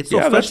 Like, it's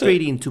so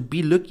frustrating to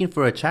be looking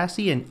for a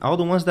chassis, and all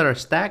the ones that are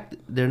stacked,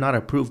 they're not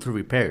approved for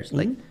repairs. Mm-hmm.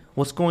 Like,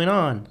 what's going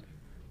on?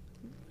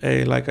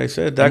 Hey, like I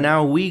said, and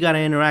now we gotta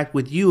interact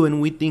with you,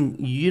 and we think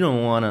you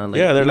don't wanna. Like,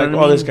 they're like,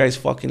 oh, this guy's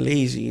fucking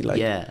lazy. Like,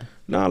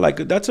 no, like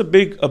that's a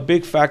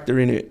big factor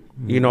in it.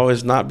 Mm-hmm. You know,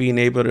 is not being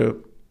able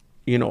to,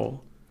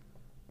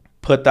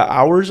 put the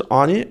hours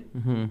on it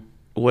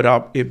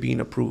without it being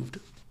approved.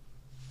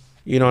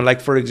 You know, like,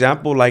 for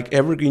example, like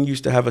Evergreen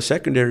used to have a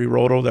secondary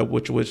roto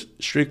which was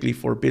strictly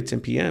for bits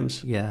and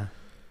PMs. Yeah.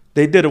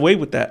 They did away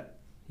with that.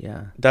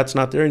 Yeah. That's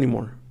not there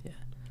anymore. Yeah.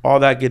 All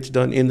that gets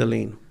done in the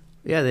lane.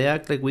 Yeah, they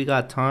act like we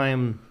got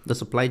time. The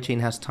supply chain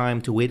has time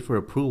to wait for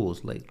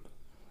approvals. Like,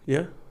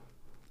 yeah.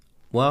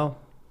 Well,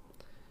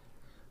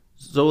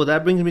 so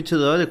that brings me to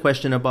the other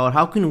question about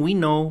how can we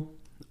know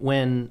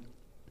when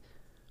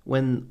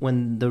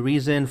the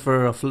reason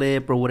for a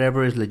flip or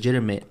whatever is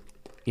legitimate,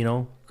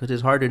 because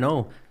it's hard to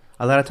know.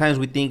 A lot of times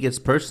we think it's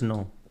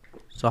personal.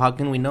 So how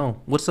can we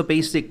know? What's the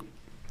basic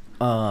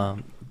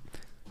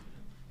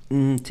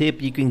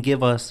tip you can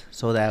give us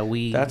so that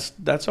we...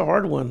 That's a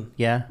hard one.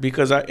 Yeah.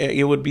 Because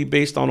it would be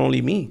based on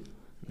only me.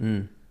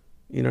 You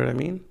know what I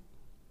mean?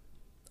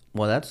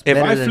 Well, that's if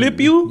I flip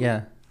you,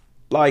 yeah,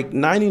 like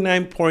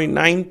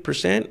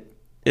 99.9%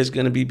 is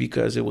going to be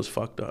because it was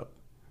fucked up.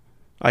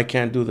 I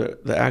can't do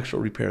the actual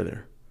repair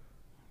there.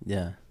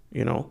 Yeah.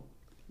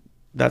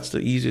 That's the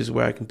easiest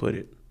way I can put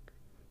it.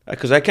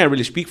 Because I can't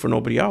really speak for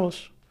nobody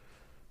else.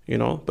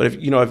 But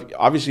if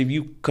obviously if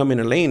you come in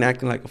a lane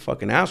acting like a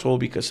fucking asshole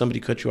because somebody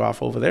cut you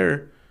off over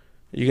there,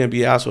 you're going to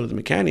be an asshole to the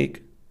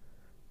mechanic.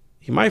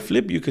 He might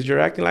flip you because you're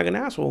acting like an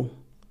asshole.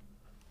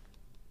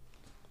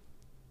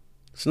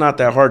 It's not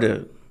that hard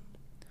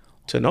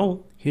to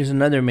know. Here's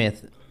another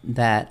myth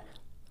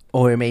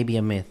or it may be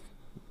a myth,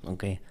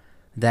 okay,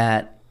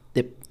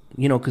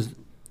 because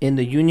in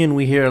the union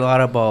we hear a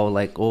lot about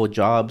like,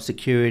 job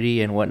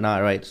security and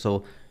whatnot, right?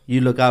 So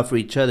you look out for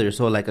each other.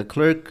 So like a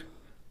clerk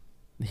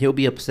he'll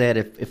be upset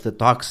if the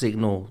talk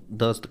signal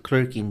does the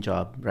clerking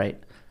job, right?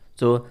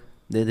 So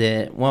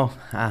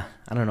I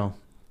don't know.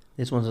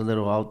 This one's a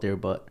little out there,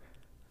 but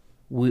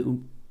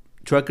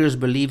truckers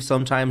believe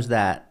sometimes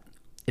that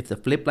if the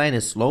flip line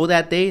is slow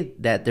that day,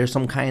 that there's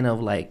some kind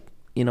of like,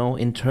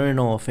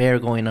 internal affair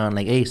going on.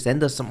 Like, hey,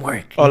 send us some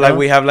work. Oh, like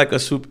we have like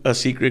a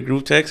secret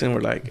group text, and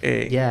we're like,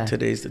 hey, yeah,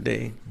 today's the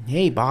day.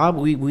 Hey, Bob,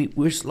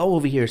 we're slow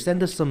over here.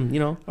 Send us some,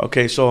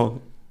 Okay,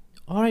 so.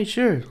 All right,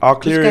 sure. I'll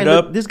clear it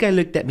up. This guy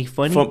looked at me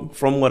funny.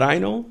 From what I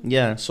know.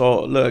 Yeah.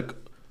 So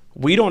look,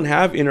 we don't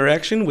have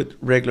interaction with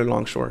regular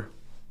longshore.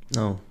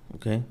 No.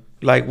 Okay.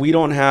 Like we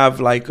don't have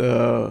like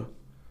a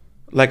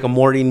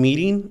morning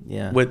meeting.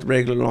 Yeah. With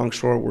regular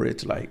longshore where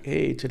it's like,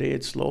 hey, today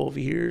it's slow over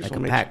here. Like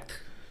so a pact.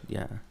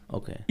 Yeah.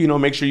 Okay.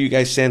 Make sure you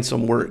guys send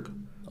some work.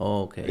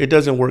 Oh, okay. It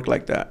doesn't work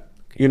like that.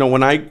 Okay.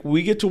 When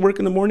we get to work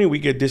in the morning, we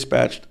get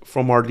dispatched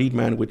from our lead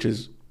man, which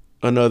is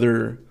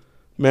another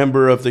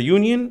member of the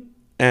union.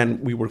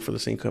 And we work for the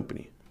same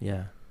company.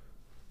 Yeah.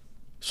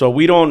 So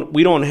we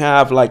don't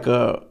have like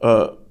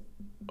a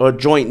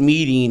joint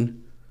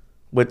meeting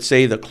with,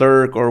 say, the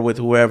clerk or with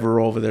whoever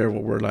over there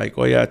where we're like,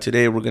 oh yeah,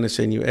 today we're gonna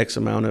send you X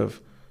amount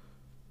of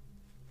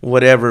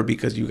whatever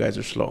because you guys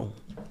are slow.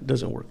 It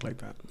doesn't work like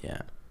that.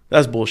 Yeah.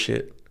 That's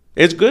bullshit.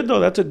 It's good though.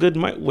 That's a good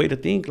way to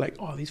think. Like,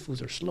 oh, these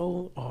fools are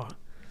slow. Oh.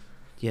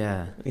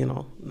 Yeah.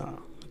 Nah,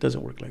 it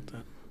doesn't work like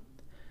that.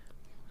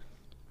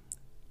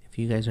 If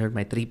you guys heard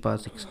my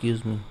tripas,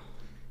 excuse me.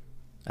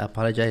 I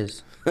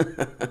apologize.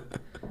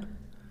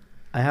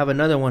 I have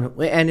another one.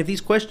 And if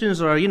these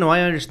questions are, I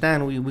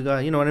understand. We got,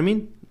 you know what I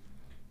mean?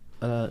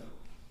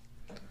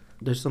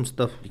 There's some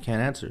stuff you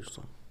can't answer.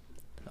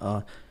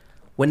 So,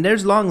 when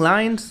there's long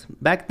lines,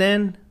 back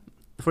then,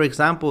 for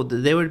example,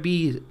 there would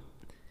be,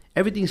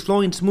 everything's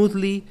flowing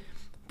smoothly,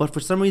 but for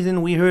some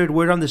reason we heard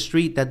word on the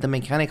street that the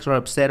mechanics are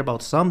upset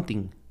about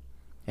something.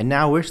 And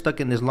now we're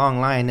stuck in this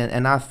long line,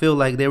 and I feel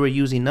like they were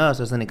using us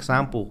as an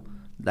example.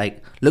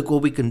 Like, look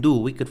what we can do.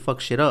 We could fuck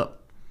shit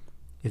up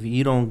if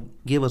you don't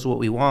give us what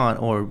we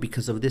want or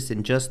because of this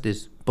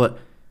injustice. But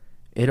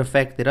it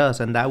affected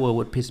us, and that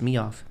would piss me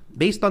off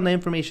based on the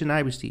information I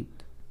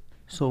received.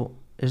 So,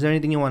 is there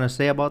anything you want to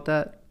say about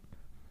that?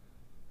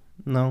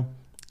 No?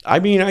 I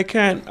mean, I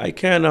can't,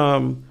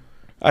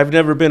 I've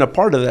never been a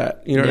part of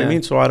that. You know what I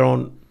mean? So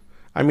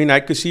I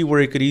could see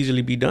where it could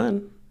easily be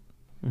done.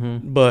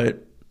 Mm-hmm.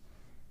 But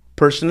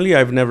personally,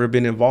 I've never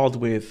been involved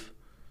with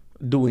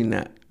doing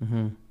that.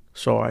 Mm-hmm.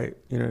 So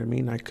you know what I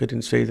mean? I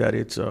couldn't say that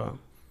it's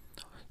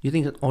You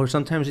think, or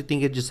sometimes you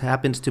think it just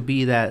happens to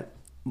be that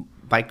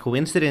by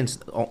coincidence,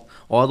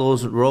 all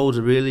those roads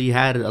really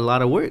had a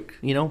lot of work,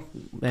 And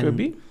could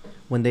be.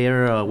 When they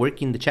are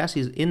working the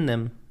chassis in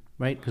them,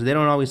 right? Because they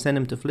don't always send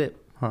them to flip,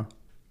 huh?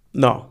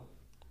 No,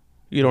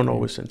 you don't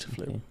always send to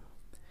flip. Okay.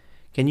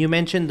 Can you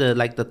mention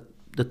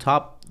the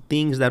top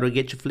things that will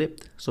get you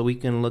flipped so we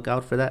can look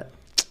out for that?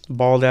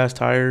 Bald ass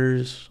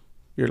tires,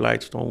 your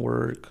lights don't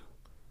work.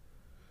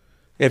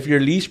 If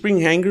your leaf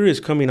spring hanger is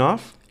coming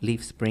off.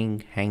 Leaf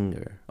spring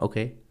hanger.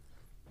 Okay.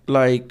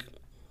 Like,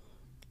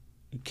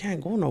 you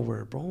can't go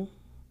nowhere, bro.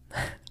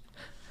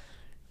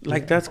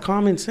 Like, that's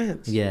common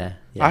sense. Yeah.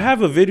 I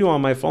have a video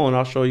on my phone.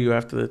 I'll show you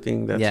after the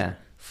thing. That's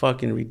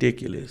fucking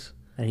ridiculous.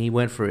 And he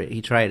went for it.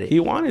 He tried it. He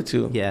wanted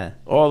to. Yeah.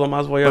 Oh, lo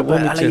más voy a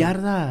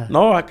vomitar.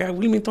 No, acá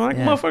Wilmington.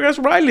 Motherfucker, that's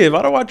where I live.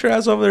 I don't want your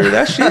ass over there.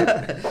 That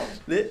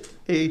shit.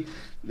 Hey.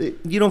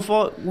 You don't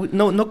fall.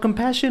 No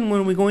compassion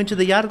when we go into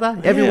the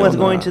yarda. Everyone's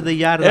going to the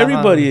yarda.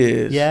 Everybody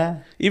is.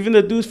 Yeah. Even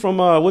the dudes from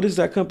what is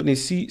that company?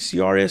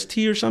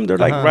 CRST or something. They're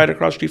like right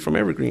across the street from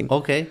Evergreen.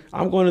 Okay.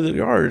 I'm going to the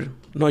yard.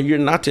 No, you're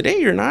not today.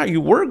 You're not. You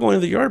were going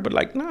to the yard, but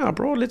like, nah,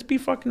 bro. Let's be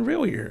fucking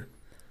real here.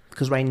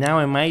 Because right now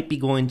I might be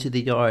going to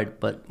the yard,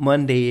 but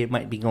Monday it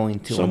might be going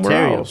to somewhere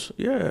Ontario. Else.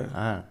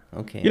 Yeah.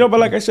 Okay. But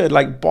like I said,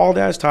 like bald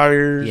ass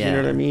tires. Yeah. You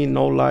know what I mean?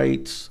 No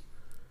lights.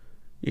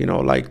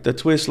 Like the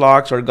twist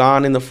locks are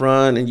gone in the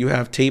front and you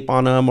have tape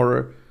on them.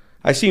 Or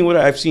I've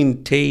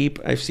seen tape.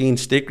 I've seen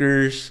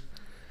stickers,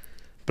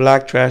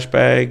 black trash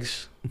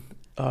bags.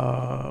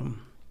 What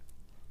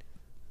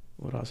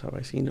else have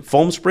I seen?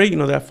 Foam spray. You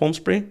know that foam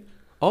spray?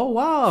 Oh,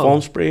 wow.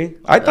 Foam spray.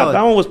 I thought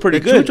that one was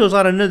pretty good. The Chucho's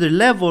on another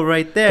level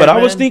right there. But man.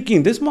 I was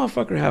thinking, this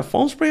motherfucker have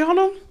foam spray on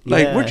him?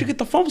 Like, where'd you get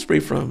the foam spray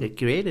from? They're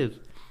creative.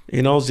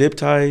 Zip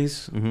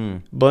ties,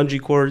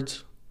 bungee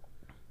cords,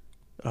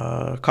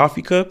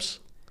 coffee cups.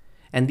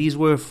 And these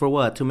were for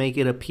what? To make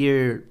it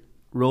appear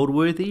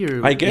roadworthy?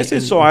 Or I guess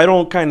it's so I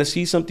don't kind of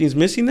see something's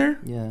missing there.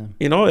 Yeah.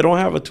 It don't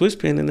have a twist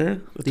pin in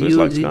there.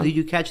 Do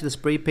you catch the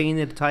spray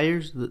painted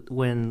tires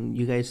when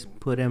you guys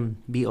put them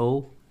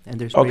BO and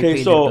they're spray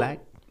painted black?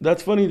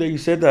 That's funny that you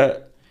said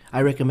that.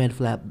 I recommend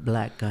flat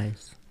black,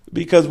 guys.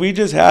 Because we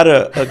just had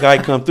a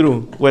guy come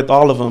through with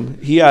all of them.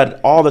 He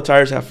had all the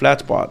tires have flat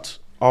spots.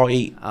 All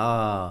 8.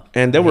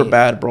 And they were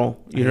bad, bro.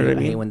 You know what I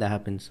mean? I hate when that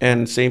happens.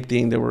 And same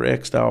thing, they were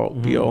X'd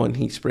out, BO, and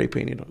he spray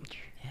painted them.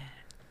 Yeah.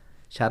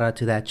 Shout out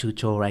to that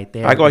Chucho right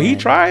there. I go, man. He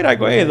tried. I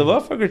go, hey, the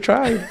motherfucker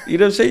tried. You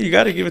know what I'm saying? You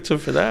got to give it to him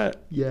for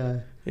that.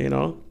 Yeah. You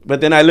know?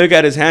 But then I look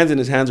at his hands, and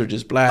his hands are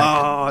just black.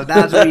 Oh,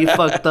 that's where you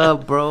fucked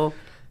up, bro.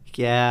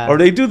 Yeah. Or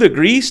they do the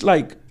grease,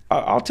 like,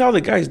 I'll tell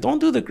the guys, don't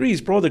do the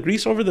grease, bro. The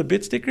grease over the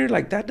bit sticker,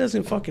 like, that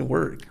doesn't fucking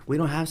work. We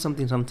don't have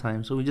something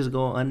sometimes, so we just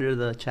go under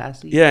the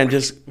chassis. Yeah, and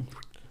just,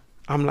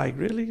 I'm like,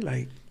 really?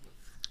 Like,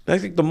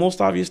 that's like the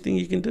most obvious thing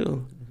you can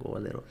do. Go a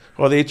little.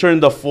 Or they turn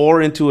the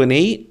 4 into an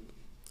 8,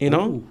 you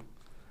know? Ooh.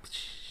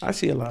 I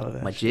see a lot of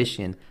that.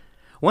 Magician.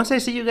 Once I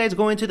see you guys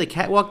go into the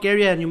catwalk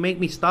area and you make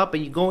me stop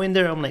and you go in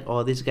there, I'm like,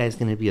 oh, this guy's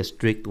going to be a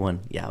strict one.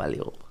 Ya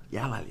valió.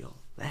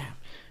 Damn.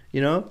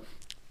 You know?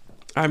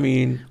 I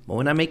mean, but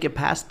when I make it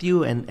past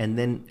you and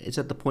then it's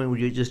at the point where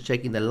you're just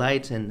checking the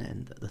lights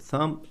and the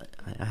thumb,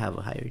 I have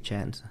a higher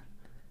chance.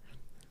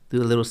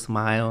 Do a little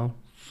smile.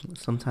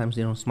 Sometimes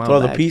they don't smile throw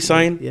back. the peace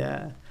sign?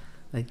 Yeah.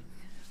 Like,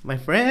 my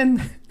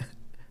friend,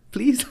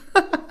 please.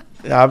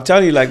 Yeah, I'm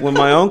telling you, like, when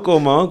my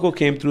uncle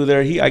came through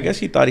there, I guess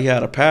he thought he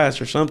had a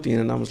pass or something,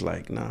 and I was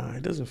like, nah,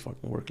 it doesn't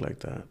fucking work like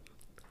that.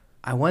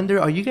 I wonder,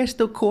 are you guys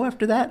still cool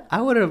after that?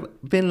 I would have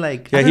been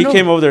like, yeah, he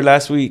came over there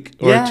last week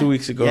or 2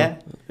 weeks ago.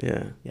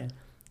 Yeah.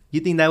 You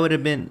think that would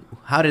have been?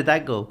 How did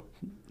that go?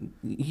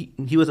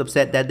 He was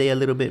upset that day a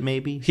little bit,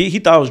 maybe. He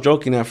thought I was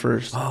joking at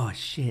first. Oh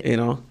shit! You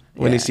know,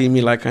 when he seen me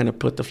like kind of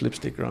put the flip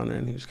sticker on there,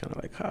 and he was kind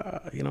of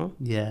like, you know.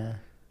 Yeah.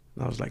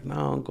 And I was like, no,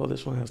 uncle,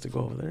 this one has to go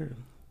over there.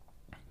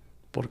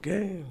 ¿Por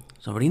qué?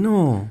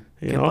 Sobrino,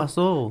 ¿qué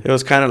pasó? It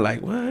was kind of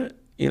like, what?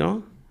 You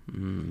know?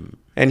 Mm.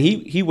 And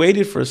he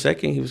waited for a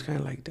second. He was kind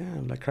of like,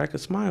 damn, like, crack a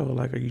smile.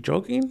 Like, are you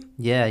joking?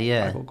 Yeah.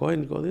 I go ahead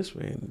and go this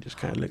way. And he just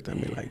kind of looked at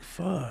me like,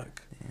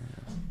 fuck.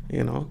 Yeah.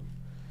 You know?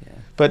 Yeah.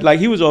 But, like,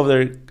 he was over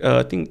there,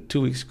 I think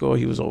 2 weeks ago,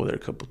 he was over there a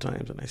couple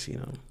times, and I seen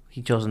him.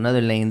 He chose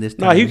another lane this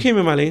time. No, he came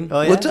in my lane.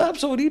 Oh, yeah? What's up,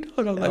 Sobrino?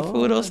 And I'm like,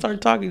 fool, don't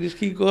start talking. Just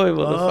keep going,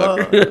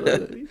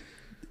 motherfucker.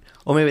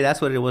 Or maybe that's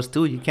what it was,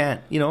 too. You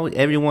can't,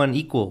 everyone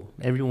equal.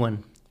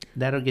 Everyone.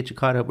 That'll get you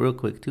caught up real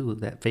quick, too.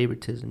 That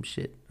favoritism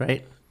shit,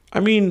 right? I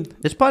mean,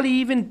 there's probably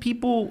even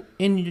people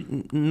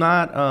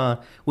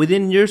not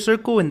within your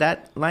circle in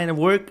that line of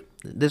work.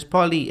 There's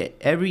probably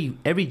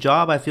every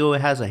job I feel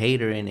has a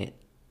hater in it.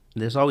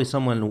 There's always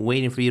someone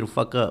waiting for you to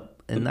fuck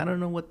up, and I don't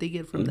know what they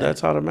get from that.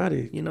 That's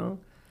automatic,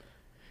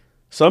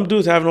 Some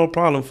dudes have no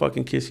problem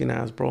fucking kissing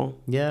ass, bro.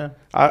 Yeah,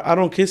 I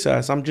don't kiss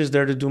ass. I'm just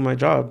there to do my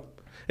job.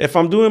 If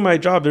I'm doing my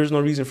job, there's no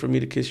reason for me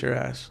to kiss your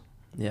ass.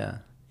 Yeah,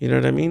 you know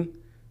what I mean.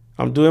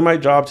 I'm doing my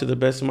job to the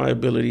best of my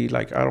ability.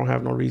 Like, I don't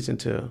have no reason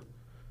to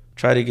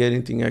try to get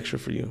anything extra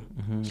for you.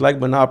 Mm-hmm. It's like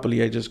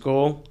Monopoly. I just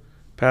go,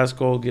 pass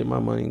go, get my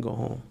money, and go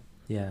home.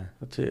 Yeah.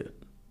 That's it.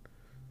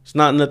 It's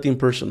not nothing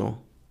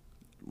personal.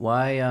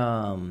 Why,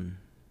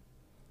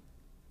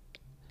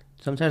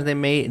 sometimes they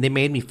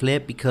made me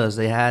flip because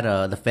they had,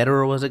 the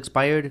federal was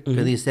expired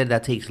because they said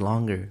that takes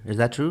longer. Is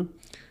that true?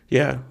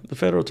 Yeah. The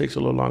federal takes a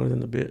little longer than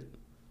the bit.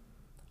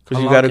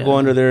 Because you got to go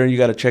under there and you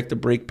got to check the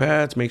brake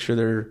pads, make sure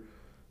they're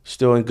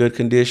still in good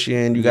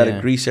condition. You got to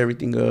grease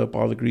everything up,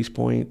 all the grease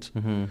points.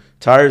 Mm-hmm.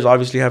 Tires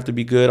obviously have to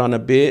be good on a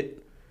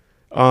bit.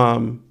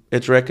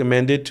 It's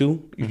recommended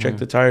too. You check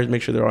the tires,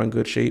 make sure they're all in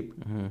good shape.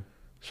 Mm-hmm.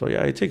 So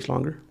yeah, it takes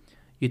longer.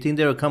 You think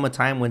there will come a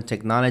time when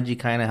technology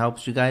kind of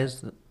helps you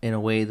guys in a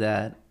way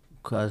that,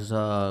 because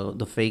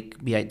the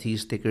fake BIT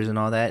stickers and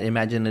all that,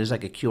 imagine there's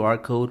like a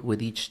QR code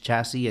with each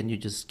chassis and you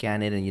just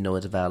scan it and you know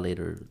it's valid,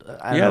 or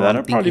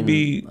that'll probably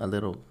be a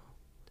little.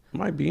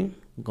 Might be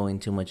going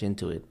too much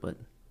into it, but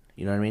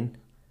you know what I mean?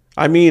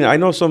 I mean, I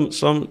know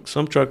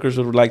some truckers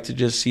would like to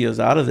just see us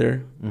out of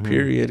there,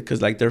 period,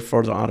 because like they're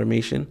for the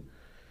automation.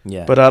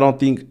 Yeah. But I don't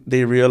think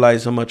they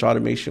realize how much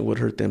automation would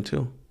hurt them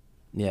too.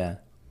 Yeah.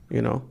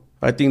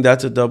 I think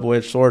that's a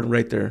double-edged sword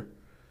right there.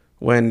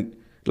 When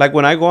I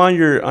go on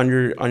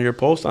your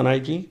post on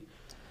IG,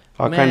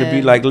 I'll kind of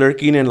be like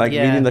lurking and like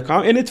reading the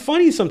comment, and it's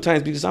funny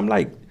sometimes because I'm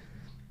like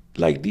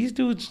these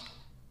dudes.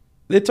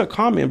 It's a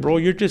comment, bro.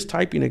 You're just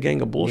typing a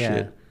gang of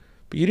bullshit,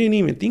 but you didn't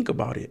even think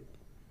about it.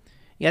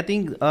 Yeah, I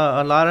think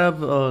a lot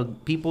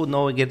of people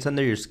know it gets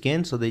under your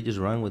skin, so they just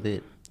run with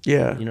it.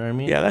 Yeah. You know what I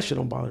mean? Yeah, that shit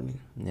don't bother me.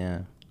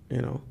 Yeah.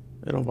 It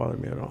don't bother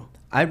me at all.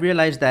 I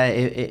realized that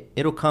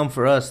it'll come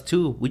for us,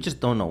 too. We just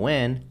don't know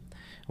when.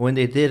 When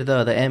they did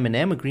the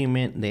M&M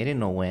agreement, they didn't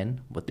know when,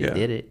 but they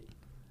did it.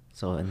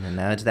 So, and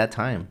now it's that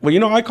time. Well,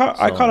 I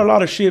caught a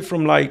lot of shit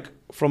from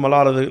a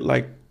lot of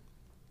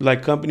the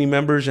company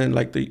members and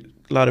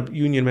a lot of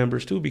union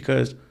members too,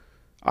 because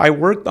I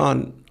worked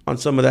on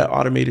some of that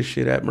automated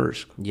shit at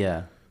Maersk.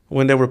 Yeah.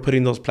 When they were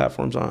putting those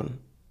platforms on.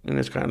 And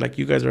it's kind of like,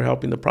 you guys are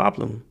helping the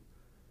problem.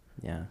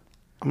 Yeah.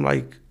 I'm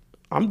like,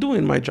 I'm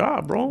doing my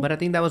job, bro. But I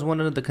think that was one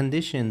of the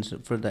conditions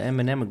for the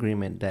M&M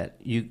agreement, that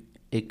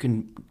it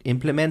can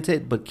implement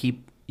it, but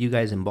keep you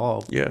guys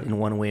involved in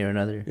one way or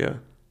another. Yeah.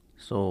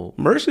 So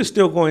Maersk is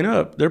still going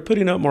up. They're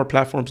putting up more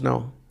platforms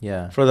now.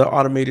 Yeah. For the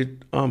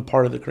automated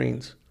part of the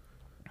cranes.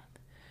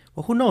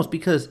 Well, who knows?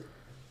 Because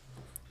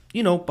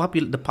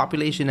the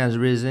population has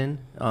risen.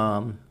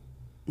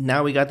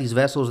 Now we got these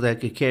vessels that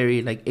could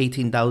carry like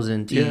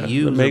 18,000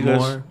 TEUs or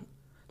more.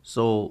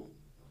 So,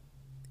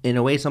 in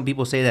a way, some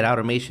people say that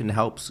automation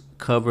helps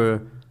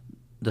cover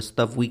the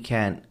stuff we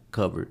can't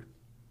cover.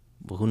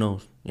 But who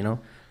knows, you know?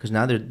 Because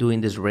now they're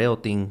doing this rail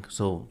thing.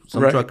 So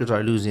some Right. truckers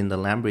are losing the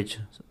land bridge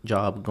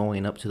job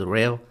going up to the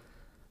rail.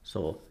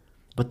 So,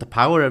 but the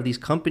power of these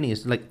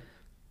companies, like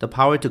the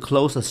power to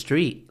close a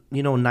street,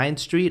 you know, 9th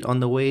Street on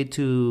the way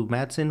to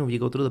Madsen, when you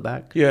go through the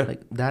back. Yeah.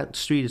 Like that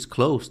street is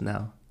closed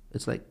now.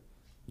 It's like,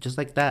 just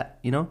like that,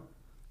 you know?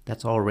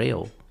 That's all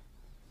rail.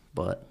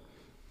 But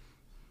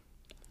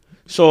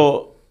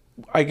So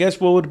I guess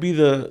what would be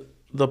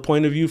the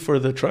point of view for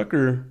the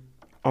trucker,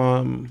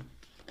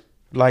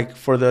 like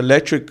for the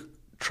electric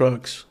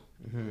trucks,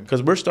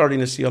 because we're starting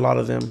to see a lot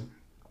of them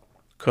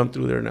come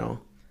through there now.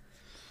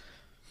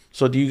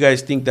 So do you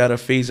guys think that'll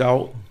phase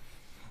out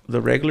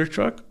the regular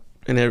truck,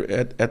 and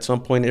at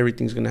some point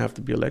everything's gonna have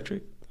to be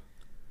electric?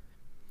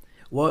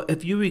 well,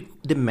 if you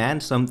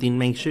demand something,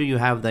 make sure you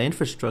have the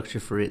infrastructure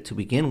for it to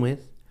begin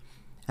with,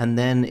 and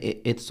then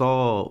it's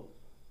all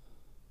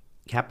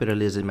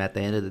capitalism at the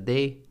end of the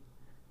day.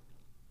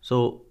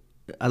 So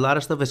a lot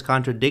of stuff is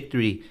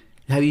contradictory.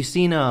 Have you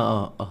seen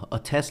a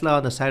Tesla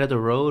on the side of the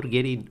road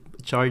getting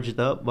charged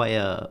up by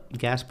a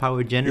gas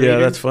powered generator? Yeah,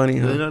 that's funny,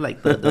 huh? You know,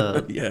 like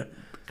the Yeah.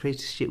 crazy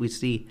shit we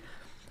see.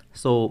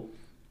 So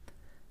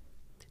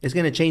it's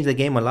gonna change the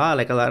game a lot.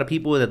 Like a lot of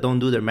people that don't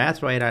do their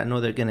math right, I know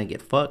they're gonna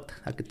get fucked.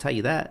 I could tell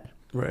you that.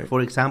 Right.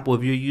 For example,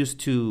 if you're used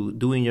to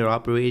doing your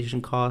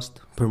operation cost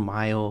per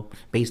mile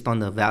based on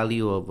the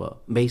value of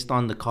based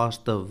on the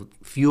cost of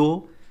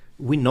fuel,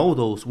 we know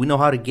those. We know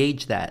how to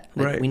gauge that.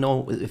 Like, Right. we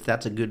know if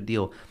that's a good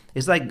deal.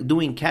 It's like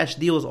doing cash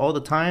deals all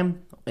the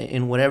time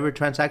in whatever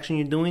transaction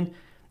you're doing,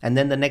 and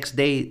then the next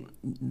day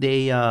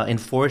they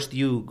enforced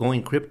you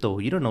going crypto.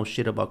 You don't know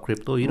shit about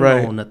crypto. You don't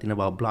Right. know nothing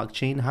about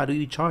blockchain. How do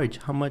you charge?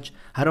 How much?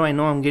 How do I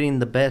know I'm getting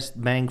the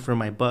best bang for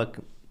my buck?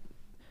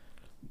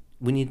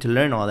 We need to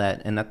learn all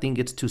that, and I think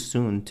it's too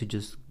soon to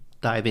just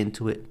dive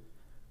into it,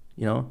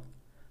 you know.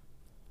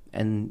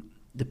 And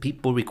the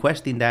people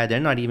requesting that, they're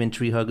not even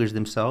tree huggers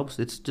themselves.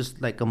 It's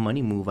just like a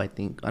money move, I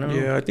think. I don't know.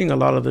 Yeah, I think a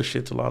lot of the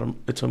shit's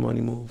it's a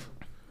money move.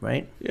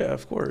 Right? Yeah,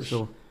 of course.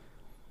 So,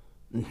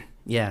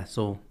 yeah,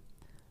 so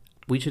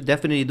we should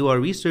definitely do our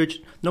research.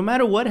 No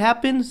matter what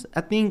happens,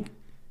 I think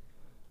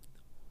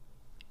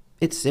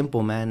it's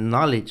simple, man.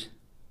 Knowledge.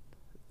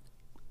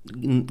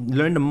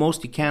 Learn the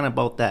most you can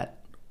about that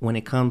when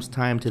it comes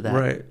time to that.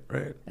 Right,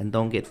 right. And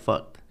don't get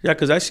fucked. Yeah,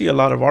 because I see a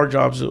lot of our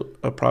jobs will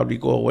probably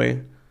go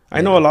away. I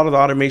know a lot of the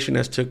automation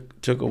has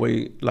took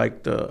away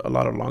like a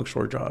lot of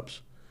longshore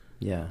jobs.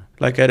 Yeah.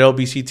 Like at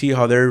LBCT,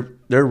 how they're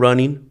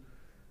running.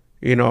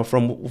 You know,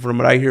 from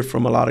what I hear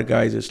from a lot of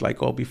guys, it's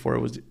like, oh, before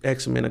it was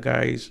X amount of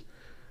guys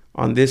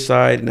on this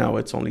side, now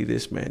it's only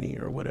this many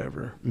or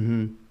whatever.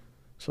 Mm-hmm.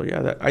 So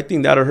yeah, I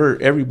think that'll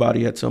hurt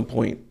everybody at some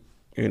point.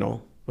 You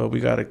know, but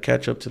we got to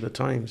catch up to the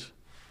times.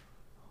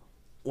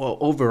 Well,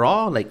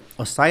 overall, like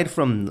aside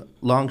from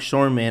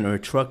longshoremen or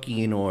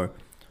trucking or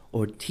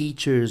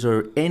teachers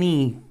or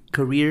any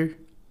career,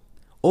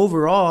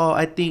 overall,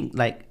 I think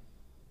like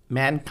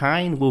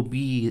mankind will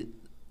be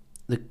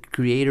the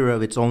creator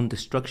of its own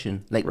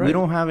destruction. Like we Right.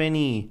 don't have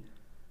any,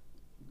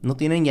 no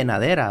tienen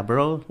llenadera,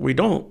 bro. We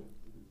don't.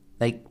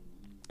 Like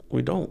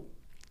We don't.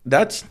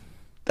 That's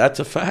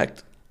a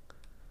fact.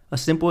 a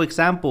simple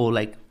example,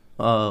 like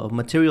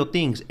material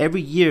things.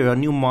 Every year, a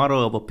new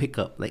model of a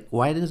pickup. Like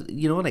why does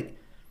like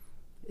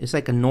it's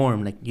like a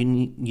norm. Like you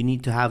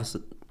need to have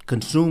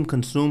consume.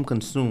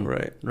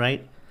 Right.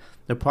 Right.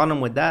 The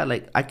problem with that,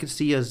 like I could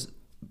see us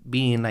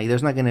being like,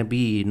 there's not gonna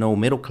be no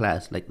middle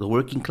class. Like the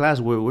working class,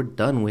 we're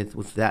done with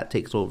if that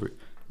takes over.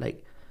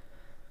 Like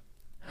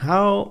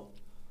how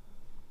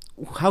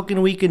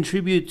can we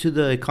contribute to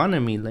the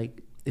economy?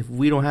 Like if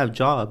we don't have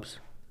jobs,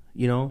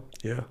 you know?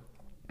 Yeah.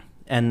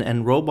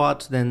 And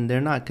robots, then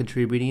they're not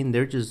contributing.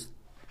 They're just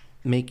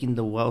making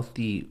the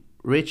wealthy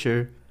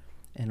richer,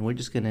 and we're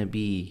just gonna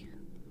be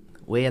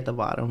way at the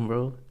bottom,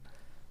 bro.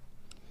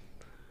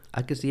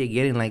 I could see it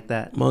getting like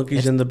that. Monkeys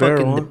It's in the barrel,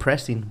 fucking huh?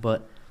 depressing,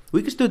 but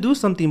we could still do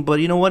something. But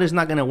you know what? It's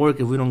not gonna work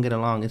if we don't get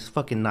along. It's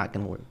fucking not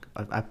gonna work.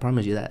 I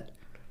promise you that.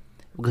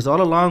 Because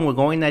all along we're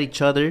going at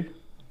each other.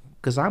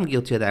 Because I'm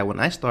guilty of that. When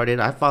I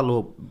started, I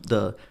follow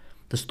the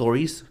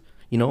stories,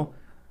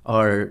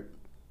 or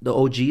the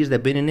OGs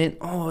that been in it.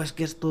 Oh, es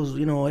que estos,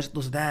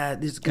 estos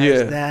that, this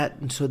guy's that.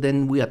 And so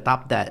then we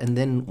adopt that. And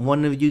then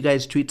one of you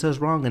guys treats us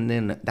wrong, and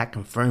then that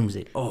confirms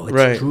it. Oh,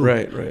 it's true.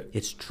 Right.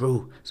 It's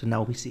true. So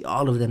now we see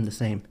all of them the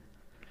same.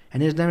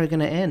 And it's never going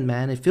to end,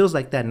 man. It feels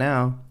like that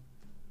now.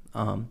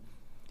 So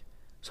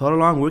all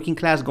along, working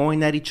class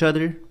going at each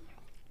other.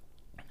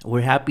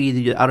 We're happy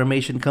the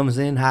automation comes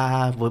in,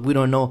 but we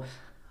don't know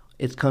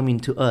it's coming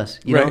to us.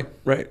 You know?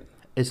 Right.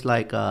 It's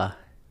like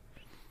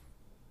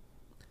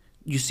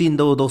you seen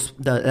the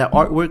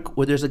artwork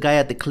where there's a guy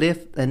at the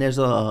cliff and there's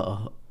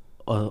a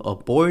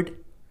board,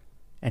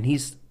 and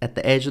he's at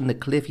the edge of the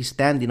cliff. He's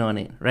standing on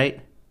it,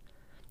 right?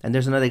 And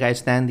there's another guy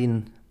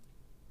standing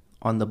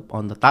on the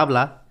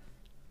tabla,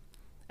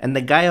 and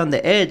the guy on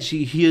the edge,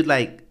 he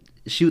like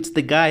shoots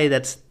the guy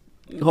that's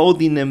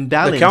holding them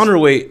balanced. The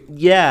counterweight.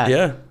 Yeah.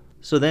 Yeah.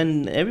 So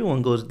then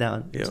everyone goes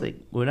down. Yep. It's like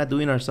we're not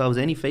doing ourselves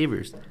any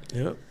favors.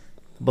 Yep.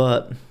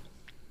 But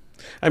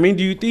I mean,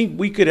 do you think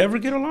we could ever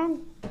get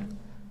along?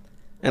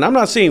 And I'm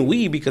not saying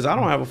we, because I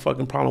don't have a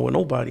fucking problem with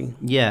nobody.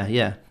 Yeah,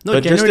 yeah. No,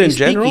 But just generally in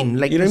general, speaking,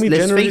 like you know what I mean?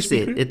 let's Generally face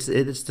speaking? it,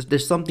 it's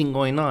there's something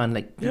going on.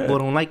 Like Yeah. people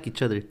don't like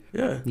each other.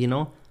 Yeah. You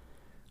know,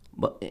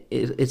 but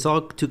it's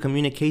all to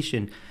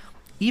communication.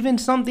 Even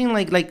something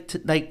like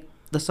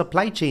the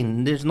supply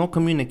chain, there's no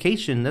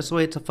communication. That's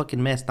why it's a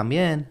fucking mess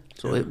también.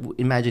 So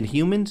imagine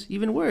humans,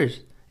 even worse.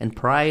 And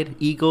pride,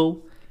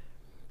 ego.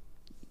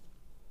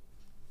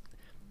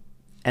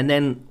 And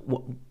then,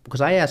 because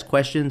I ask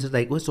questions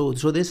like, well, so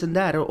this and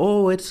that, or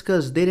oh, it's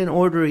because they didn't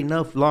order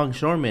enough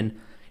longshoremen.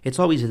 It's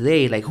always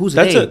they. Like, who's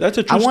they? That's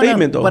a true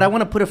statement, though. But I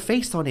want to put a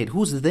face on it.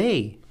 Who's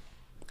they?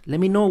 Let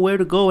me know where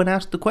to go and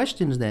ask the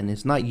questions. Then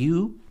it's not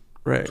you,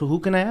 Right. so who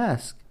can I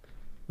ask?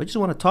 I just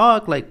want to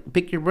talk. Like,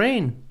 pick your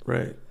brain.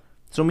 Right.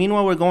 So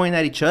meanwhile, we're going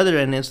at each other,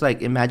 and it's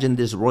like, imagine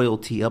this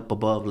royalty up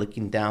above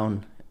looking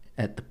down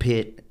at the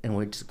pit, and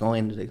we're just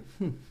going like,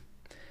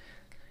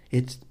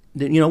 it's.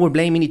 We're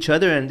blaming each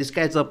other, and this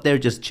guy's up there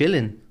just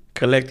chilling.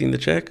 Collecting the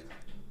check.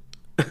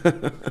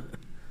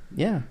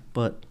 Yeah,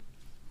 but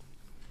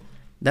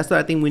that's what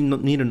I think we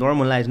need to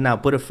normalize now.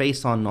 Put a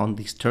face on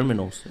these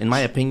terminals, in my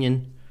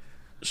opinion.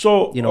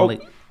 So,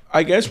 like,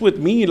 I guess with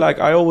me, like,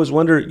 I always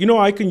wonder,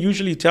 I can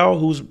usually tell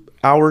who's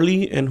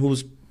hourly and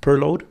who's per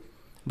load.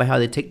 By how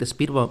they take the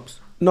speed bumps.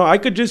 No, I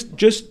could just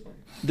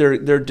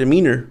their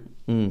demeanor.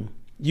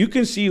 You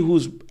can see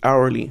who's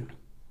hourly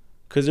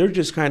because they're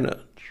just kind of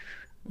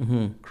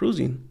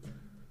cruising.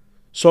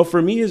 So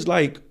for me, it's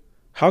like,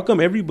 how come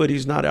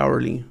everybody's not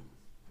hourly?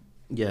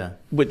 Yeah.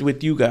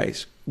 With you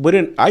guys,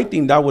 I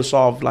think that would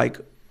solve like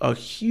a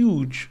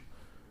huge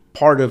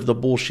part of the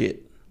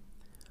bullshit.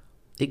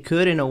 It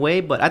could in a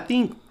way, but I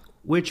think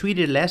we're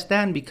treated less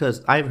than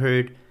because I've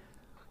heard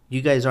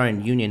you guys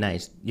aren't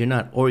unionized. You're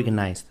not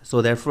organized.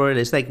 So therefore,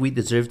 it's like we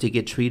deserve to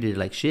get treated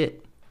like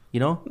shit.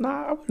 Nah,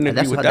 I wouldn't agree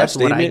That's with how- that that's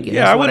what I statement. get.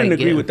 Yeah, That's I what I wouldn't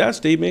agree get. with that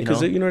statement You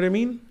because know? you know what I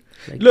mean.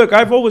 Like- Look,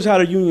 I've always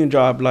had a union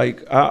job.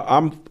 Like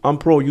I'm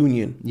pro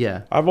union.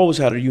 Yeah. I've always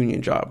had a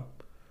union job,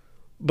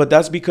 but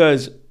that's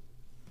because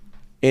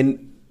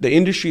in the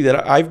industry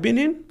that I've been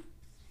in,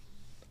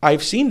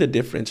 I've seen the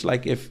difference.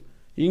 Like if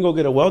you can go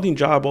get a welding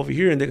job over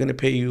here and they're going to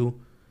pay you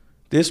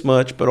this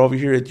much, but over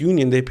here at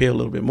union they pay a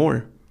little bit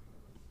more.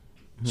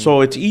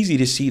 So it's easy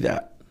to see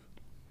that.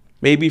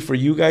 Maybe for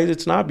you guys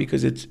it's not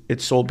because it's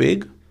so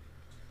big.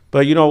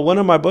 But one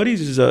of my buddies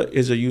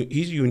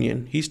he's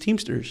union. He's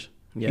Teamsters.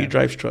 Yeah. He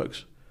drives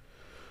trucks.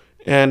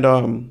 And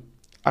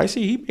I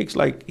see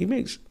he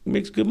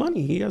makes good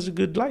money. He has a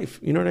good life.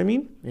 You know what I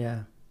mean?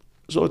 Yeah.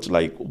 So it's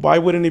like, why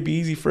wouldn't it be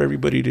easy for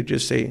everybody to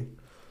just say,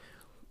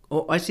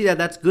 Oh, I see that.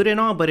 That's good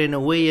and all, but in a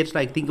way, it's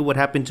like, think of what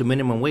happened to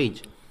minimum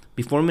wage.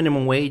 Before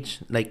minimum wage,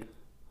 like,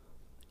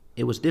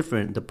 it was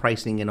different, the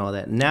pricing and all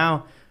that.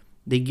 Now,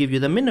 they give you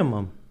the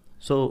minimum.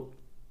 So,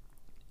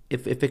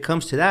 if it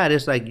comes to that,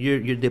 it's like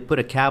they put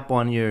a cap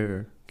on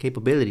your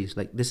capabilities.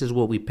 Like, this is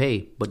what we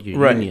pay, but you're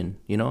Right. union,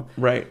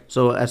 right?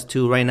 So, as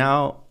to right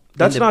now,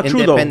 That's not true,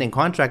 though. independent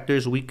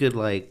contractors, we could,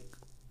 like,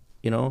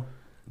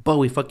 but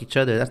we fuck each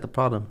other. That's the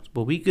problem.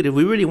 But we could, if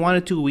we really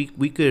wanted to, we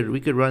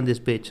could run this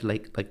bitch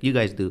like you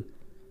guys do.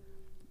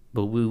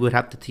 But we would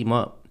have to team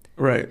up.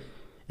 Right.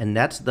 And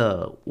that's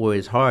where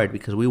it's hard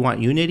because we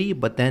want unity,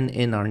 but then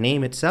in our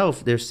name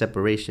itself, there's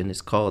separation.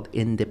 It's called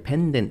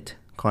independent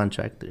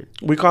contractor.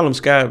 We call them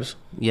scabs.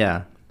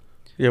 Yeah.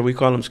 Yeah, we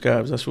call them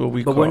scabs. That's what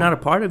we But call. we're not a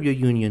part of your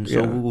union, so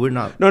Yeah. we're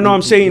not. No,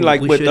 I'm saying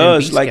like we with shouldn't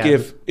us, be like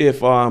scabs.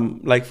 if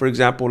like for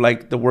example,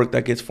 like the work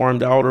that gets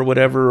farmed out or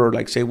whatever, or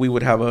like say we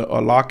would have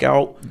a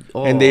lockout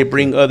and they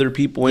bring other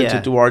people in to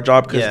Yeah. do our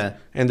job Yeah.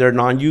 and they're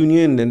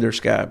non-union, then they're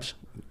scabs.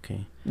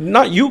 Okay.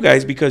 Not you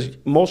guys, because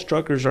most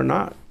truckers are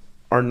not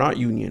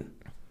union.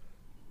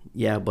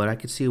 Yeah, but I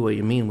could see what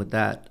you mean with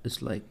that.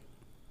 It's like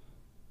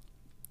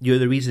you're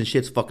the reason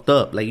shit's fucked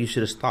up. Like you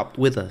should have stopped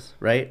with us,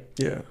 right?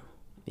 Yeah.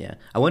 Yeah.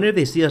 I wonder if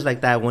they see us like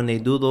that when they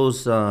do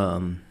those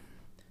when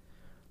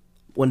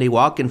they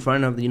walk in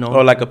front of,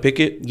 Oh, like a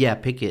picket? Yeah,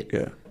 picket.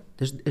 Yeah.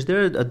 Is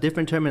there a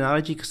different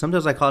terminology? Because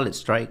sometimes I call it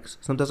strikes.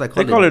 Sometimes I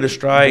They call it a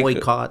strike.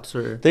 boycotts,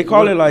 or They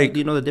call it like Do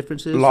you know the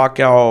differences?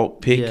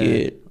 Lockout,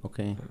 picket. Yeah.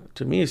 Okay.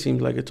 To me, it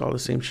seems like it's all the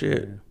same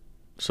shit.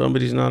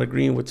 Somebody's not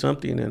agreeing with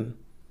something, and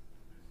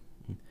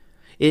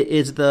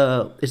It's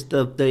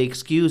the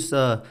excuse.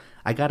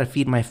 I gotta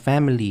feed my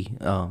family.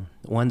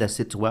 One that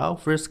sits well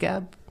for a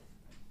scab.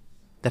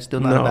 That's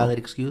still not a No. valid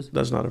excuse.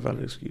 that's not a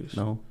valid excuse.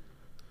 No.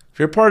 If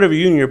you're part of a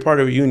union, you're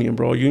part of a union,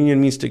 bro. Union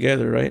means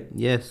together, right?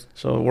 Yes.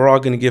 So we're all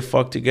going to get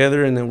fucked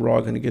together, and then we're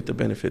all going to get the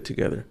benefit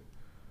together.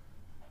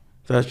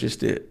 That's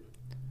just it.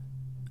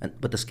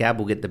 But the scab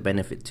will get the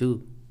benefit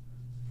too.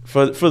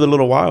 For the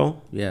little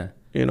while, Yeah.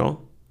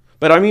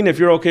 But I mean, if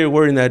you're okay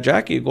wearing that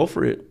jacket, go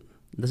for it.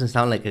 Doesn't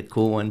sound like a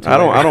cool one. I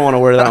don't want to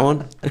wear that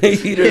one.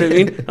 You know what I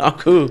mean? I'm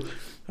cool.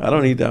 I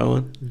don't need that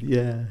one.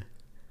 Yeah.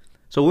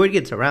 So word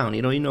gets around.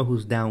 You know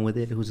who's down with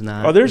it, who's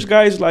not. Oh, there's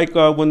guys like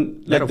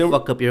when like That'll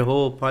fuck up your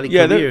whole probably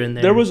yeah, career in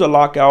there. there was a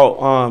lockout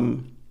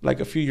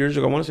like a few years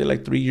ago. I want to say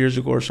like 3 years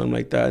ago or something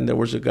like that. And there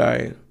was a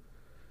guy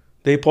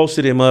They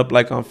posted him up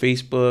like on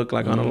Facebook,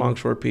 like on a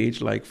Longshore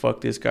page, like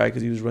fuck this guy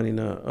because he was running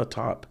a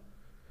top.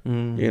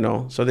 You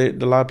know, so a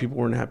lot of people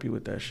weren't happy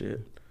with that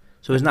shit.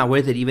 So it's not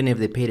worth it, even if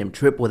they paid him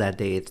triple that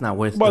day. It's not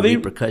worth the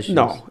repercussions.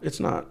 No, it's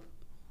not,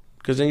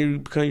 because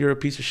then you're a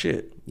piece of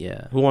shit.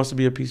 Yeah. Who wants to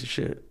be a piece of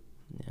shit?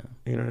 Yeah.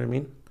 You know what I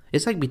mean?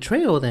 It's like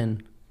betrayal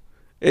then.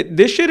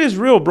 This shit is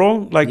real,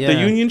 bro. Like the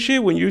union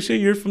shit. When you say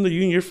you're from the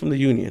union, you're from the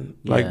union.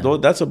 Like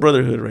that's a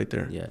brotherhood right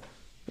there. Yeah.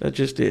 That's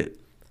just it.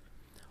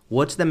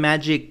 What's the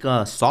magic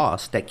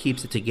sauce that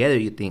keeps it together,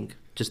 you think?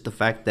 Just the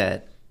fact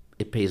that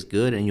it pays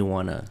good and you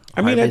want to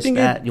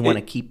you want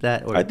to keep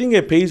that? Or I think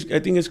it pays. I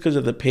think it's because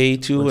of the pay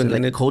too. and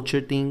like a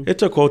culture thing?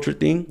 It's a culture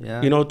thing,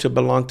 yeah. You know, to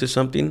belong to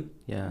something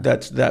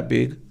that's that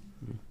big.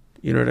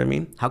 You know what I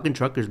mean? How can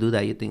truckers do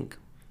that, you think?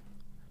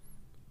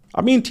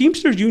 I mean,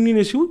 Teamsters Union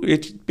is huge.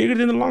 It's bigger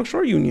than the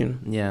Longshore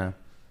Union. Yeah.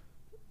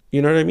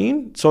 You know what I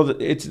mean? So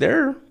it's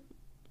there.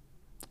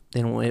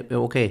 Then,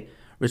 okay,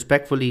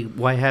 respectfully,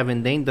 why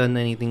haven't they done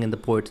anything in the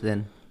ports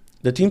then?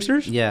 The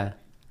Teamsters? Yeah.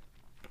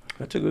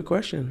 That's a good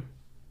question.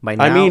 By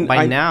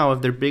now,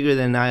 if they're bigger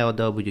than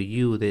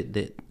ILWU,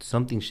 that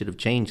something should have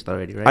changed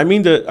already, right? I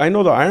mean, I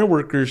know the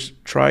ironworkers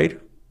tried.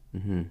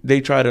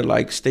 They try to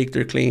like stake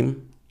their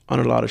claim on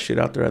a lot of shit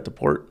out there at the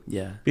port.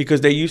 Yeah.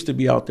 Because they used to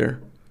be out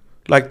there.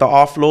 Like the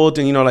offloads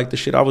and, you know, like the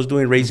shit I was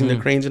doing, raising the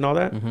cranes and all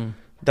that.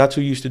 That's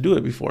who used to do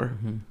it before.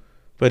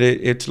 But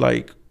it's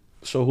like,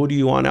 so who do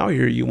you want out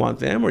here? You want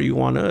them or you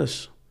want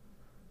us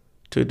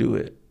to do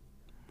it?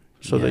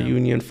 So the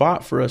union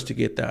fought for us to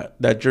get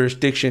that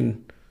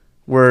jurisdiction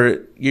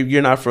where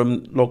you're not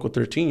from Local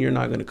 13. You're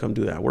not going to come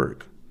do that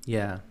work.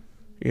 Yeah.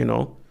 You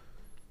know?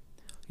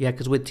 Yeah,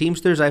 because with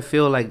Teamsters, I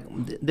feel like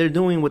they're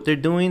doing what they're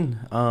doing.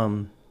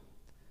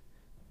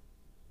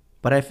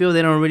 But I feel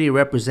they don't really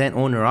represent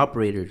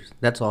owner-operators.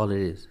 That's all it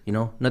is. You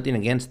know? Nothing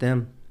against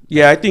them.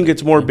 Yeah, I think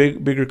it's more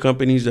bigger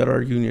companies that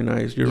are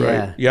unionized. You're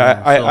right.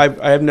 Yeah,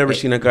 I have never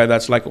seen a guy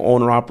that's like an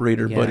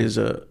owner-operator but is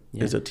a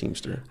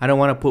Teamster. I don't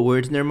want to put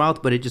words in their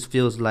mouth, but it just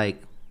feels like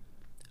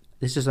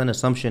this is an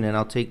assumption, and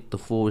I'll take the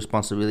full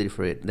responsibility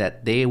for it,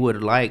 that they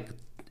would like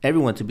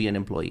everyone to be an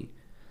employee.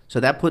 So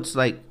that puts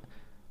like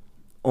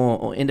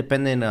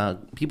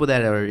independent people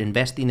that are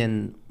investing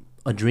in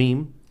a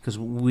dream, because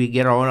we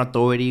get our own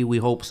authority. We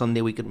hope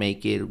someday we could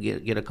make it,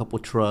 get a couple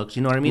trucks.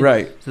 You know what I mean?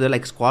 Right. So they're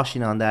like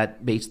squashing on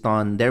that based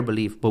on their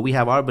belief. But we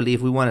have our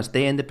belief. We want to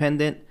stay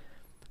independent.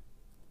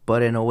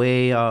 But in a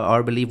way,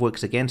 our belief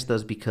works against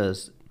us,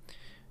 because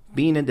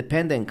being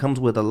independent comes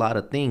with a lot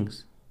of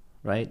things,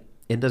 right?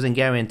 It doesn't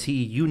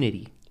guarantee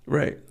unity.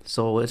 Right.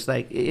 So it's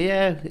like,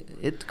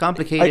 it's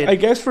complicated. I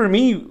guess for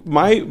me,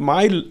 my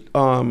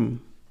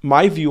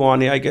view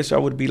on it, I guess I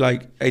would be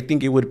like, I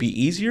think it would be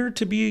easier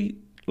to be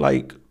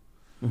like,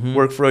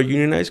 work for a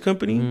unionized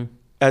company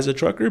as a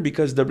trucker,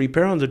 because the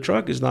repair on the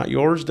truck is not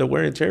yours. The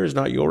wear and tear is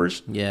not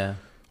yours. Yeah.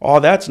 All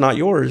that's not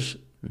yours.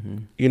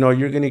 You know,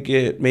 you're going to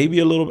get maybe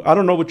a little, I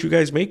don't know what you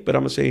guys make, but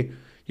I'm going to say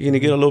you're going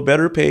to get a little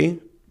better pay,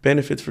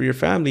 benefits for your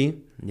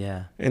family.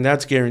 Yeah. And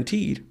that's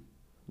guaranteed.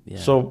 Yeah.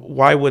 So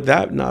why would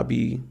that not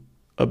be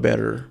a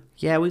better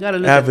Yeah, we got to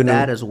look at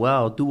that as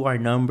well. Do our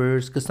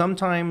numbers. Because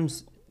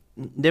sometimes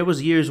there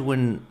was years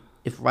when,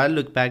 if I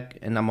look back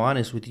and I'm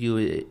honest with you,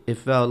 it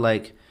felt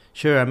like,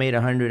 sure, I made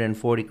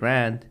 140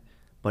 grand,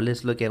 but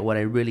let's look at what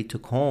I really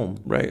took home.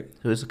 Right.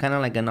 So it's kind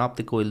of like an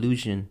optical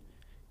illusion.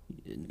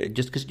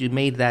 Just because you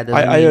made that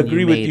doesn't I mean agree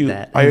you with made you.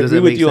 that. I Does agree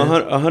that with make you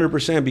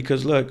sense? 100%,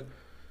 because look,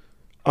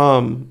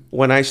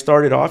 when I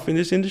started off in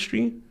this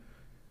industry,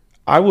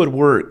 I would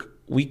work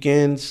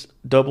weekends,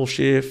 double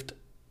shift,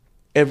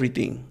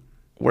 everything.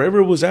 Wherever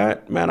it was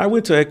at, man, I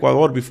went to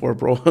Ecuador before,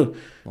 bro.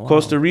 Wow.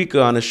 Costa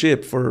Rica on a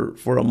ship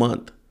for a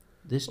month.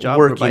 This job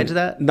provides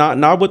that?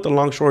 Not with the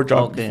Longshore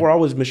job. Okay. Before I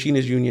was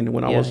machinist union,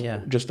 when I was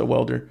just a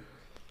welder.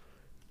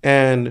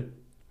 And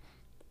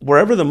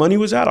wherever the money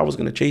was at, I was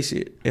going to chase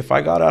it. If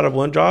I got out of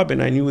one job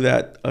and I knew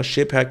that a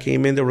ship had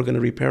came in that we're going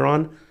to repair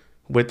on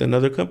with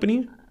another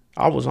company,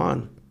 I was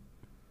on.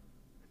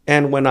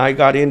 And when I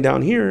got in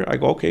down here, I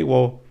go, okay,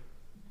 well,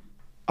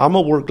 I'm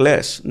going to work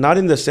less. Not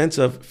in the sense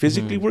of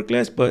physically work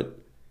less, but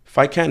if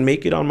I can't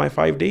make it on my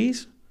 5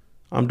 days,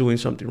 I'm doing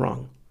something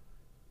wrong.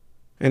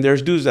 And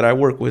there's dudes that I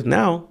work with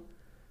now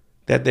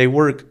that they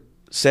work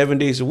 7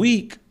 days a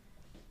week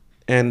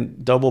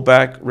and double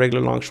back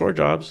regular Longshore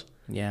jobs.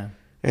 Yeah.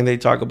 And they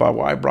talk about,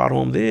 well, I brought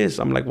home this.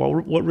 I'm like, well,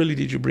 what really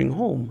did you bring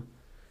home?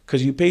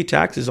 Because you pay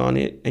taxes on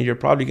it, and you're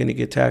probably going to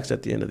get taxed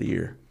at the end of the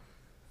year.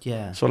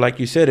 Yeah. So like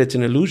you said, it's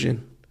an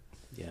illusion.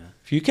 Yeah.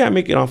 If you can't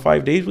make it on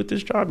 5 days with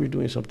this job, you're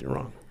doing something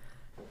wrong.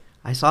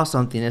 I saw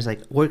something. It's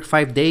like, work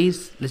 5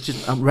 days. Let's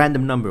just a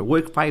random number.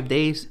 Work 5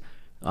 days,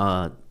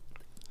 $3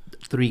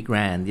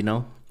 grand. You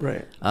know.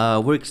 Right.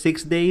 Work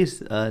 6 days,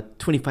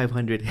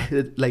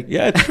 2,500. Like,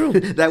 yeah, it's true.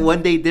 That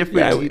 1 day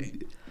difference.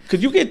 Yeah,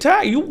 because you get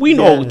taxed. We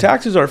know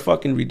taxes are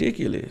fucking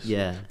ridiculous.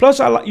 Yeah. Plus,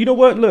 you know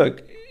what?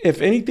 Look,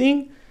 if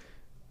anything,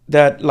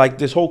 that like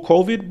this whole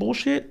COVID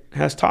bullshit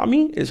has taught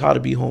me is how to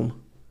be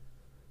home.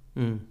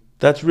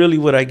 That's really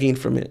what I gained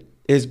from it,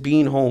 is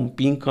being home,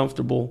 being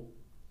comfortable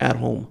at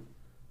home.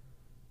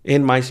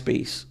 in my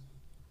space.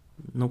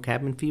 No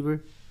cabin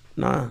fever?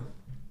 Nah.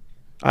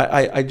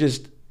 I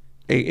just,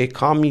 it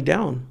calmed me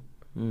down.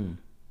 Mm.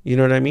 You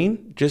know what I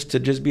mean? Just to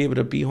just be able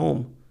to be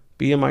home,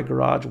 be in my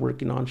garage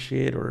working on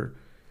shit or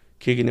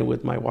kicking it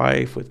with my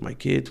wife, with my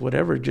kids,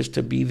 whatever, just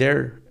to be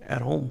there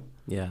at home.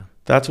 Yeah.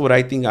 That's what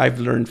I think I've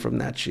learned from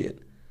that shit.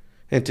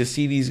 And to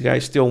see these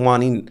guys still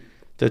wanting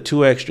the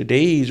 2 extra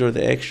days or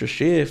the extra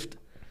shift,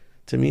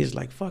 to me is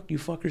like, fuck, you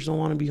fuckers don't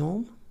want to be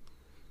home?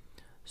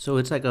 So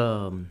it's like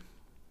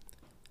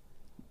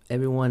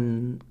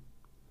everyone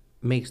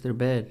makes their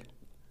bed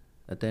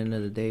at the end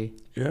of the day.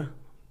 Yeah.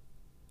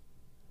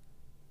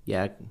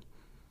 Yeah.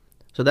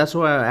 So that's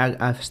where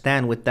I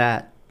stand with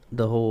that.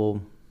 The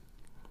whole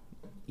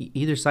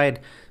either side,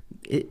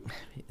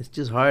 it's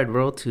just hard,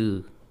 bro.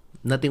 To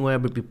nothing will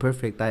ever be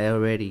perfect. I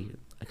already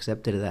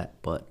accepted that,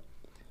 but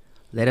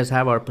let us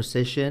have our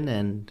position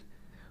and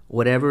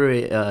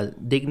whatever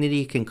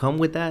dignity can come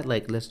with that.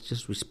 Like, let's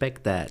just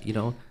respect that. You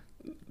know.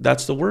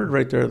 That's the word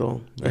right there,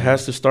 though. Yeah. It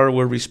has to start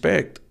with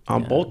respect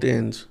on Yeah. both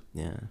ends.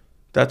 Yeah.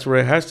 That's where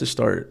it has to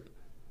start.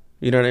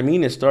 You know what I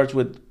mean? It starts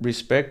with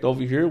respect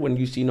over here when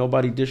you see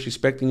nobody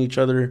disrespecting each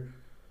other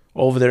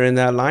over there in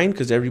that line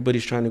because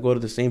everybody's trying to go to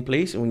the same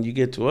place. And when you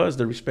get to us,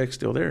 the respect's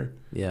still there.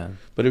 Yeah.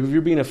 But if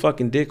you're being a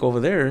fucking dick over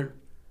there,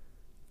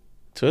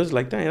 to us,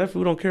 like, dang, that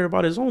fool don't care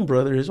about his own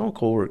brother, his own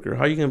coworker.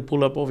 How you going to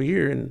pull up over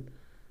here and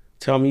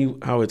tell me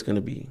how it's going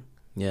to be?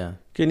 Yeah.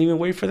 Couldn't even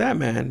wait for that,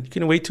 man. You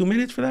couldn't wait 2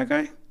 minutes for that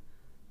guy?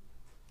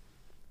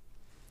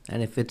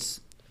 And if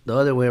it's the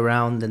other way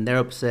around, then they're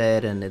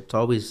upset, and it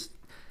always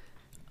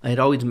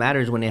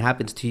matters when it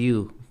happens to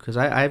you. Because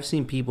I've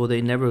seen people,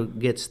 they never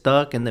get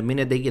stuck, and the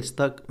minute they get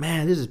stuck,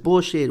 man, this is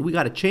bullshit. We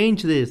got to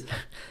change this.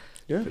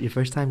 Yeah. Your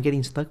first time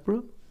getting stuck,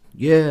 bro?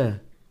 Yeah.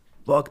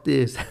 Fuck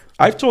this.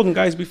 I've told them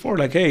guys before,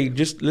 like, hey,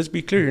 just let's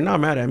be clear. You're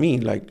not mad at me.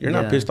 Like, you're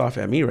not Yeah. pissed off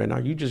at me right now.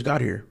 You just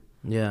got here.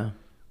 Yeah.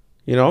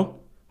 You know?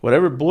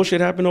 Whatever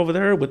bullshit happened over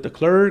there with the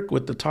clerk,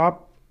 with the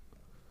top,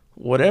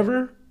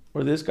 whatever,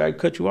 or this guy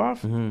cut you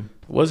off, it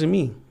wasn't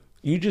me.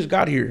 You just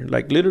got here.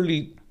 Like,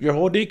 literally, your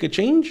whole day could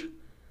change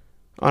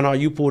on how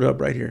you pulled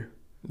up right here.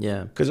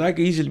 Yeah. Because I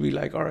could easily be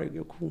like, all right,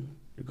 you're cool.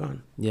 You're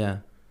gone. Yeah.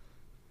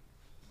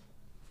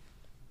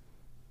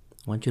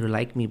 I want you to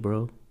like me,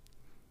 bro.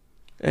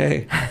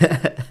 Hey.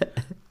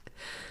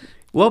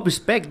 Well,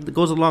 respect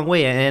goes a long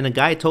way. And a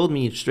guy told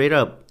me straight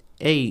up,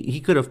 hey,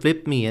 he could have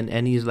flipped me.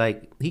 And he's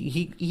like,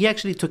 he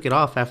actually took it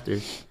off after.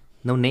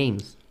 No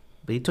names.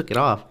 But he took it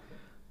off.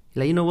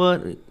 Like, you know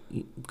what?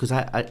 Because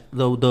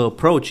the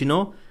approach, you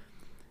know?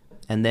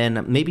 And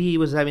then maybe he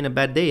was having a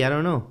bad day. I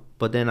don't know.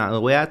 But then the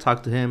way I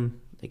talked to him,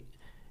 like,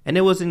 and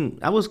it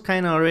wasn't, I was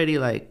kind of already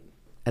like,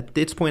 at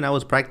this point, I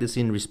was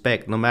practicing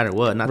respect no matter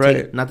what. Not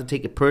to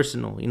take it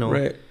personal, you know?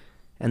 Right.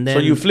 And then, So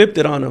you flipped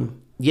it on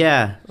him.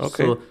 Yeah.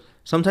 Okay. So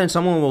sometimes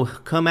someone will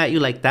come at you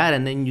like that,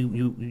 and then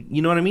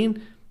you know what I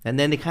mean? And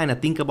then they kind of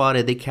think about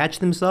it. They catch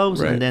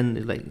themselves, Right. and then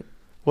it's like,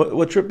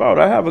 What trip out?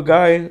 I have a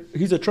guy,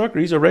 he's a trucker.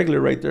 He's a regular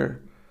right there.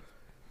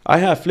 I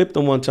have flipped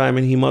him one time,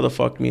 and he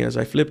motherfucked me as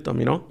I flipped him,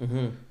 you know?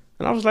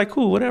 And I was like,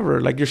 cool, whatever.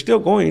 Like, you're still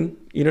going.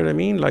 You know what I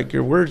mean? Like,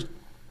 your words,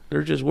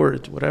 they're just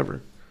words, whatever.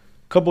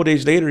 A couple of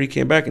days later, he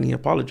came back and he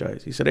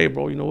apologized. He said, hey,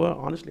 bro, you know what?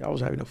 Honestly, I was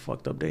having a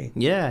fucked up day.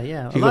 yeah. A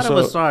He lot goes, of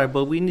us so, are,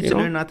 but we need you to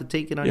know? learn not to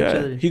take it on each Yeah.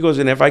 other. He goes,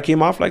 and if I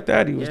came off like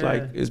that, he was Yeah.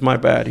 like, it's my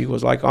bad. He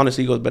goes, like,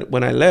 honestly, he goes, but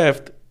when I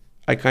left,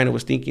 I kind of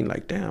was thinking,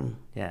 like, damn.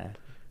 Yeah.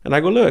 And I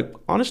go,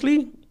 look,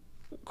 honestly,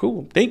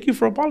 cool. Thank you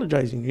for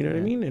apologizing. You know what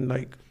I mean? And,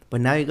 like,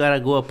 But now you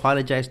gotta go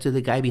apologize to the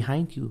guy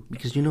behind you,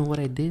 because you know what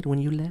I did when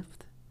you left?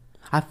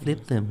 I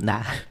flipped him.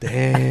 Nah.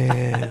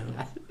 damn.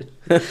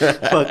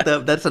 Fucked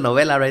up. That's a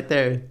novela right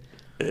there.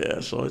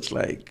 Yeah, so it's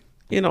like,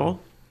 you know,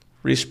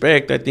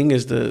 respect, I think,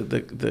 is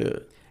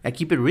the I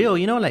keep it real,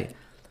 you know, like,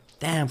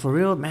 damn, for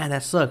real, man,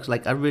 that sucks.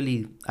 Like, I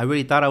really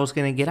thought I was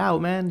gonna get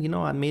out, man. You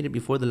know, I made it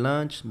before the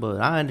lunch, but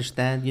I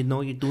understand. You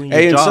know, you're doing your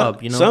and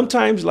job. You know,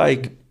 sometimes,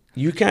 like,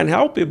 you can't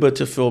help it but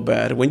to feel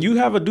bad. When you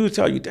have a dude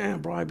tell you,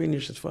 damn, bro, I've been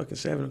here since fucking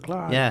 7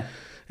 o'clock. yeah,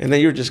 And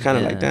then you're just kind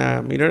of Yeah. like,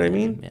 damn, you know what I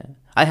mean? yeah.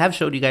 I have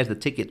showed you guys the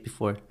tickets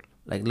before.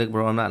 Like, look,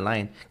 bro, I'm not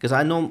lying, because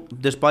I know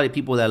there's probably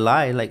people that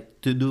lie,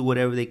 like, to do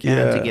whatever they can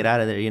to Yeah. get out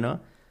of there. You know,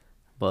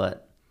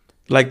 but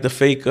Like the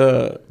fake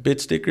bit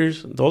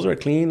stickers, those are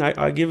clean.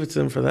 I give it to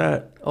them for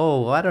that.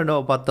 oh, I don't know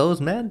about those,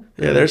 man.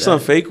 Yeah, there's some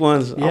fake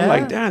ones. Yeah. I'm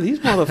like, damn, these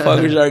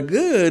motherfuckers are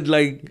good.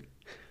 Like,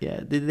 Yeah,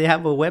 did they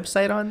have a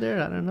website on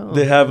there? I don't know.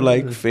 they have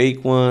like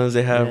fake ones.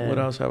 They have, Yeah. what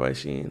else have I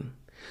seen?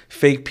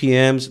 Fake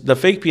PMs. The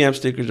fake PM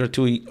stickers are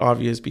too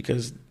obvious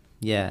because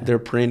Yeah, they're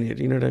printed.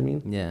 You know what I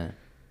mean? yeah.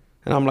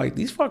 And I'm like,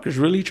 these fuckers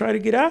really try to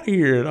get out of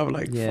here. And I'm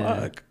like, Yeah.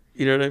 fuck.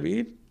 You know what I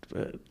mean?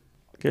 But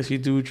I guess you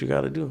do what you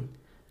got to do.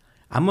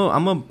 I'm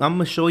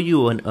gonna show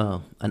you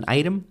an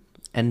item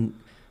and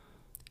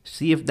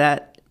see if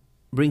that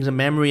brings a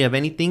memory of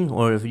anything,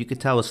 or if you could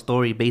tell a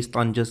story based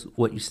on just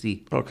what you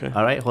see. Okay.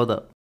 All right, hold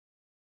up.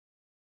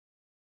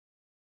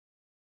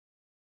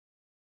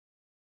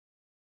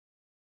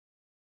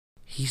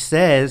 He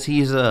says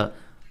he's a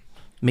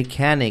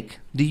mechanic.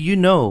 Do you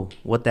know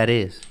what that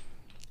is?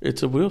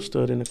 It's a wheel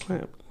stud and a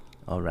clamp.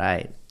 All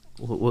right.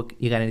 What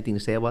you got anything to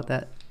say about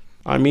that?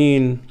 I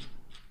mean,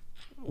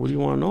 what do you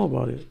want to know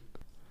about it?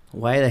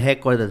 Why the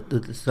heck are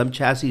some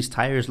chassis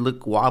tires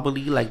look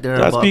wobbly like they're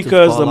That's about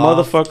because to the fall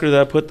off? motherfucker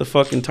that put the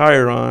fucking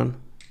tire on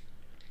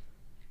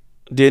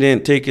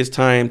didn't take his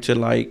time to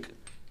like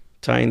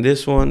tighten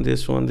this one,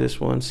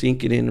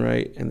 sink it in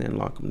right, and then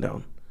lock them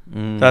down.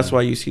 That's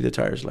why you see the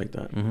tires like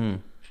that.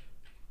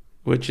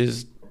 Which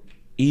is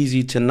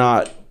easy to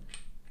not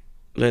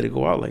let it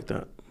go out like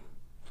that.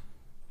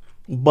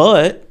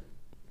 But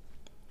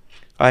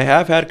I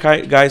have had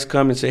guys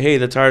come and say, hey,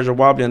 the tires are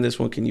wobbly on this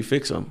one. Can you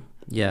fix them?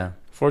 Yeah.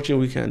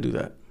 Fortunately, we can't do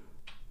that.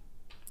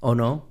 Oh,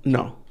 no?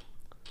 No.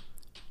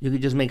 You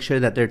could just make sure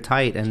that they're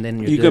tight and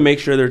then You can make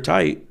sure they're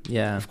tight.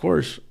 Yeah. Of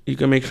course. You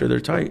can make sure they're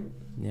tight.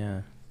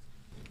 Yeah.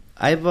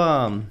 I've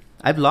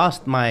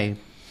lost my...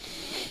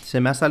 Se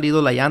me ha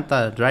salido la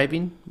llanta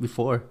driving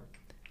before.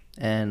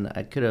 And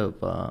I could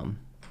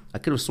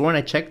have sworn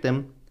I checked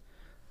them.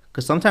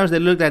 Because sometimes they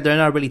look like they're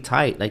not really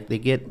tight. Like they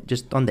get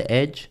just on the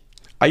edge.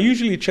 I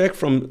usually check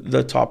from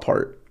the top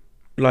part.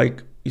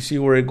 Like, you see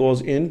where it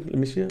goes in? Let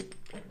me see it.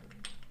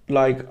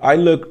 Like, I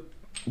look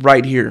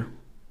right here.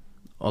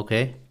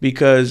 Okay.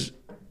 Because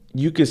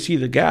you can see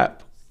the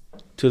gap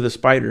to the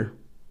spider.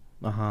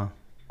 Uh-huh.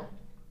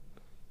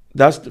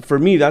 For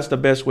me, that's the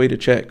best way to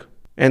check.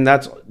 And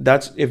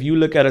that's if you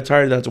look at a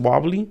tire that's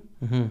wobbly,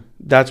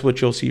 that's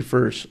what you'll see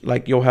first.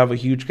 Like, you'll have a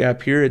huge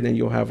gap here, and then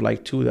you'll have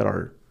like two that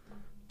are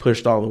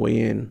pushed all the way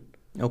in.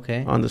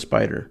 Okay. On the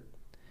spider.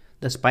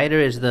 The spider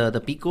is the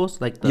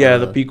picos? Like the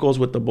picos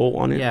with the bolt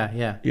on it.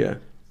 Yeah.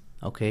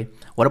 Okay.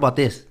 What about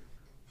this?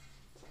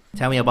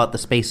 Tell me about the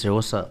spacer.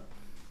 What's up?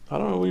 I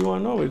don't know what you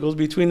want to know. It goes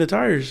between the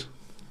tires.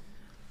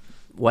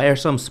 Why are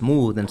some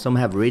smooth and some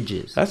have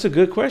ridges? That's a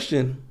good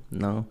question.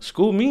 No.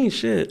 School me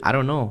shit. I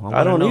don't know.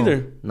 I don't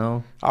either.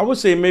 No. I would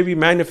say maybe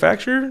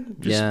manufacturer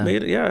just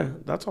made it. Yeah,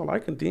 that's all I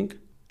can think.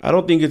 I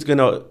don't think it's going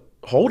to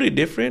hold it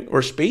different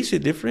or space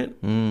it different.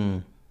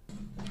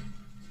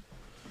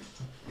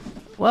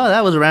 Well,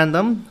 that was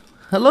random.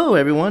 Hello,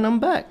 everyone. I'm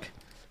back.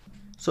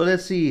 So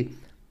let's see.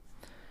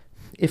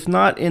 If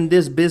not in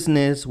this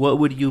business, what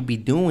would you be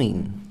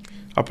doing?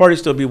 I'll probably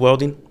still be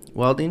welding.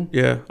 Welding?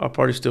 Yeah, I'll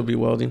probably still be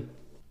welding.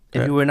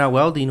 If you were not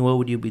welding, what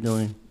would you be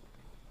doing?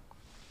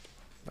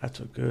 That's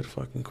a good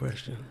fucking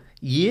question.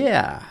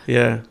 Yeah.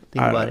 Yeah.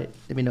 Think about it.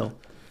 Let me know.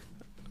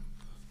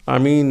 I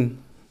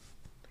mean,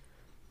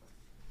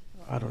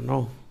 I don't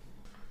know.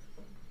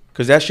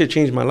 Because that shit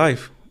changed my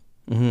life.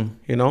 You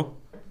know?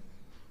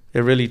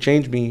 It really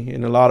changed me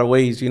in a lot of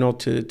ways, you know,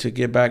 to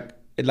get back.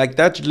 Like,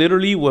 that's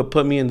literally what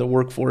put me in the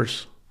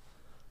workforce.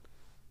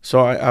 So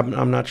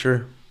I'm not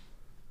sure.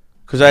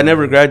 Because I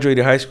never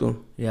graduated high school.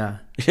 Yeah.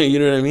 You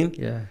know what I mean?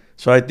 Yeah.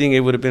 So I think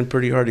it would have been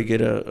pretty hard to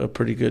get a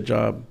pretty good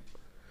job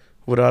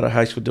without a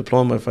high school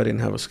diploma if I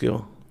didn't have a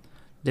skill.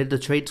 Did the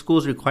trade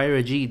schools require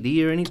a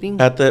GED or anything?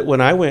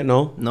 When I went,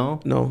 no.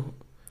 No?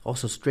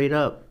 Also straight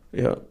up.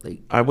 Yeah.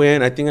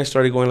 I think I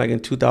started going like in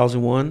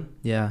 2001.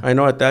 Yeah. I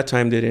know at that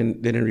time they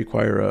didn't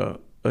require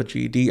a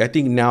GED. I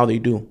think now they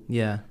do.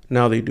 Yeah.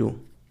 Now they do.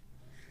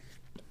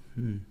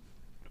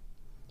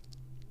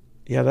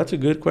 Yeah, that's a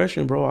good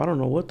question, bro. I don't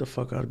know what the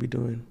fuck I'd be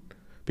doing.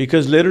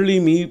 Because literally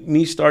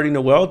me starting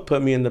to weld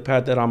put me in the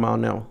path that I'm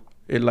on now.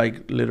 It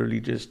like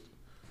literally just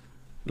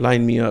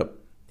lined me up.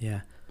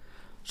 Yeah.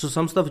 So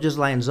some stuff just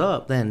lines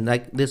up then.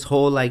 Like this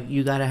whole like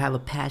you gotta have a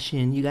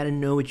passion, you gotta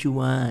know what you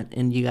want,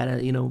 and you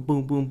gotta, you know,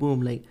 boom, boom,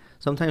 boom. Like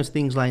sometimes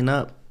things line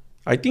up.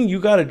 I think you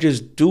gotta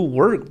just do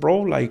work, bro.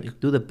 Like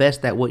do the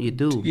best at what you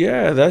do.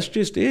 Yeah, that's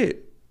just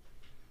it.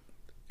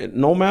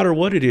 No matter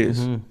what it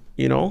is,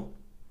 you know?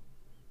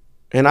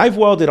 And I've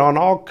welded on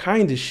all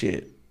kinds of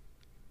shit.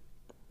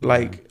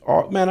 Like,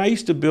 man, I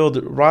used to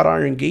build wrought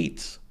iron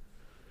gates.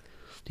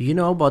 Do you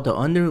know about the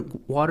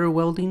underwater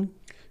welding?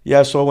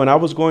 Yeah, so when I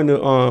was going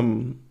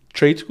to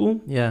trade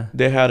school, yeah,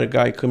 they had a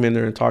guy come in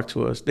there and talk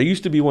to us. There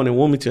used to be one in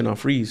Wilmington on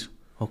Freeze.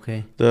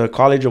 Okay. The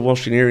College of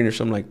Engineering or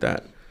something like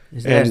that.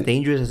 Is that as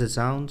dangerous as it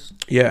sounds?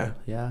 Yeah.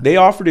 Yeah. They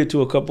offered it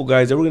to a couple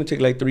guys. They were going to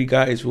take like 3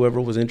 guys,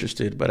 whoever was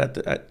interested. But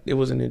it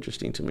wasn't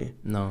interesting to me.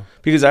 No.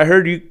 Because I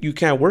heard you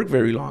can't work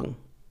very long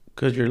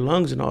because your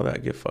lungs and all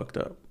that get fucked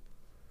up.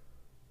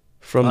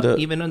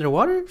 Even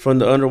underwater? From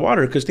the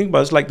underwater. Because think about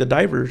it, it's like the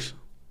divers.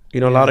 You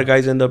know, a lot of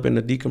guys end up in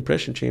the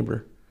decompression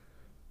chamber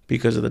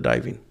because of the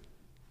diving.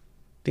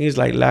 I think it's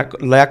like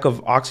lack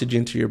of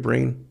oxygen to your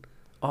brain.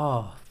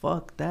 Oh,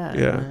 fuck that,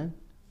 yeah. Man.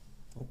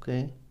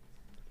 Okay.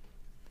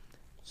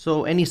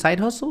 So, any side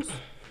hustles?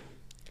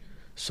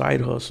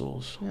 Side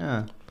hustles.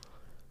 Yeah.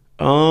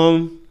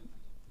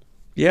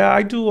 Yeah,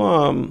 I do.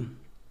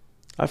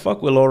 I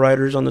fuck with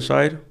lowriders on the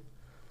side.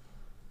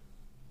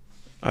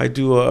 I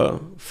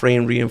do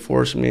frame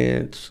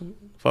reinforcements.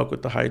 Fuck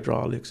with the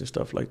hydraulics and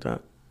stuff like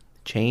that.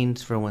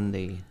 Chains for when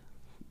they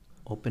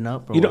open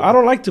up? Or you know, I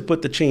don't like to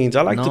put the chains.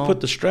 I like to put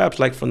the straps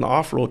like from the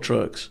off-road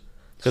trucks.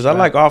 Because I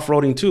like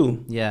off-roading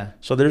too. Yeah.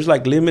 So there's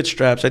like limit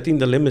straps. I think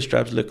the limit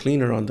straps look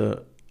cleaner on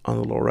the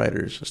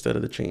lowriders instead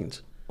of the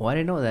chains. Oh, I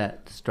didn't know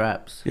that.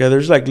 Straps. Yeah,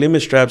 there's like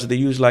limit straps that they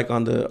use like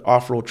on the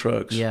off-road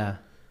trucks. Yeah.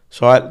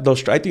 So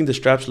I think the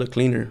straps look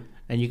cleaner.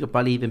 And you could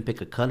probably even pick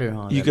a color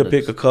on. You could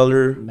pick a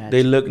color.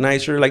 They look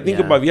nicer. Like think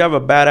about if you have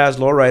a badass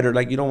lowrider,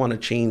 like you don't want a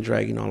chain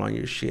dragging all on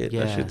your shit.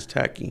 Yeah. That shit's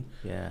tacky.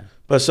 Yeah.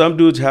 But some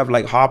dudes have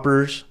like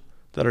hoppers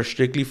that are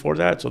strictly for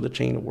that, so the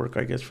chain will work,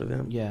 I guess, for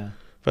them. Yeah.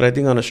 But I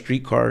think on a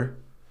street car,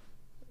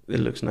 it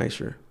looks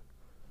nicer.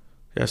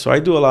 Yeah, so I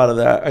do a lot of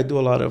that. I do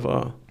a lot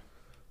of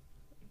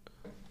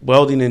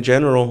welding in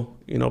general.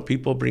 You know,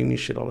 people bring me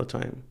shit all the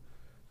time.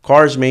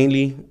 Cars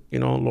mainly, you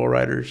know,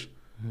 lowriders.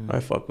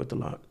 I fuck with a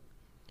lot.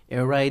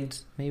 Air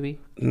rides, maybe?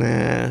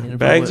 Nah.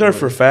 Bags are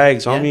for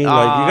fags, homie. Yeah?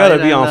 Like, you got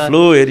to be on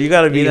fluid. You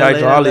got to be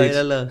hydraulics.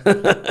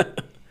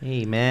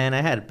 Hey, man,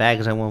 I had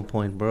bags at one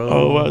point, bro.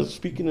 Oh,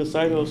 speaking of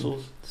side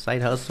hustles.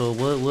 Side hustle,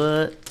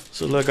 what?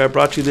 So, look, I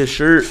brought you this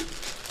shirt.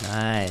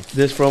 Nice.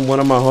 This from one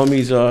of my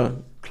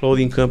homies'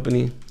 clothing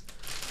company.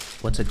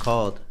 What's it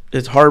called?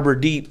 It's Harbor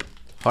Deep.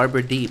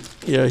 Harbor Deep.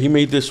 Yeah, he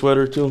made this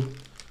sweater, too.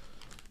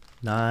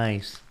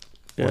 Nice.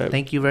 Yeah. Well,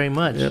 thank you very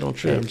much. Yeah, don't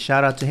trip. And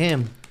shout out to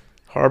him.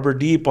 Harbor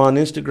Deep on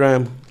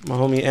Instagram. My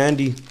homie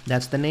Andy.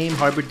 That's the name,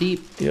 Harbor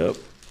Deep. Yep.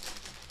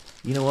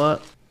 You know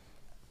what?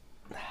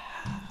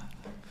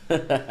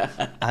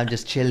 I'm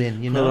just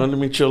chilling, you know? Hold on, let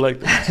me chill like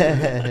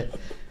that.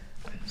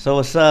 So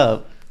what's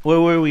up?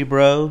 Where were we,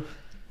 bro?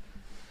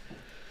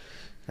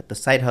 At the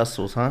side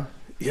hustles, huh?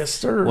 Yes,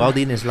 sir.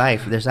 Welding is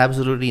life. There's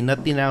absolutely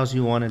nothing else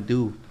you want to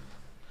do.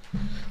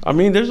 I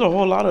mean, there's a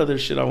whole lot of other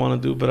shit I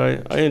want to do, but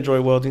I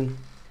enjoy welding.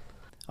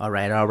 All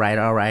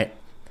right.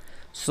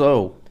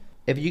 So,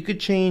 if you could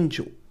change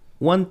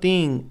one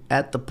thing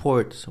at the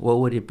ports, what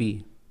would it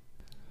be?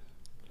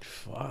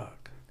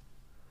 Fuck.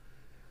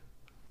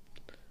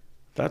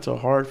 That's a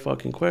hard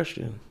fucking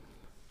question.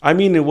 I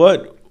mean, in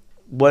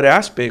what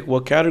aspect,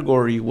 what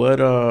category, what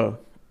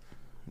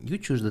You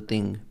choose the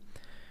thing.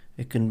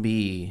 It can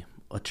be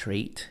a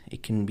trait.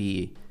 It can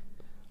be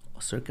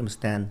a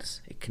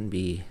circumstance. It can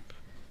be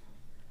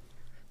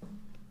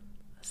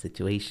a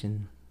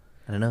situation.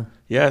 I don't know.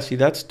 Yeah, see,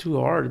 that's too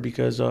hard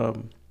because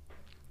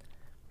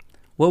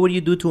what would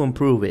you do to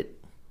improve it?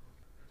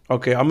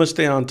 Okay, I'm gonna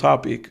stay on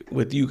topic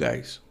with you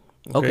guys.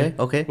 Okay.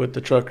 With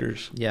the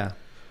truckers. Yeah.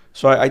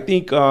 So I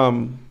think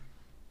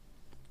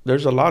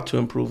there's a lot to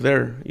improve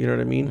there. You know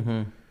what I mean?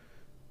 Mm-hmm.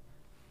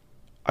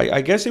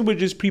 I guess it would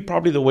just be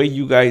probably the way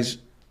you guys.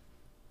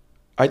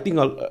 I think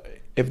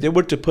if they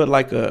were to put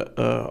like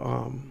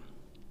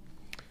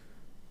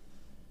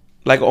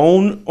like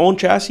own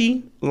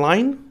chassis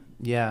line.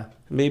 Yeah.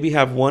 Maybe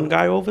have one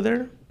guy over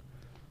there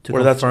to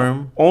confirm. That's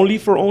only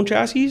for own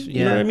chassis.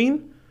 You know what I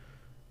mean?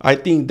 I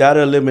think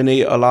that'll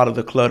eliminate a lot of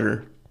the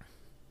clutter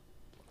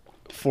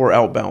for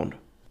outbound.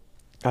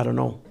 I don't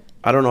know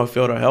if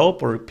it'll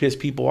help or piss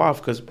people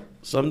off because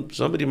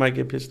somebody might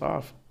get pissed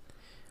off.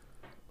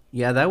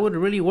 Yeah, that would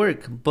really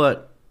work,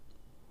 but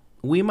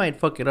we might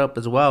fuck it up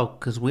as well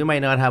because we might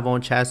not have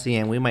own chassis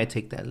and we might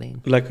take that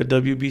lane. Like a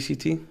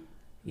WBCT?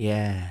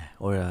 Yeah,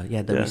 or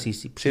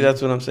WCCP. Yeah. See,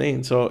 that's what I'm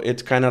saying. So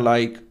it's kind of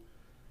like,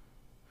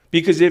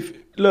 because it's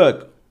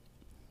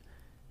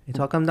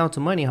all comes down to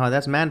money, huh?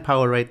 That's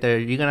manpower right there.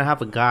 You're going to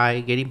have a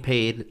guy getting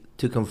paid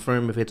to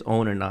confirm if it's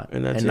owned or not.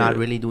 And not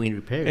really doing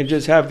repairs. And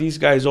just have these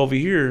guys over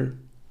here,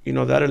 you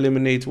know, that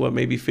eliminates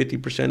maybe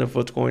 50% of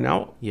what's going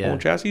out on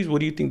chassis.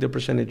 What do you think the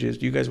percentage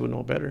is? You guys would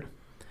know better.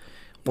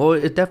 Well,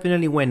 it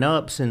definitely went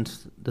up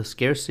since the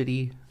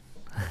scarcity,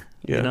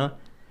 you know?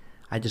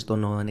 I just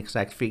don't know an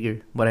exact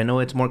figure, but I know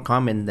it's more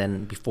common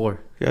than before.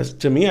 Yes,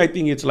 to me, I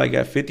think it's like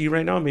at 50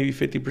 right now, maybe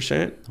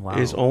 50%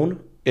 is owned,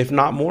 if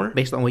not more.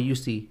 Based on what you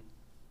see,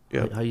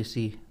 how you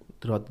see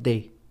throughout the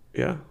day.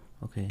 Yeah.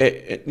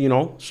 Okay. You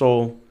know,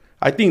 so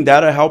I think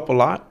that'll help a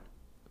lot,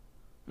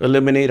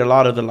 eliminate a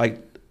lot of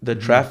the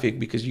traffic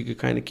because you could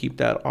kind of keep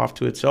that off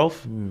to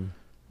itself, and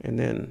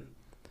then.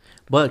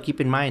 But keep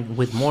in mind,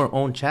 with more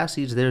owned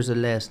chassis, there's a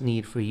less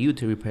need for you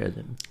to repair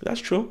them. That's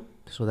true.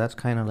 So that's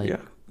kind of like. Yeah.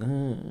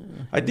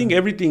 I think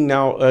everything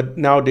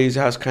nowadays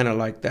has kind of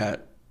like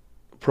that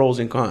pros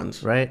and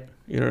cons. Right.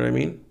 You know what I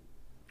mean?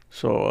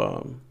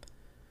 So.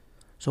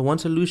 So one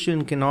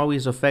solution can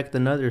always affect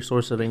another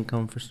source of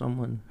income for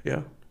someone.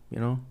 Yeah. You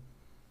know?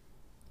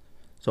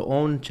 So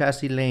own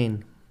chassis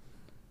lane.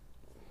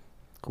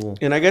 Cool.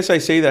 And I guess I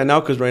say that now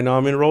because right now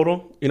I'm in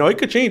Roto. You know, it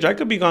could change. I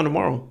could be gone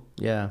tomorrow.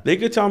 Yeah. They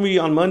could tell me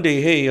on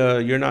Monday, hey,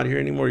 you're not here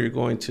anymore. You're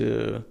going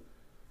to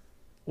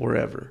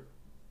wherever.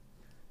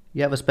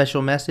 You have a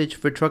special message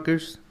for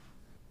truckers?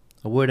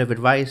 A word of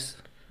advice?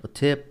 A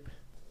tip?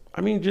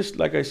 I mean, just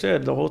like I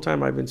said, the whole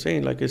time I've been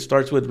saying, like, it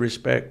starts with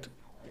respect.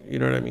 You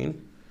know what I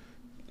mean?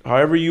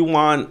 However you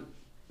want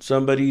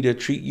somebody to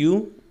treat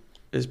you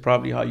is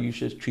probably how you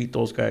should treat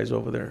those guys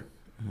over there.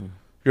 Mm-hmm.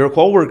 Your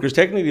co-workers,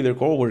 technically they're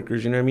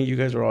co-workers. You know what I mean? You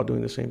guys are all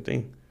doing the same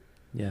thing.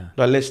 Yeah.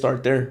 Like, let's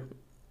start there.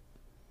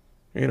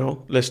 You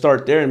know? Let's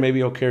start there and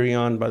maybe it'll carry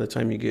on by the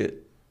time you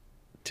get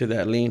to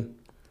that lane.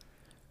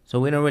 So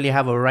we don't really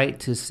have a right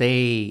to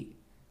say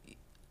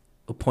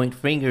or point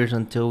fingers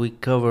until we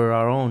cover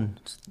our own.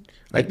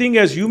 I think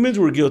as humans,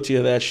 we're guilty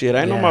of that shit.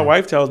 I know Yeah. my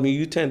wife tells me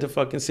you tend to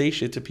fucking say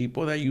shit to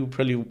people that you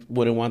probably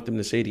wouldn't want them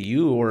to say to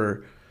you,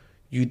 or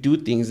you do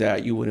things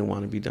that you wouldn't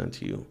want to be done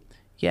to you.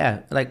 Yeah,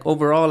 like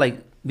overall, like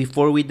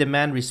before we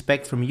demand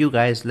respect from you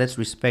guys, let's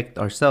respect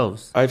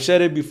ourselves. I've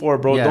said it before,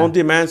 bro. Yeah. Don't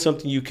demand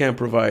something you can't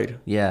provide.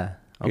 Yeah.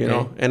 Okay. You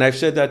know? And I've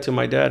said that to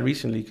my dad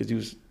recently because he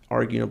was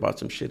arguing about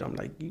some shit. I'm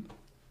like,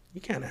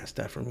 you can't ask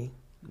that from me.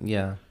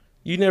 Yeah.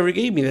 You never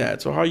gave me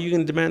that. So how are you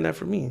going to demand that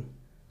from me?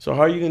 So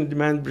how are you going to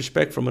demand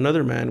respect from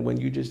another man when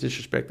you just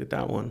disrespected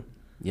that one?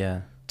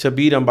 Yeah. To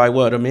beat him by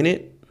what, a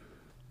minute?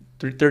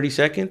 30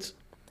 seconds?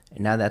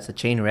 And now that's a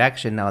chain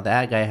reaction. Now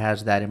that guy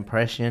has that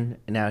impression,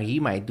 and now he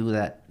might do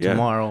that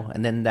tomorrow,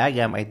 and then that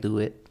guy might do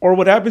it. Or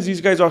what happens,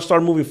 these guys all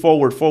start moving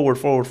forward.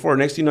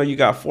 Next thing you know, you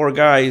got 4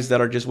 guys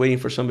that are just waiting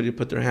for somebody to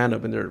put their hand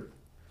up, and they're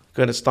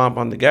going to stomp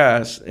on the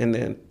gas, and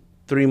then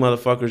 3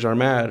 motherfuckers are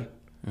mad.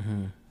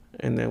 Mm-hmm.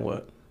 And then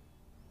what?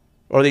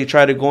 Or they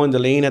try to go in the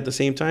lane at the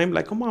same time.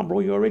 Like, come on, bro,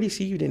 you already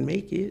see you didn't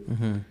make it.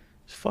 Mm-hmm.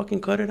 Just fucking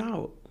cut it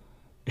out.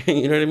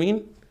 You know what I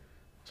mean?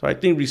 So I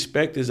think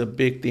respect is a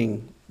big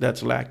thing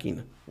that's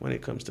lacking when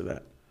it comes to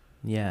that.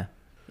 Yeah.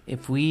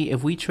 If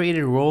we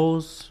traded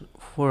roles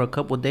for a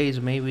couple of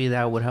days, maybe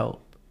that would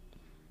help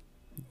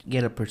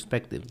get a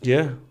perspective.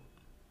 Yeah.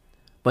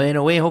 But in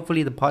a way,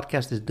 hopefully the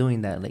podcast is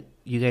doing that. Like,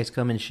 you guys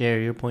come and share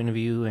your point of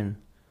view, and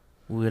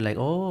we're like,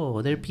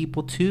 oh, they're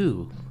people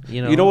too.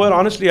 You know what?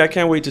 Honestly, I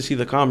can't wait to see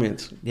the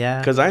comments. Yeah.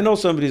 Because I know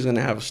somebody's going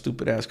to have a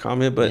stupid-ass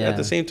comment, but at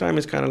the same time,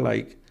 it's kind of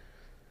like,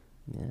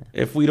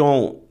 if we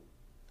don't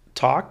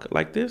talk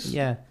like this,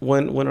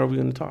 when are we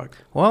going to talk?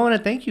 Well, I want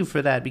to thank you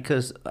for that,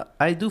 because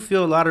I do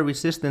feel a lot of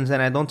resistance,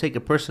 and I don't take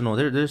it personal.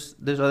 There's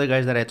other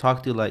guys that I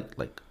talk to,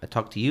 like I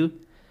talk to you,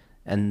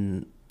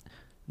 and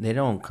they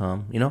don't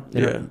come, you know?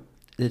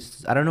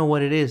 I don't know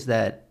what it is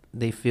that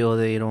they feel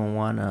they don't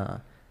want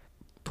to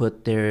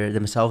put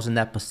themselves in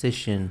that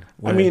position.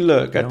 Where, I mean,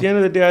 look, at the end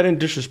of the day, I didn't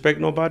disrespect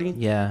nobody.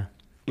 Yeah.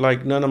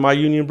 Like, none of my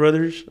union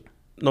brothers,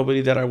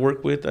 nobody that I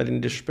work with, I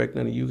didn't disrespect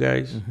none of you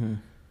guys. Mm-hmm.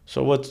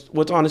 So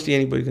what's honestly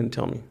anybody going to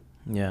tell me?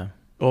 Yeah.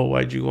 Oh,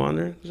 why'd you go on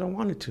there? Because I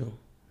wanted to.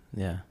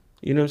 Yeah.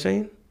 You know what I'm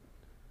saying?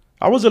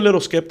 I was a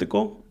little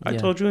skeptical. I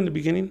told you in the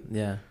beginning.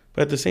 Yeah.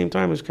 But at the same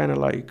time, it's kind of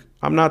like,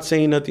 I'm not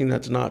saying nothing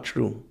that's not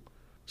true.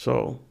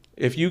 So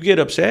if you get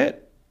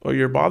upset or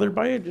you're bothered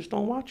by it, just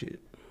don't watch it.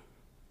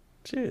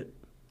 That's it.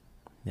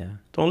 Yeah.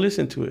 Don't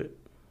listen to it.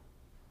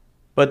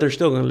 But they're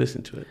still going to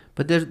listen to it.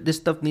 But this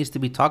stuff needs to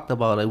be talked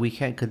about. Like, we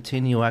can't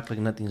continue act like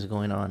nothing's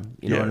going on.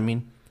 You know what I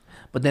mean?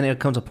 But then it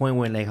comes a point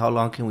where, like, how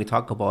long can we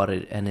talk about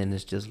it? And then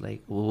it's just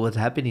like, well, what's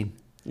happening?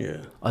 Yeah.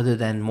 Other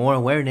than more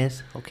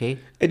awareness, okay?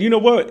 And you know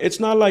what? It's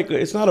not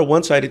a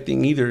one-sided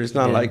thing either. It's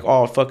not like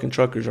all fucking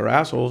truckers are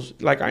assholes.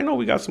 Like, I know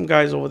we got some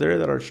guys over there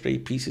that are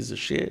straight pieces of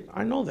shit.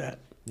 I know that.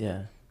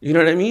 Yeah. You know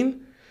what I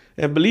mean?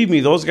 And believe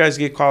me, those guys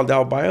get called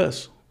out by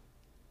us.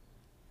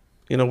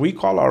 You know, we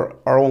call our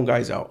own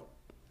guys out.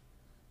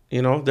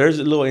 You know, there's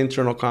a little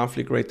internal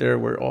conflict right there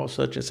where, oh,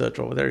 such and such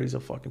over there, he's a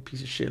fucking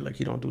piece of shit. Like,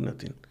 he don't do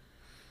nothing.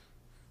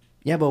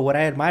 Yeah, but what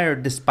I admire,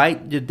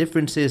 despite the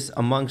differences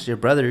amongst your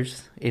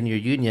brothers in your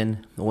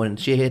union, when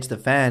shit hits the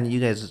fan, you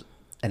guys,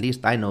 at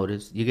least I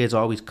noticed, you guys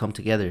always come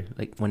together.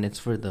 Like, when it's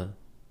time.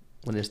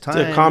 It's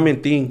a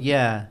common thing.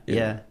 Yeah.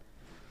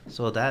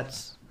 So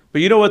that's...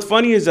 But you know what's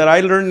funny is that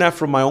I learned that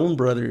from my own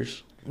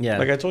brothers. Yeah.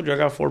 Like I told you, I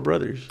got 4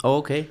 brothers. Oh,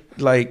 okay.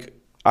 Like,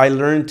 I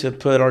learned to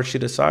put our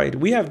shit aside.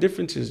 We have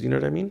differences, you know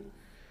what I mean?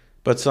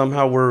 But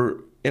somehow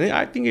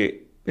I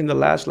think in the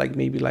last, like,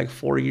 maybe like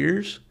 4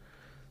 years,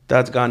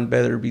 that's gotten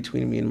better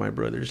between me and my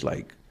brothers.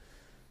 Like,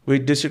 we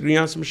disagree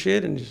on some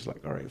shit and just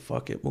like, all right,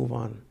 fuck it, move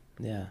on.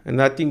 Yeah.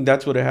 And I think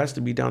that's what it has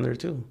to be down there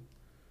too.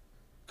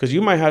 Because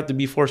you might have to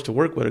be forced to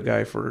work with a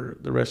guy for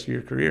the rest of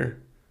your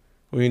career.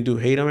 What are you going to do,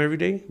 hate him every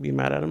day? Be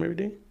mad at him every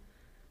day?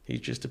 He's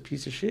just a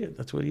piece of shit.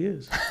 That's what he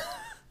is.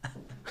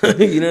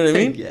 You know what I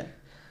mean? Yeah.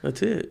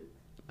 That's it.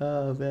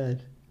 Oh,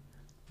 man.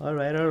 All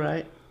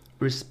right.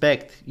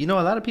 Respect. You know,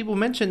 a lot of people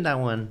mention that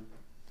one.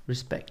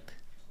 Respect.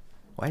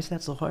 Why is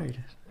that so hard?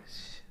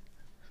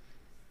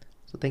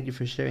 So thank you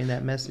for sharing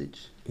that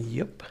message.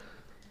 Yep.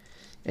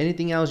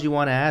 Anything else you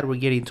want to add? We're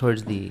getting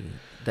towards the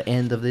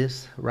end of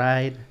this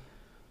ride.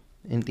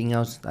 Anything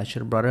else I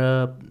should have brought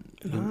up?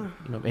 You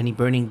know, any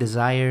burning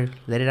desire?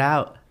 Let it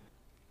out.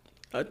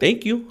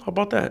 Thank you. How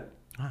about that?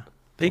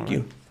 Thank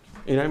you.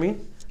 You know what I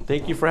mean?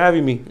 Thank you for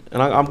having me.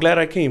 And I'm glad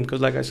I came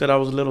because, like I said, I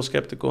was a little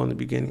skeptical in the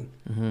beginning.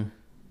 Mm-hmm.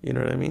 You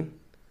know what I mean?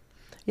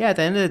 Yeah, at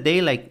the end of the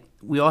day, like,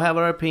 we all have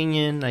our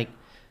opinion. Like,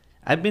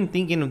 I've been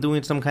thinking of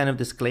doing some kind of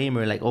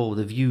disclaimer, like, oh,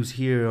 the views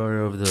here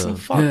are of the...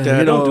 Fuck that. You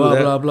know, don't do blah,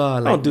 that. blah, blah.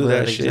 Like, don't do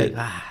that like, shit.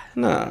 Like,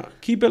 nah,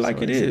 keep it like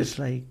so it it's is. just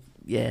like,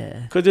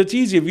 yeah. Because it's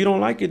easy. If you don't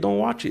like it, don't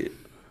watch it.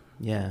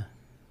 Yeah.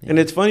 And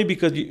it's funny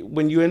because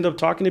when you end up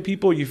talking to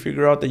people, you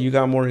figure out that you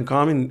got more in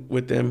common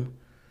with them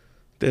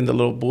than the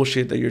little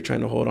bullshit that you're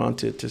trying to hold on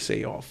to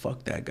say, oh,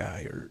 fuck that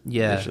guy or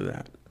this or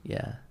that.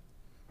 Yeah.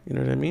 You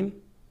know what I mean?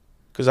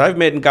 Because I've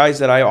met guys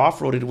that I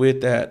off-roaded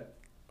with that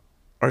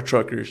are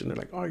truckers, and they're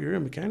like, oh, you're a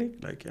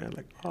mechanic? Like, yeah.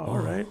 Like, oh, all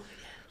right.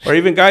 Or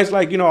even guys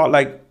like, you know,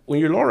 like when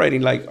you're low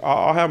riding, like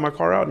I'll have my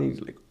car out and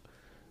he's like,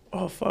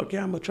 oh fuck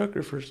yeah, I'm a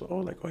trucker first. Oh,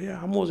 like, oh yeah,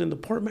 I'm always in the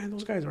port, man.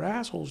 Those guys are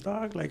assholes,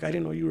 dog. Like I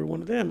didn't know you were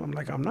one of them. I'm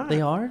like, I'm not.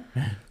 They are.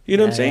 You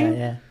know what I'm saying?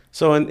 Yeah.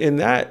 So in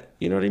that,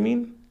 you know what I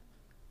mean?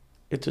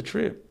 It's a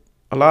trip.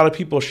 A lot of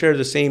people share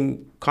the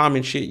same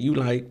common shit you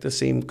like, the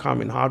same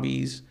common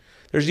hobbies.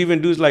 There's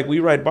even dudes like we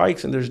ride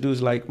bikes, and there's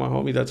dudes like my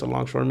homie that's a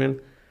longshoreman.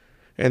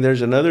 And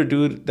there's another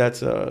dude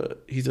that's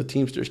he's a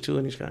Teamsters too,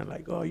 and he's kind of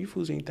like, oh, you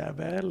fools ain't that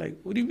bad. Like,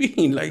 what do you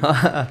mean? Like,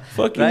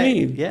 fuck you Right?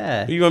 mean?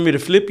 Yeah. You want me to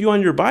flip you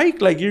on your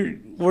bike? Like,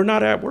 we're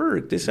not at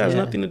work. This has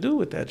nothing to do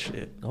with that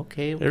shit.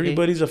 Okay.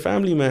 Everybody's a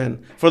family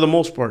man for the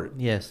most part.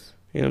 Yes.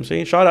 You know what I'm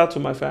saying? Shout out to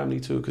my family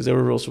too, because they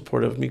were real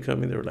supportive of me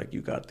coming. They were like,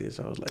 you got this.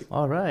 I was like,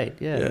 All right.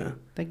 Yeah.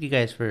 Thank you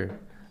guys for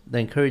the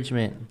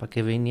encouragement. Pa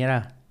que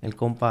viniera el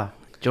compa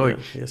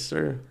George. Yeah, yes,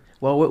 sir.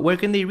 Well, where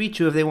can they reach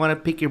you if they want to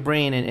pick your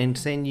brain and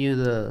send you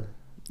the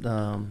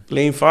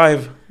Lane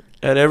 5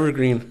 at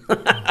Evergreen.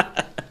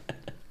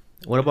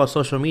 What about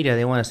social media?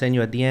 They want to send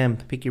you a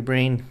DM, pick your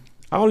brain.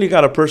 I only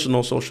got a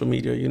personal social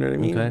media, you know what I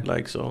mean? Okay.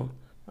 Like, so,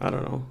 I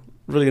don't know.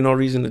 Really no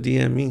reason to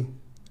DM me.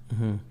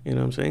 Mm-hmm. You know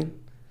what I'm saying?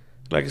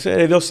 Like I said,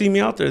 hey, they'll see me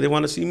out there. They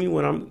want to see me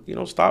when I'm, you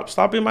know,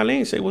 stop in my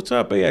lane. Say, what's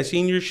up? Hey, I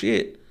seen your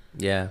shit.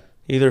 Yeah.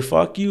 Either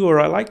fuck you or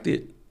I liked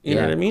it. You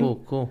know what I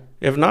mean? Cool.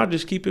 If not,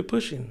 just keep it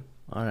pushing.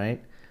 All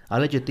right. I'll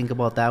let you think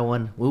about that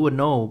one. We would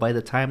know by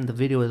the time the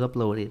video is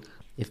uploaded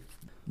if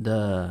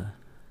the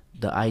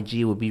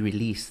IG will be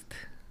released.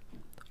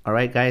 All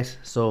right, guys.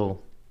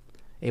 So,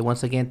 hey,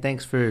 once again,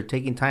 thanks for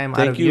taking time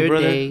out of your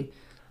brother. day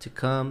to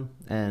come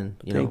and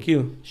Thank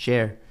you.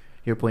 share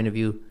your point of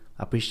view.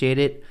 I appreciate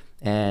it.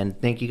 And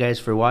thank you guys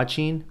for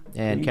watching.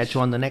 And Peace. catch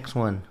you on the next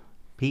one.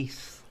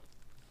 Peace.